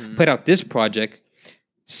music. Mm-hmm. Put out this project,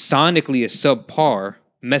 sonically is subpar,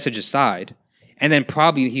 message aside, and then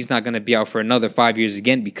probably he's not going to be out for another 5 years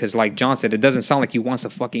again because, like John said, it doesn't sound like he wants to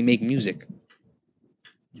fucking make music.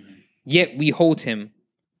 Yet we hold him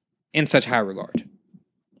in such high regard.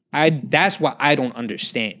 That's what I don't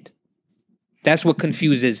understand. That's what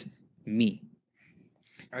confuses me.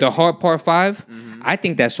 The Hard Part 5, I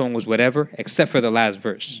think that song was whatever, except for the last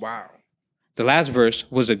verse. Wow. The last verse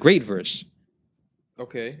was a great verse.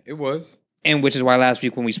 Okay, it was. And which is why last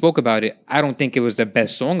week when we spoke about it, I don't think it was the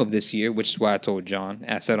best song of this year, which is why I told John,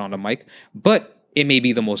 I said on the mic, but it may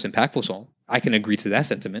be the most impactful song. I can agree to that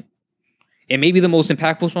sentiment. It may be the most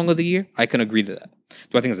impactful song of the year. I can agree to that.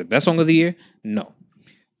 Do I think it's the best song of the year? No.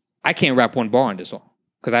 I can't rap one bar on this song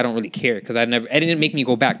because I don't really care, because it didn't make me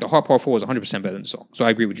go back. The Heart Part 4 was 100% better than the song. So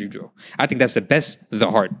I agree with you, Joe. I think that's the best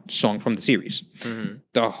The Heart song from the series. Mm-hmm.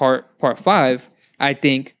 The Heart Part 5, I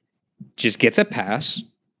think, just gets a pass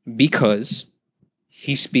because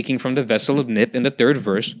he's speaking from the vessel of Nip in the third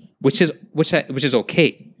verse, which is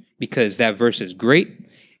okay, because that verse is great.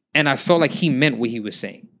 And I felt like he meant what he was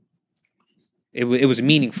saying. It was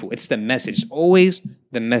meaningful. It's the message. It's always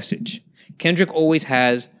the message. Kendrick always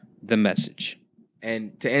has the message.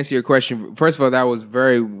 And to answer your question, first of all, that was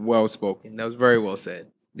very well spoken. That was very well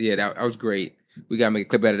said. Yeah, that was great. We got to make a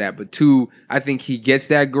clip out of that. But two, I think he gets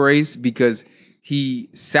that grace because he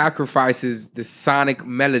sacrifices the sonic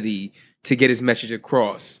melody to get his message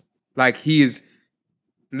across. Like, he is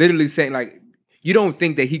literally saying, like, you don't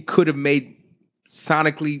think that he could have made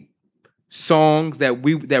sonically songs that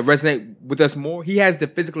resonate with us more. He has the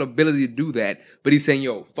physical ability to do that, but he's saying,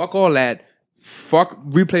 yo, fuck all that. Fuck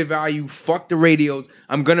replay value, fuck the radios.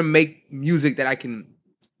 I'm gonna make music that I can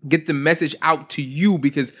get the message out to you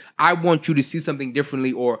because I want you to see something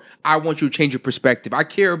differently, or I want you to change your perspective. I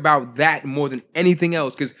care about that more than anything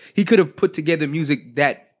else, because he could have put together music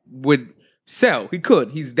that would sell. He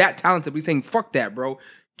could. He's that talented. But he's saying, fuck that, bro.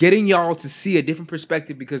 getting y'all to see a different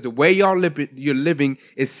perspective because the way you're living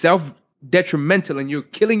is self-detrimental and you're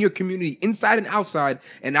killing your community inside and outside.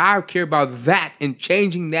 And I care about that and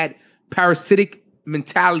changing that parasitic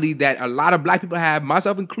mentality that a lot of black people have,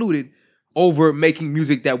 myself included, over making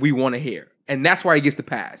music that we want to hear. And that's why he gets the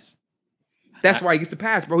pass. That's why he gets the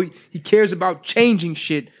pass, bro. He cares about changing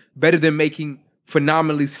shit better than making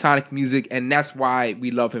phenomenally sonic music, and that's why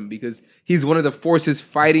we love him, because he's one of the forces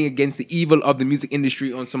fighting against the evil of the music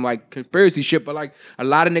industry on some like conspiracy shit. But like a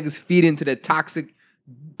lot of niggas feed into that toxic,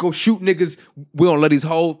 go shoot niggas, we don't let these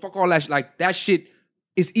hoes, fuck all that shit. Like that shit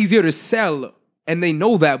is easier to sell, and they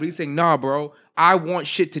know that. But he's saying, nah, bro, I want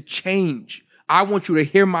shit to change. I want you to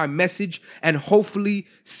hear my message, and hopefully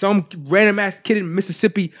some random ass kid in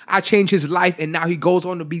Mississippi, I changed his life, and now he goes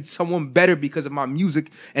on to be someone better because of my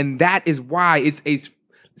music. And that is why it's a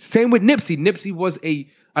same with Nipsey. Nipsey was a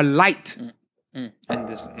light. And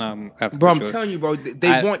this, bro, I'm telling you, bro,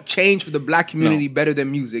 they want change for the black community better than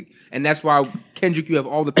music, and that's why Kendrick, you have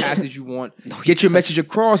all the passes you want. Get your message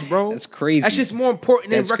across, bro. That's crazy. That's just more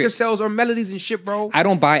important than record sales or melodies and shit, bro. I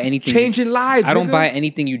don't buy anything. Changing lives. I don't buy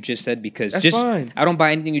anything you just said because that's fine. I don't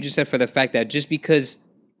buy anything you just said for the fact that just because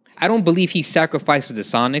I don't believe he sacrifices the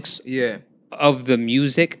sonics of the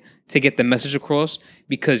music to get the message across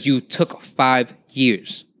because you took 5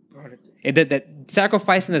 years. That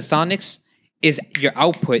sacrificing the sonics is your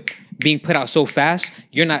output being put out so fast,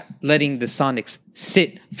 you're not letting the sonics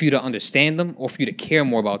sit for you to understand them or for you to care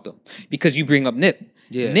more about them. Because you bring up Nip.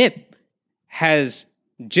 Yeah. Nip has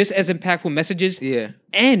just as impactful messages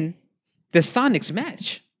and the sonics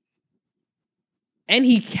match. And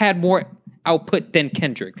he had more output than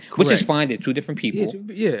Kendrick, which is fine. They're two different people.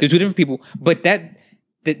 They're two different people. But that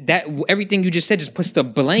everything you just said just puts the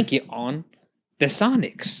blanket on the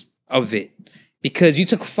sonics of it. Because you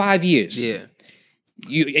took 5 years. Yeah.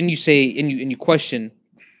 You say and you question,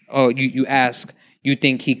 you ask, you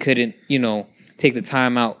think he couldn't, take the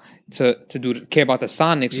time out to care about the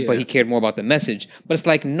sonics, but he cared more about the message. But it's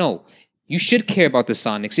like, no, you should care about the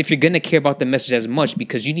sonics if you're gonna care about the message as much,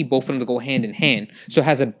 because you need both of them to go hand in hand, so it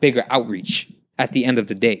has a bigger outreach at the end of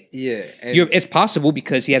the day. Yeah. It's possible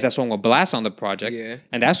because he has that song with Blast on the project,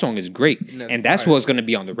 and that song is great. And that's what's gonna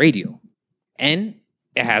be on the radio. And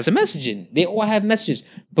it has a message in it. They all have messages.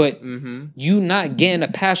 But you not getting a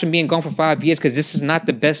pass from being gone for 5 years because this is not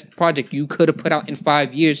the best project you could have put out in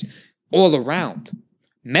 5 years all around.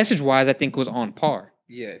 Message-wise, I think it was on par.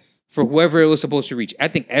 Yes. For whoever it was supposed to reach. I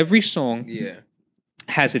think every song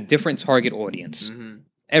has a different target audience.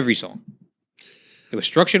 Every song. It was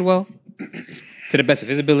structured well, to the best of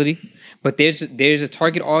his ability. But there's a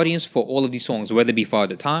target audience for all of these songs, whether it be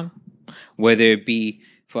Father Time, whether it be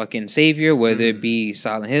fucking Savior, whether it be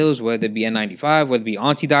Silent Hills, whether it be N95, whether it be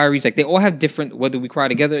Auntie Diaries, like they all have different, whether we cry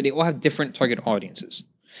together, they all have different target audiences.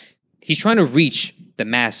 He's trying to reach the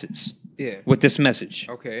masses with this message.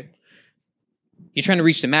 Okay. You're trying to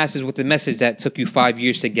reach the masses with the message that took you 5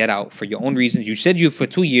 years to get out for your own reasons. You said for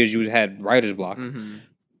 2 years you had writer's block.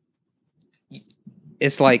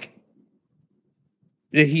 It's like,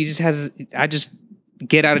 he just has,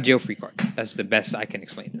 get out of jail free card. That's the best I can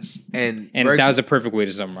explain this. And that was a perfect way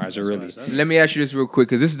to summarize it, really. Let me ask you this real quick,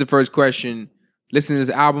 because this is the first question. Listening to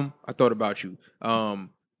this album, I thought about you.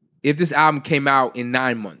 If this album came out in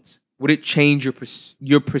 9 months, would it change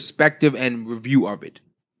your perspective and review of it?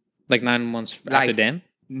 Like 9 months after Damn?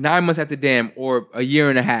 9 months after Damn, or a year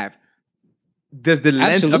and a half. Does the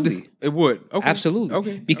length of this... It would. Okay. Absolutely.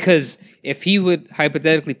 Okay. Because if he would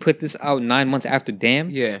hypothetically put this out 9 months after Damn,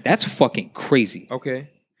 that's fucking crazy. Okay.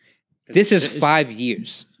 This is 5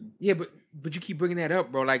 years. Yeah, but you keep bringing that up,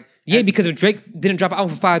 bro. Like, because if Drake didn't drop an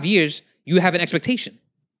album for 5 years, you have an expectation.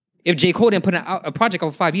 If J. Cole didn't put a project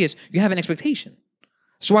out for 5 years, you have an expectation.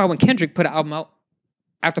 That's why when Kendrick put an album out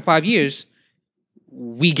after 5 years,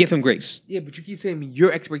 we give him grace. Yeah, but you keep saying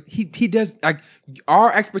your he does, like,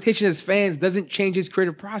 our expectation as fans doesn't change his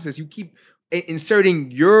creative process. You keep inserting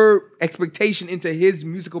your expectation into his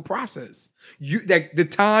musical process. The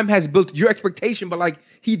time has built your expectation, but like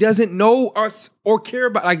he doesn't know us or care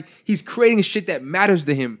about, like, he's creating shit that matters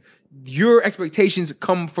to him. Your expectations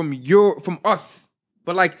come from us,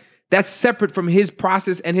 but like that's separate from his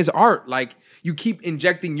process and his art. Like, you keep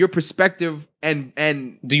injecting your perspective and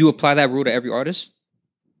do you apply that rule to every artist?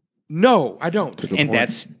 No, I don't.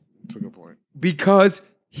 That's a good point. Because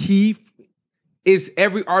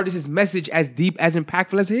every artist's message as deep, as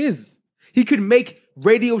impactful as his. He could make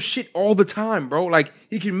radio shit all the time, bro. Like,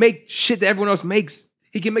 he can make shit that everyone else makes.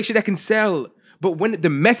 He can make shit that can sell. But when the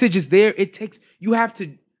message is there, you have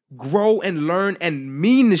to grow and learn and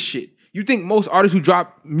mean the shit. You think most artists who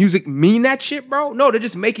drop music mean that shit, bro? No, they're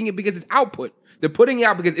just making it because it's output. They're putting it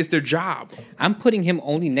out because it's their job. I'm putting him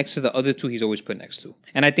only next to the other two he's always put next to.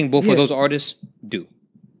 And I think both of those artists do.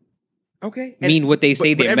 Okay. Mean what they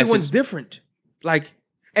say, but their everyone's message. different. Like,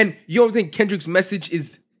 and you don't think Kendrick's message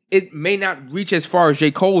it may not reach as far as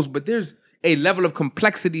J. Cole's, but there's a level of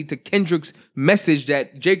complexity to Kendrick's message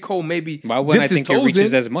that J. Cole maybe Why wouldn't I dips his think it toes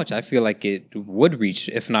reaches in. as much? I feel like it would reach,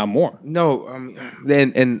 if not more. No,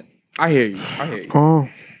 and I hear you. Oh,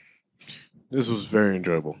 this was very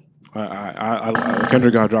enjoyable.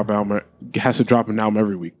 Kendrick got to drop an album, has to drop an album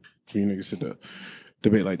every week for you niggas to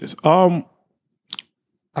debate like this.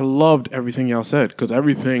 I loved everything y'all said because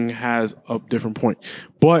everything has a different point.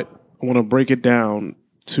 But I want to break it down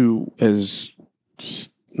to as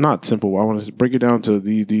not simple. I want to break it down to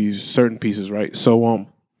these certain pieces, right? So,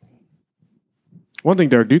 one thing,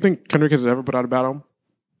 Derek, do you think Kendrick has ever put out a bad album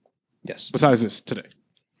Yes. besides this today?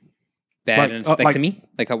 Bad Like, and to me?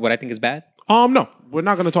 Like what I think is bad? No, we're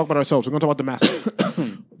not going to talk about ourselves. We're going to talk about the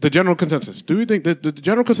masses. The general consensus. Do you think that the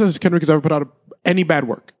general consensus Kendrick has ever put out any bad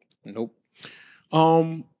work? Nope.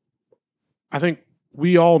 I think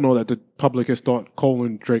we all know that the public has thought Cole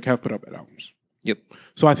and Drake have put out bad albums. Yep.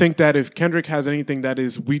 So I think that if Kendrick has anything that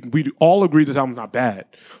is, we all agree this album's not bad.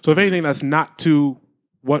 So if anything that's not to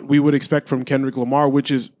what we would expect from Kendrick Lamar,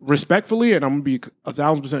 which is respectfully, and I'm going to be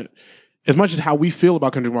 1,000%, as much as how we feel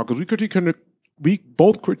about Kendrick Lamar, because we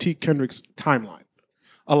both critique Kendrick's timeline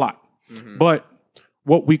a lot. Mm-hmm. But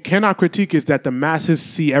what we cannot critique is that the masses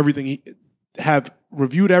see everything, have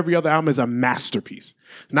reviewed every other album as a masterpiece.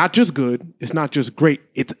 It's not just good, it's not just great,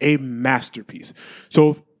 it's a masterpiece.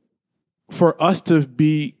 So for us to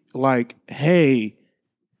be like, hey,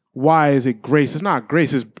 why is it grace? It's not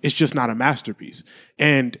grace, it's just not a masterpiece.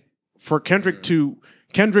 And for Kendrick,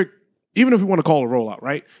 even if we want to call it a rollout,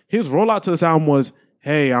 right? His rollout to this album was,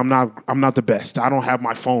 hey, I'm not the best. I don't have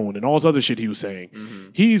my phone and all this other shit he was saying. Mm-hmm.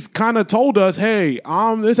 He's kind of told us, hey,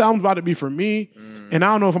 this album's about to be for me, and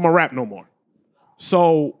I don't know if I'm gonna rap no more.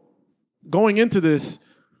 So going into this,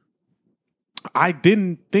 I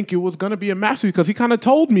didn't think it was going to be a masterpiece because he kind of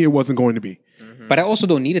told me it wasn't going to be. Mm-hmm. But I also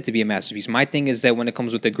don't need it to be a masterpiece. My thing is that when it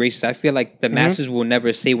comes with the graces, I feel like the masses will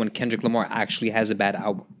never say when Kendrick Lamar actually has a bad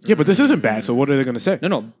album. Yeah, but this isn't bad, so what are they going to say?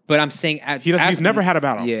 No, but I'm saying... He's never had a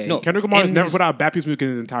bad album. Yeah. No, Kendrick Lamar has never put out bad piece of music in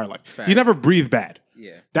his entire life. Facts. He's never breathed bad.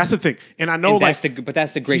 Yeah. That's the thing. And I know that's the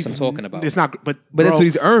grace I'm talking about. It's not... But that's what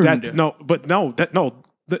he's earned.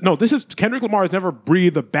 This is Kendrick Lamar has never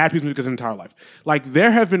breathed a bad piece of music his entire life. Like there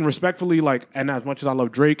have been respectfully, like, and as much as I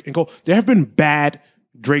love Drake and Cole, there have been bad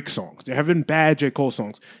Drake songs. There have been bad J. Cole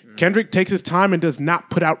songs. Kendrick takes his time and does not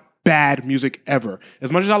put out bad music ever. As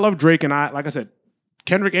much as I love Drake, and like I said,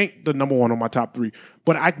 Kendrick ain't the number one on my top 3.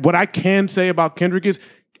 But what I can say about Kendrick is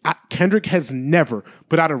Kendrick has never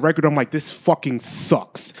put out a record I'm like, this fucking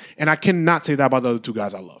sucks. And I cannot say that about the other 2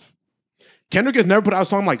 guys I love. Kendrick has never put out a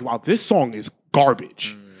song like, wow, this song is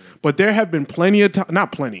garbage. But there have been plenty of times,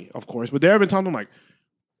 not plenty, of course, but there have been times I'm like,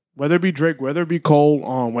 whether it be Drake, whether it be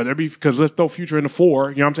Cole, whether it be, because let's throw Future in the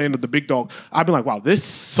 4, you know what I'm saying, the big dog, I've been like, wow, this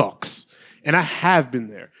sucks. And I have been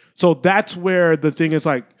there. So that's where the thing is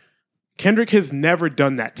like, Kendrick has never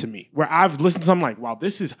done that to me, where I've listened to something like, wow,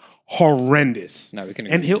 this is horrendous. No, we can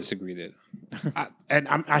agree and disagree there.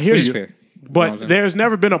 I hear you. Fair. But there's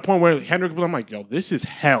never been a point where Kendrick, I'm like, yo, this is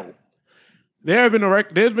hell. There's been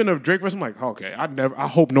a Drake verse. I'm like, okay, I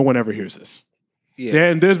hope no one ever hears this.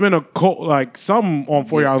 Yeah. There's been some on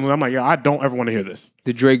 4 Year Island. I'm like, yeah, I don't ever want to hear this.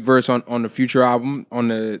 The Drake verse on the Future album, on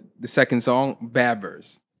the second song, bad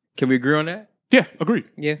verse. Can we agree on that? Yeah, agreed.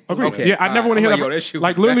 Yeah, agreed. Okay. Yeah, I never want to hear that. Shit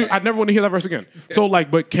like literally, I never want to hear that verse again. So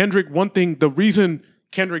but Kendrick, one thing, the reason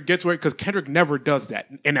Kendrick gets away, because Kendrick never does that,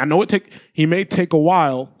 and I know he may take a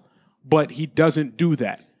while, but he doesn't do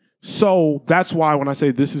that. So that's why when I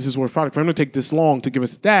say this is his worst product, for him to take this long to give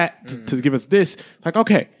us that, to give us this, like,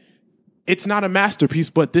 okay, it's not a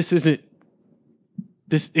masterpiece, but this isn't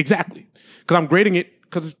this exactly. Because I'm grading it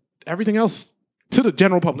because everything else to the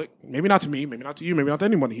general public, maybe not to me, maybe not to you, maybe not to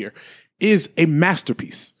anyone here, is a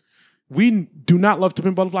masterpiece. We do not love To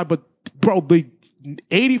Pimp a Butterfly, but bro, the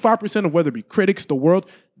 85% of whether it be critics, the world,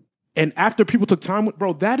 and after people took time with,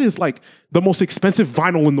 bro, that is like the most expensive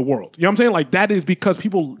vinyl in the world. You know what I'm saying? Like that is because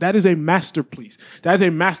that is a masterpiece. That is a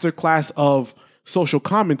masterclass of social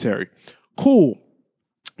commentary. Cool.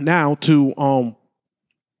 Now to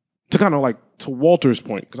kind of like to Walter's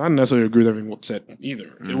point, because I didn't necessarily agree with everything Walt said either.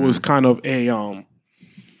 Mm-hmm. It was kind of a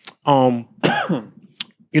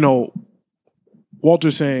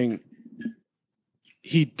Walter saying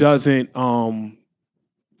he doesn't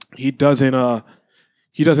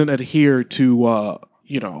adhere to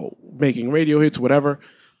making radio hits, whatever.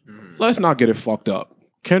 Mm-hmm. let's not get it fucked up.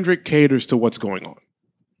 Kendrick caters to what's going on.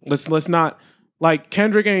 Let's not like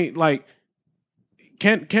Kendrick ain't like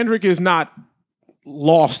Kendrick is not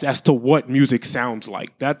lost as to what music sounds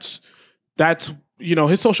like. That's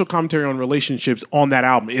his social commentary on relationships on that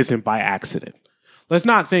album isn't by accident. Let's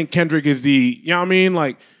not think Kendrick is the, you know what I mean?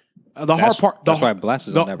 Like the hard part. That's why Blast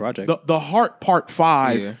is on that project. The Heart Part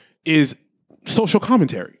 5 is social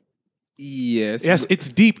commentary. Yes. Yes, it's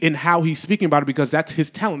deep in how he's speaking about it because that's his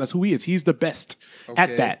talent. That's who he is. He's the best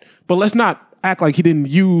at that. But let's not act like he didn't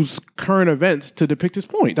use current events to depict his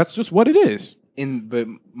point. That's just what it is. But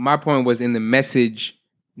my point was in the message,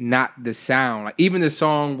 not the sound. Like even the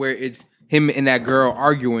song where it's him and that girl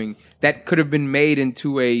arguing, that could have been made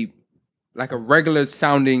into a regular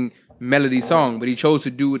sounding melody song, but he chose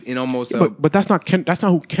to do it in almost but that's not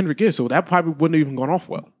who Kendrick is. So that probably wouldn't have even gone off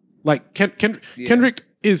well. Like Kendrick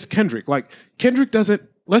is Kendrick. Like Kendrick doesn't.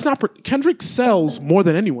 Kendrick sells more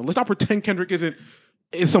than anyone. Let's not pretend Kendrick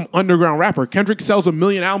is some underground rapper. Kendrick sells 1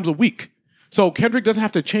 million albums a week. So Kendrick doesn't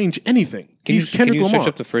have to change anything. He's Kendrick Lamar. Can you search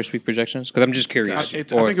up the first week projections? Because I'm just curious. I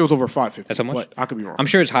think it was over 550. That's how much? But I could be wrong. I'm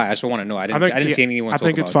sure it's high. I just want to know. I didn't see anyone. I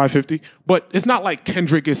think it's 550. But it's not like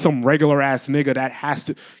Kendrick is some regular ass nigga that has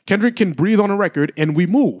to. Kendrick can breathe on a record and we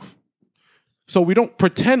move. So we don't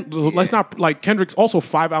pretend. Let's not like Kendrick's also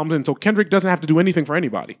 5 albums in. So Kendrick doesn't have to do anything for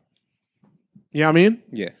anybody. You know what I mean?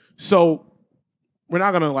 Yeah. So we're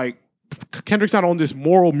not gonna Kendrick's not on this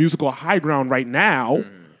moral musical high ground right now.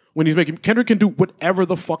 When he's making, Kendrick can do whatever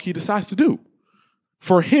the fuck he decides to do.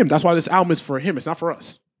 For him. That's why this album is for him. It's not for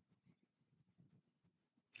us.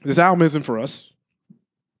 This album isn't for us.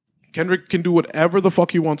 Kendrick can do whatever the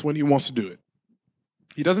fuck he wants when he wants to do it.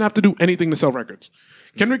 He doesn't have to do anything to sell records.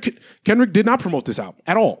 Kendrick did not promote this album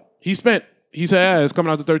at all. He said, it's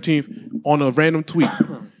coming out the 13th on a random tweet.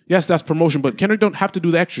 Yes, that's promotion, but Kendrick don't have to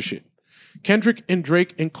do the extra shit. Kendrick and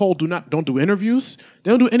Drake and Cole don't do interviews.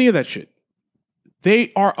 They don't do any of that shit.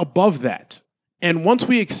 They are above that. And once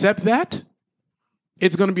we accept that,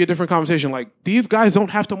 it's going to be a different conversation. Like, these guys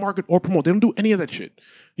don't have to market or promote. They don't do any of that shit.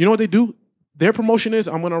 You know what they do? Their promotion is,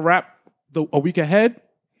 I'm going to rap a week ahead,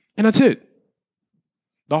 and that's it.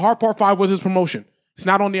 The Heart Part 5 was his promotion. It's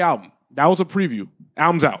not on the album. That was a preview.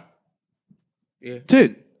 Album's out. Yeah. That's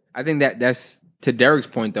it. I think that's to Derek's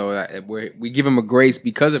point, though, where we give him a grace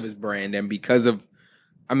because of his brand and because of,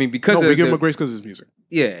 we give him a grace because of his music.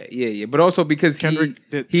 Yeah. But also because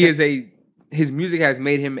his music has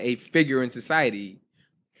made him a figure in society.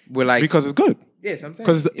 Because it's good. Yes, I'm saying.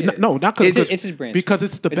 Not because it's his brand. Because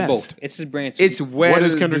it's the best. Both. It's his brand. Too. It's what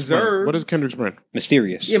is Kendrick's brand? What is Kendrick's brand?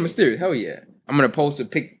 Mysterious. Yeah, mysterious. Hell yeah. I'm gonna post a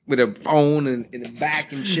pic with a phone and in the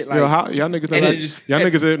back and shit like. Yo, y'all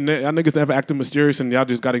niggas never acted mysterious and y'all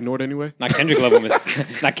just got ignored anyway. Not Kendrick level.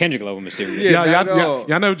 Not Kendrick level mysterious. Y'all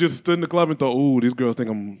never just stood in the club and thought, "Ooh, these girls think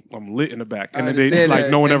I'm lit in the back," and then they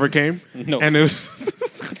no one ever came. No, and it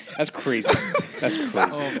was that's crazy. That's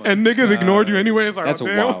crazy. And niggas ignored you anyway. It's like, that's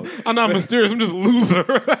wild. I'm not mysterious. I'm just a loser.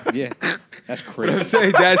 Yeah, that's crazy. I'm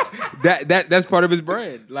saying that's part of his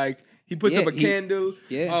brand. Like. He puts up a candle.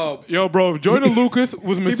 Yeah. Yo, bro, if Jordan Lucas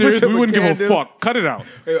was mysterious, we wouldn't give a fuck. Cut it out.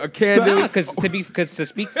 A candle. Because to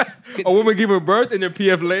speak, a woman give her birth and their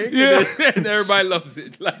PF leg. Yeah. And everybody loves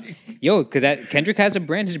it. Because Kendrick has a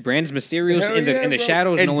brand. His brand is mysterious in the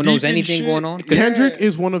shadows. And no one knows anything going on. Kendrick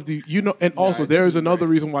is one of the and also there is another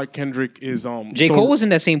reason why Kendrick is J. Cole was in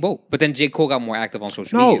that same boat, but then J. Cole got more active on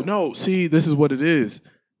social media. No. See, this is what it is.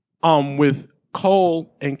 With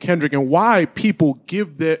Cole and Kendrick, and why people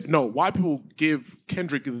give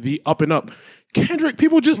Kendrick the up and up. Kendrick,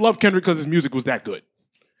 people just love Kendrick because his music was that good.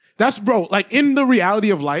 That's in the reality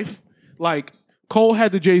of life, Cole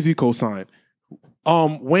had the Jay-Z co-sign.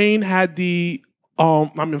 Wayne had the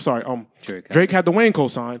Drake had the Wayne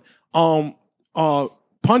co-sign.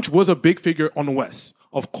 Punch was a big figure on the West,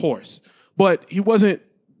 of course. But he wasn't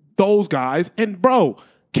those guys. And bro,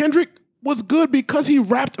 Kendrick was good because he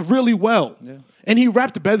rapped really well. Yeah. And he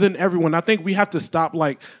rapped better than everyone. I think we have to stop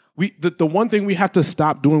the one thing we have to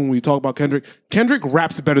stop doing when we talk about Kendrick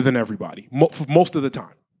raps better than everybody most of the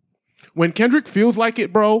time. When Kendrick feels like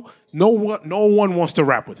it, bro, no one wants to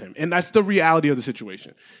rap with him. And that's the reality of the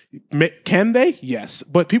situation. Can they? Yes.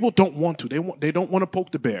 But people don't want to. They don't want to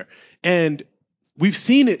poke the bear. And we've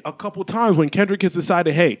seen it a couple times when Kendrick has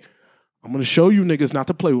decided, hey, I'm going to show you niggas not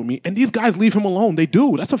to play with me. And these guys leave him alone. They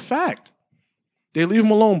do. That's a fact. They leave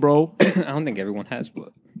him alone, bro. I don't think everyone has,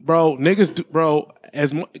 but... Bro, niggas do, bro.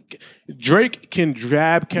 Drake can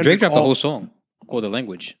drab Kendrick. Drake dropped the whole song called The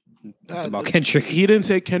Language about Kendrick. He didn't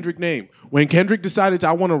say Kendrick name. When Kendrick decided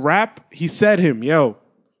I want to rap, he said him,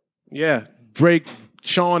 Drake,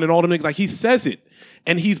 Sean, and all them niggas. He says it.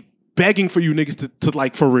 And he's begging for you niggas to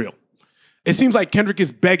for real. It seems like Kendrick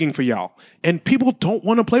is begging for y'all, and people don't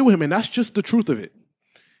want to play with him, and that's just the truth of it.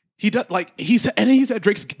 He does he said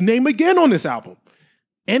Drake's name again on this album,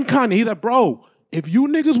 and Kanye. He's like, bro, if you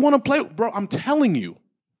niggas want to play, bro, I'm telling you,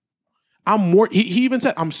 I'm more. He even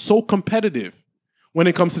said I'm so competitive when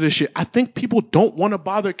it comes to this shit. I think people don't want to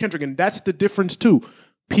bother Kendrick, and that's the difference too.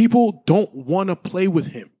 People don't want to play with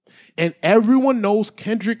him, and everyone knows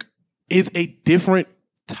Kendrick is a different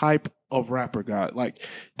type of rapper, guy. Like,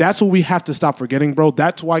 that's what we have to stop forgetting, bro.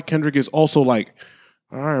 That's why Kendrick is also like,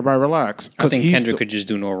 all right, everybody relax. I think Kendrick could just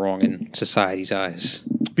do no wrong in society's eyes.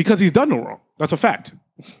 Because he's done no wrong. That's a fact.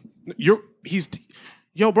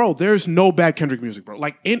 Yo, bro, there's no bad Kendrick music, bro.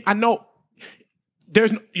 Like, I know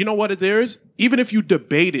there's, you know what there is? Even if you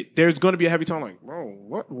debate it, there's going to be a heavy tone like, bro,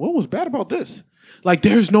 what was bad about this? Like,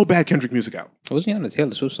 there's no bad Kendrick music out. Wasn't he on the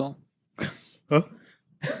Taylor Swift song? Huh?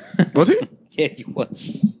 Was he? Yeah, he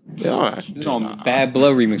was. Yeah. Bad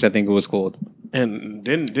Blood remix, I think it was called. And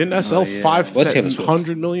didn't that sell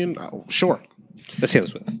 500 million? Oh, sure. That's Taylor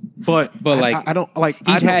Swift. But like, I don't like.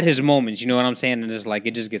 He's had his moments, you know what I'm saying? And it's like,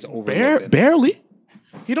 it just gets overlooked. Barely.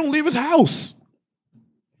 He don't leave his house.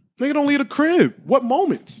 Nigga don't leave the crib. What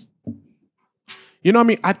moments? You know what I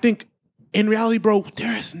mean? I think in reality, bro,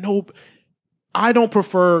 there is no. I don't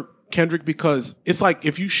prefer Kendrick because it's like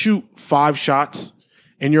if you shoot 5 shots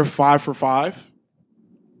and you're 5 for 5,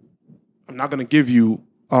 I'm not gonna give you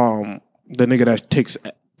the nigga that takes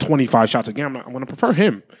 25 shots a game. I'm gonna prefer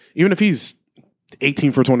him, even if he's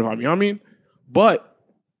 18 for 25. You know what I mean? But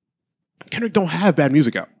Kendrick don't have bad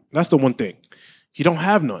music out. That's the one thing. He don't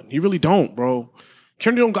have none. He really don't, bro.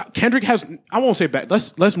 Kendrick has. I won't say bad.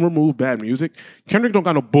 Let's remove bad music. Kendrick don't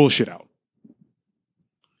got no bullshit out.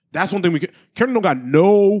 That's one thing Kendrick don't got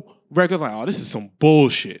no records like, oh, this is some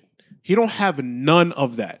bullshit. He don't have none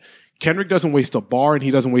of that. Kendrick doesn't waste a bar and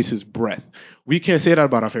he doesn't waste his breath. We can't say that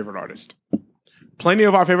about our favorite artist. Plenty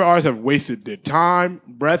of our favorite artists have wasted their time,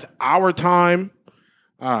 breath, our time.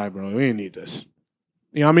 All right, bro, we didn't need this.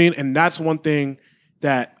 You know what I mean? And that's one thing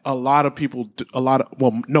that a lot of people,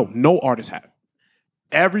 no artists have.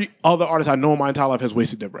 Every other artist I know in my entire life has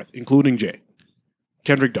wasted their breath, including Jay.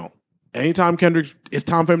 Kendrick don't. Anytime it's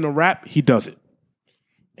time for him to rap, he does it.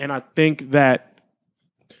 And I think that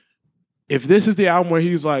if this is the album where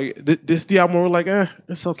he's like, this is the album where we're like,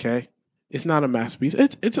 it's okay. It's not a masterpiece.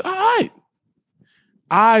 It's all right.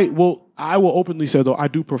 I will openly say, though, I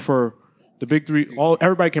do prefer the big three.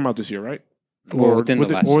 Everybody came out this year, right? Or within the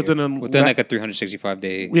last year. Within like a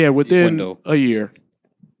 365-day within window. A year.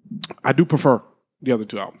 I do prefer the other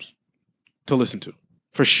 2 albums to listen to,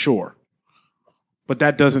 for sure. But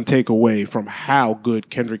that doesn't take away from how good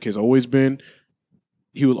Kendrick has always been.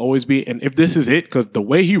 He will always be. And if this is it, because the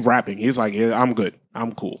way he's rapping, he's like, yeah, I'm good.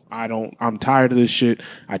 I'm cool. I'm tired of this shit.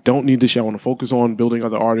 I don't need this shit. I want to focus on building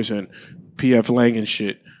other artists and PF Lang and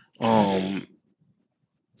shit.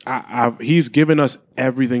 He's given us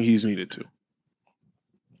everything he's needed to.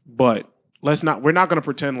 But we're not going to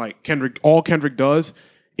pretend like all Kendrick does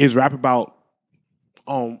is rap about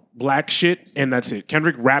black shit, and that's it.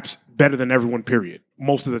 Kendrick raps better than everyone, period,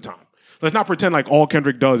 most of the time. Let's not pretend like all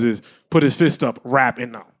Kendrick does is put his fist up, rap,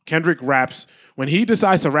 and no. Kendrick raps. When he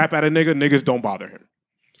decides to rap at a nigga, niggas don't bother him.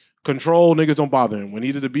 Control, niggas don't bother him. When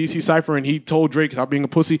he did the BC Cypher and he told Drake stop being a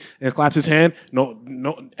pussy and claps his hand, no,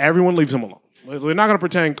 everyone leaves him alone. We're not going to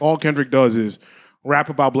pretend all Kendrick does is rap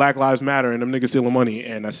about Black Lives Matter and them niggas stealing money,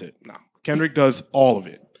 and that's it. No. Kendrick does all of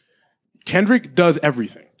it. Kendrick does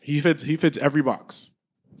everything. He fits every box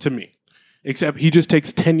to me. Except he just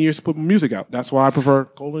takes 10 years to put music out. That's why I prefer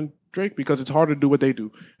Cole and Drake, because it's harder to do what they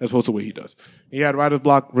do as opposed to what he does. He had writer's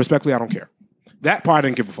block. Respectfully, I don't care. That part I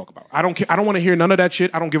didn't give a fuck about. I don't care. I don't want to hear none of that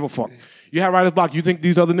shit. I don't give a fuck. You have writer's block. You think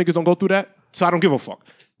these other niggas don't go through that? So I don't give a fuck.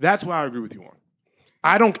 That's why I agree with you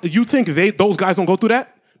on. You think those guys don't go through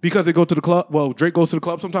that because they go to the club? Well, Drake goes to the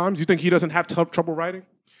club sometimes. You think he doesn't have trouble writing?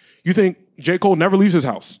 You think J. Cole never leaves his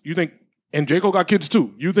house? And J. Cole got kids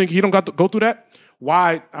too. You think he don't got to go through that?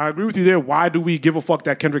 Why? I agree with you there. Why do we give a fuck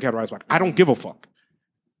that Kendrick had writer's block? I don't give a fuck.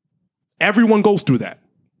 Everyone goes through that.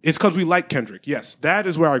 It's because we like Kendrick. Yes, that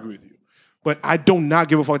is where I agree with you. But I do not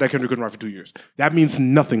give a fuck that Kendrick couldn't write for 2 years. That means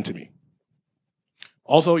nothing to me.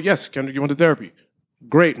 Also, yes, Kendrick, you went to therapy.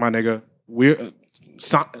 Great, my nigga.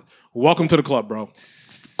 Welcome to the club, bro.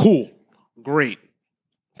 Cool. Great.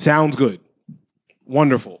 Sounds good.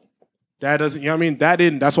 Wonderful. That doesn't, you know what I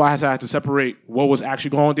mean? That's why I had to separate what was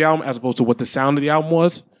actually going on with the album as opposed to what the sound of the album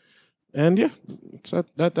was. And yeah,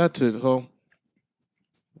 that's it. So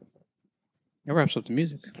it wraps up the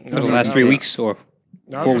music for the last 3 weeks or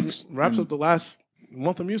 4 weeks. Wraps up the last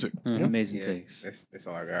month of music. Amazing takes. That's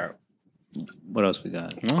all I got. What else we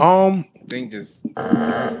got? I think just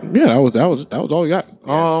Yeah, that was all we got.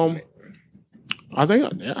 I think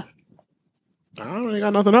I don't really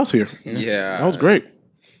got nothing else here. yeah. That was great.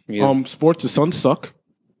 Yeah. Sports, the Suns suck.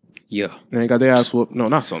 Yeah. And they got their ass whooped. No,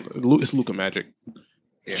 not Suns. It's Luka Magic.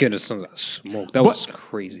 Yeah, the Suns got smoked. That But- was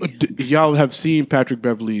crazy. Y'all have seen Patrick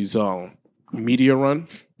Beverly's media run.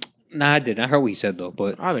 Nah, I didn't. I heard what he said though,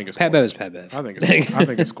 but I think it's Pat corny. Bev is Pat Bev. I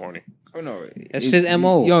think it's corny. Oh no, That's his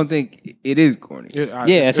MO. You don't think it is corny? Yeah,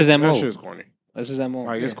 that's his MO. That shit is corny. That's his MO.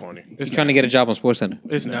 Like it's corny. It's He's trying to get a job on SportsCenter.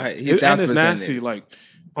 It's Nah, nasty. he And it's 1,000% nasty. is. Like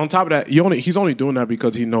on top of that, he's only doing that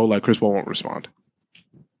because he know like Chris Paul won't respond.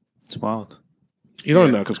 It's wild. He's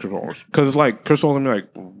only that because Chris Paul won't. Because it's like Chris Paul gonna be like,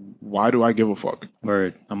 why do I give a fuck?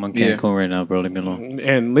 Word. I'm on Yeah. Cancun right now, bro. Leave me alone.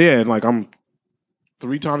 And like I'm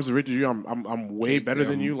 3 times as rich as you. I'm way better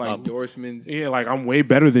than you. Like endorsements. yeah, like I'm way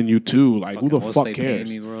better than you too. Like who the Fucking fuck what's they paying cares?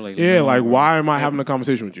 me, bro? Like, Yeah, no, like bro. why am I having a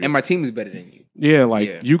conversation with you? And my team is better than you. Yeah, like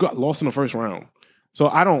Yeah. you got lost in the first round. So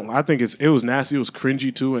I think it was nasty, it was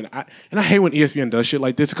cringy too, and I hate when ESPN does shit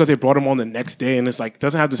like this because they brought him on the next day and it's like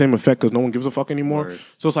doesn't have the same effect because no one gives a fuck anymore. Word.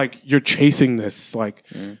 So it's like you're chasing this, like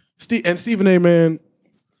Stephen A. Man,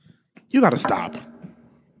 you gotta stop.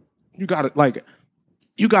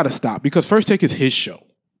 You gotta stop because First Take is his show.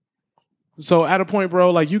 So at a point,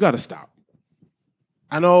 bro, like you gotta stop.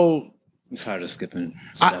 I know. I'm tired of skipping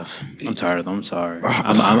stuff. I'm tired of them. I'm sorry.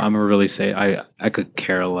 I'm gonna really say I could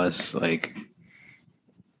care less like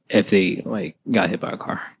if they like got hit by a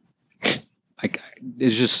car. Like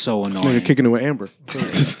it's just so This annoying. nigga kicking it with Amber.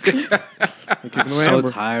 Kicking it with So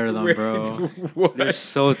Amber. tired of them, bro. What? They're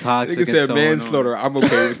so toxic. Nigga and said so manslaughter. I'm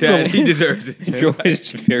okay with that. He deserves it. Joe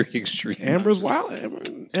is very extreme. Amber's wild.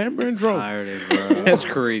 Amber and Dro. tired of it, bro. That's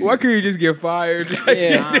crazy. Why couldn't you just get fired?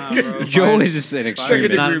 Yeah. Nah, bro. Joe is just an extreme.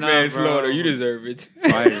 Second Not degree enough, manslaughter. bro. You deserve it.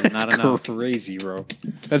 Fire, That's not enough. crazy, bro.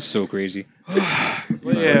 That's so crazy.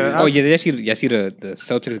 Yeah. Oh yeah, did you see the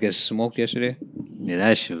Celtics get smoked yesterday? Yeah,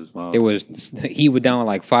 that shit was wild. It was he was down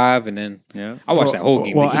like 5, and then Yeah. I watched that whole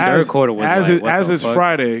game. Well, He- as, third quarter was as, like, it, what as the it's fuck?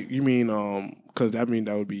 Friday, you mean because that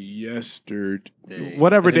would be yesterday, Day.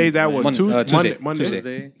 whatever Is it day that was. Tuesday? Monday, Tuesday.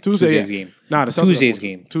 Tuesday, Tuesday's yeah. game. Nah, the Celtics Tuesday's won.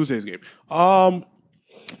 game. Tuesday's game.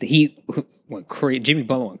 The Heat went crazy. Jimmy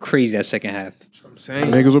Butler went crazy that second half. I'm saying.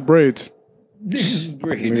 Niggas with braids. Niggas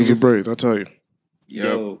Niggas with braids. I tell you.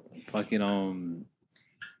 Yo, fucking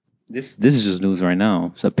This is just news right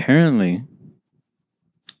now. So apparently,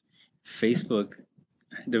 Facebook,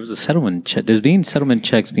 there was a settlement check. There's been settlement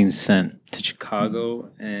checks being sent to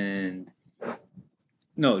Chicago and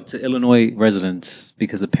to Illinois residents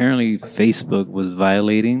because apparently Facebook was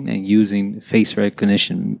violating and using face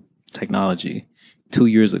recognition technology 2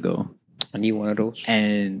 years ago. I need one of those.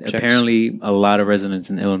 And Checks. apparently, a lot of residents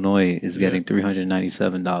in Illinois is getting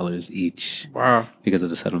 $397 each Wow. because of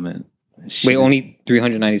the settlement. Wait, only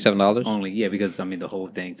 $397? Only, yeah, because I mean the whole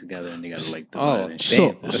thing together, and they got to like Oh, divide it and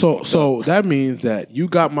shit. So that means that you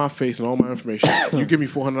got my face and all my information. You give me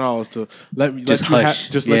 $400 to let Just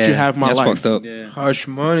hush. let you Yeah. have my That's life. fucked up. Yeah, Hush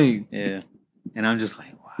money. yeah, and I'm just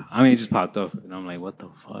like, wow. I mean, it just popped up, and I'm like, what the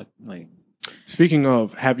fuck? Like, Speaking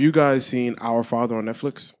of, have you guys seen Our Father on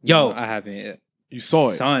Netflix? yo, I haven't yet. You saw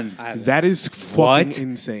it. son, I haven't. That is fucking What?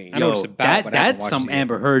 insane. I know what it's about, but I haven't that's watched some it yet.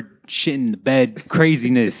 Amber Heard shit in the bed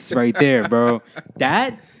craziness right there, bro.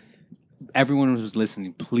 That everyone who's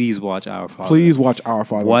listening, please watch Our Father. Please watch Our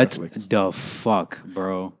Father What on Netflix. the fuck,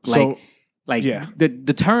 bro? So, Like yeah.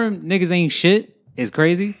 the term niggas ain't shit is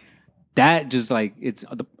crazy. That just like it's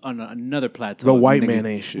on another plateau. The white Niggas- man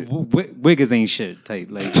ain't shit. Wiggers ain't shit type.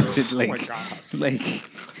 Like shit, like, Oh my God.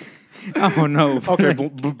 like I don't know. Okay,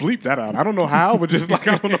 bleep that out. I don't know how, but just like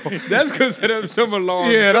I don't know. That's because set up some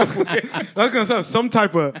alarm. Yeah, that's gonna sound some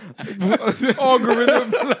type of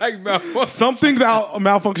algorithm like malfunction. something's out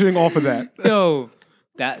malfunctioning off of that. Yo,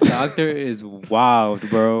 that doctor is wild,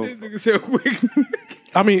 bro. Nigga said wig.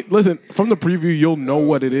 I mean, listen, from the preview, you'll know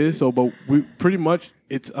what it is. So, but we pretty much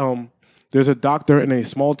it's there's a doctor in a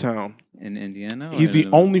small town. In Indiana, or He's the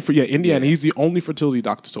in- only for Indiana. He's the only fertility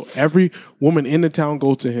doctor. So every woman in the town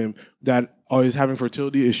goes to him that is having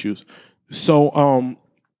fertility issues. So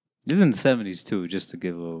This is in the 70s too, just to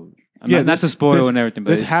give a little. Yeah, Not to spoil and everything,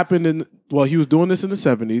 but this happened in he was doing this in the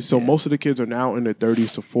 70s. So most of the kids are now in their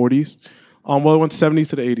 30s to 40s. Well, it went 70s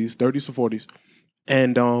to the 80s, 30s to 40s,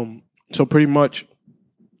 and so pretty much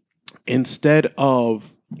instead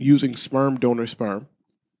of using sperm donor sperm,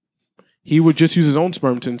 he would just use his own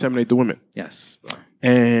sperm to inseminate the women. yes, bro.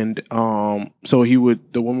 And so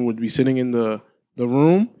the woman would be sitting in the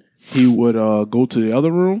room. He would go to the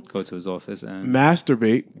other room, Go to his office and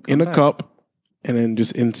masturbate in a back. cup, and then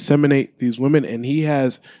just inseminate these women. And he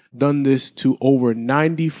has done this to over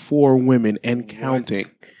 94 women and counting.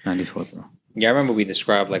 94, bro. Yeah, I remember we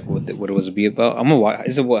described like what it was to be about. I'm gonna watch.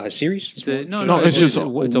 Is it what, a series? It's a, No, it's just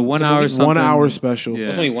it's a 1 hour something. 1 hour special. Yeah.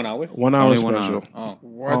 It's only 1 hour. 1 hour only 1 special. hour. Oh,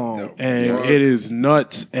 What the And fuck? it is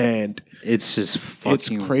nuts, and It's just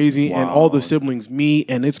fucking it's crazy, and all the wild. siblings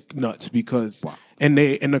meet, and it's nuts because and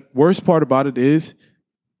the worst part about it is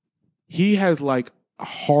he has like a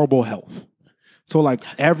horrible health. So like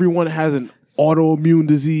everyone has an autoimmune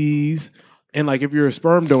disease, and like if you're a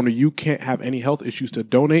sperm donor, you can't have any health issues to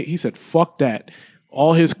donate. He said, "Fuck that."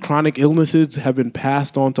 All his chronic illnesses have been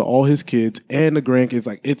passed on to all his kids and the grandkids.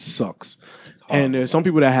 Like it sucks. And there's some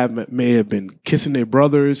people that may have been kissing their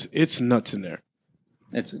brothers. It's nuts in there.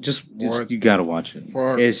 It's just you gotta watch it.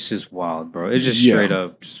 Fuck. It's just wild, bro. It's just Yeah. straight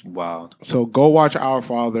up just wild. So go watch Our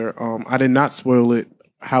Father. I did not spoil it,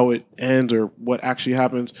 how it ends or what actually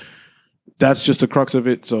happens. That's just the crux of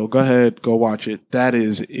it. So go ahead, go watch it. That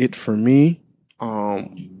is it for me.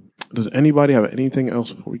 Does anybody have anything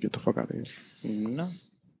else before we get the fuck out of here? no,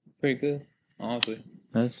 pretty good. Honestly,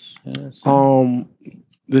 That's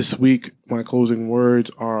This week, my closing words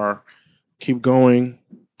are: keep going.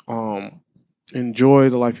 Enjoy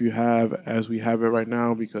the life you have as we have it right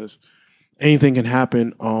now, because anything can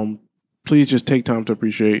happen. Please just take time to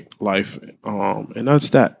appreciate life. And that's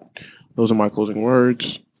that. Those are my closing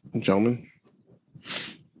words, gentlemen.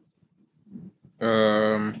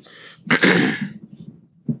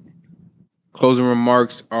 Closing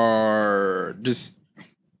remarks are just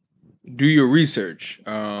do your research.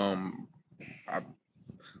 I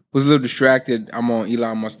was a little distracted. I'm on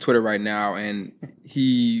Elon Musk's Twitter right now, and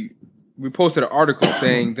he reposted an article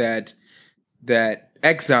saying that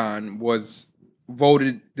Exxon was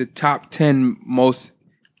voted the top 10 most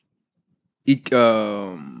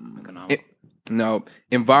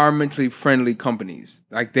environmentally friendly companies.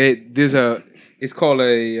 Like it's called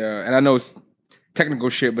and I know it's technical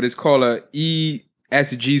shit, but it's called a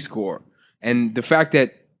ESG score. And the fact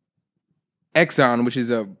that Exxon, which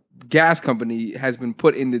is a gas company, has been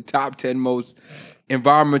put in the top 10 most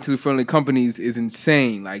environmentally friendly companies is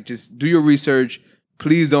insane. Like, just do your research.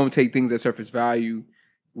 Please don't take things at surface value.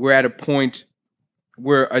 We're at a point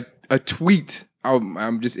where a tweet,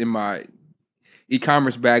 I'm just in my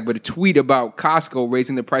e-commerce bag, but a tweet about Costco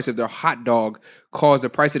raising the price of their hot dog caused the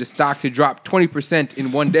price of the stock to drop 20%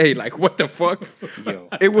 in one day. Like, what the fuck? yo,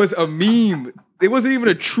 It was a meme. It wasn't even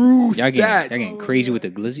a true y'all stat. getting crazy with the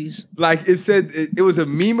glizzies. Like, it said, it was a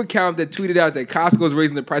meme account that tweeted out that Costco is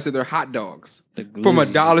raising the price of their hot dogs The from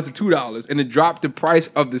glizzy. $1 to $2, and it dropped the price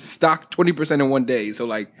of the stock 20% in one day. So,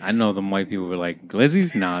 like, I know them white people were like,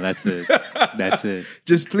 glizzies? Nah, that's it. That's it.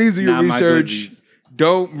 just please do your Not my research. glizzies.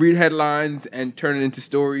 Don't read headlines and turn it into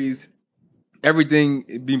stories.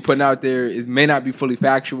 Everything being put out there may not be fully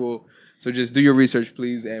factual. So just do your research,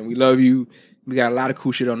 please. And we love you. We got a lot of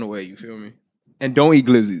cool shit on the way. You feel me? And don't eat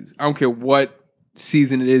glizzies. I don't care what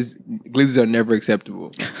season it is. Glizzies are never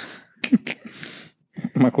acceptable.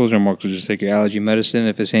 My closing remarks was just take your allergy medicine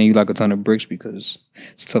if it's hitting you like a ton of bricks, because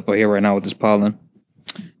it's tough out here right now with this pollen.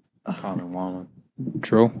 Colin Wallen.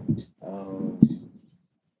 True.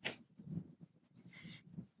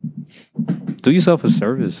 Do yourself a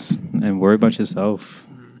service and worry about yourself.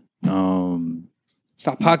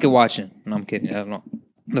 Stop pocket watching. No, I'm kidding. I don't know.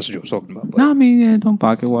 That's what you were talking about. But No, I mean, yeah, don't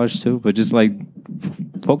pocket watch too, but just like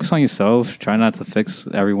focus on yourself. Try not to fix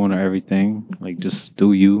everyone or everything. Like, just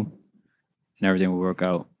do you, and everything will work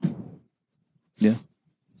out. Yeah,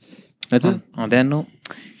 that's it. on that note,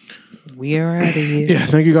 we are out of here. Yeah,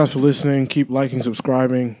 thank you guys for listening. Keep liking,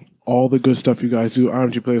 subscribing, all the good stuff you guys do.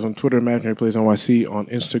 IMG Plays on Twitter, Imaginary Plays NYC on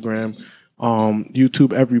Instagram,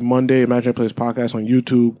 YouTube every Monday, Imaginary Plays Podcast on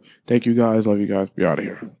YouTube. Thank you guys. Love you guys. Be out of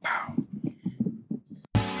here.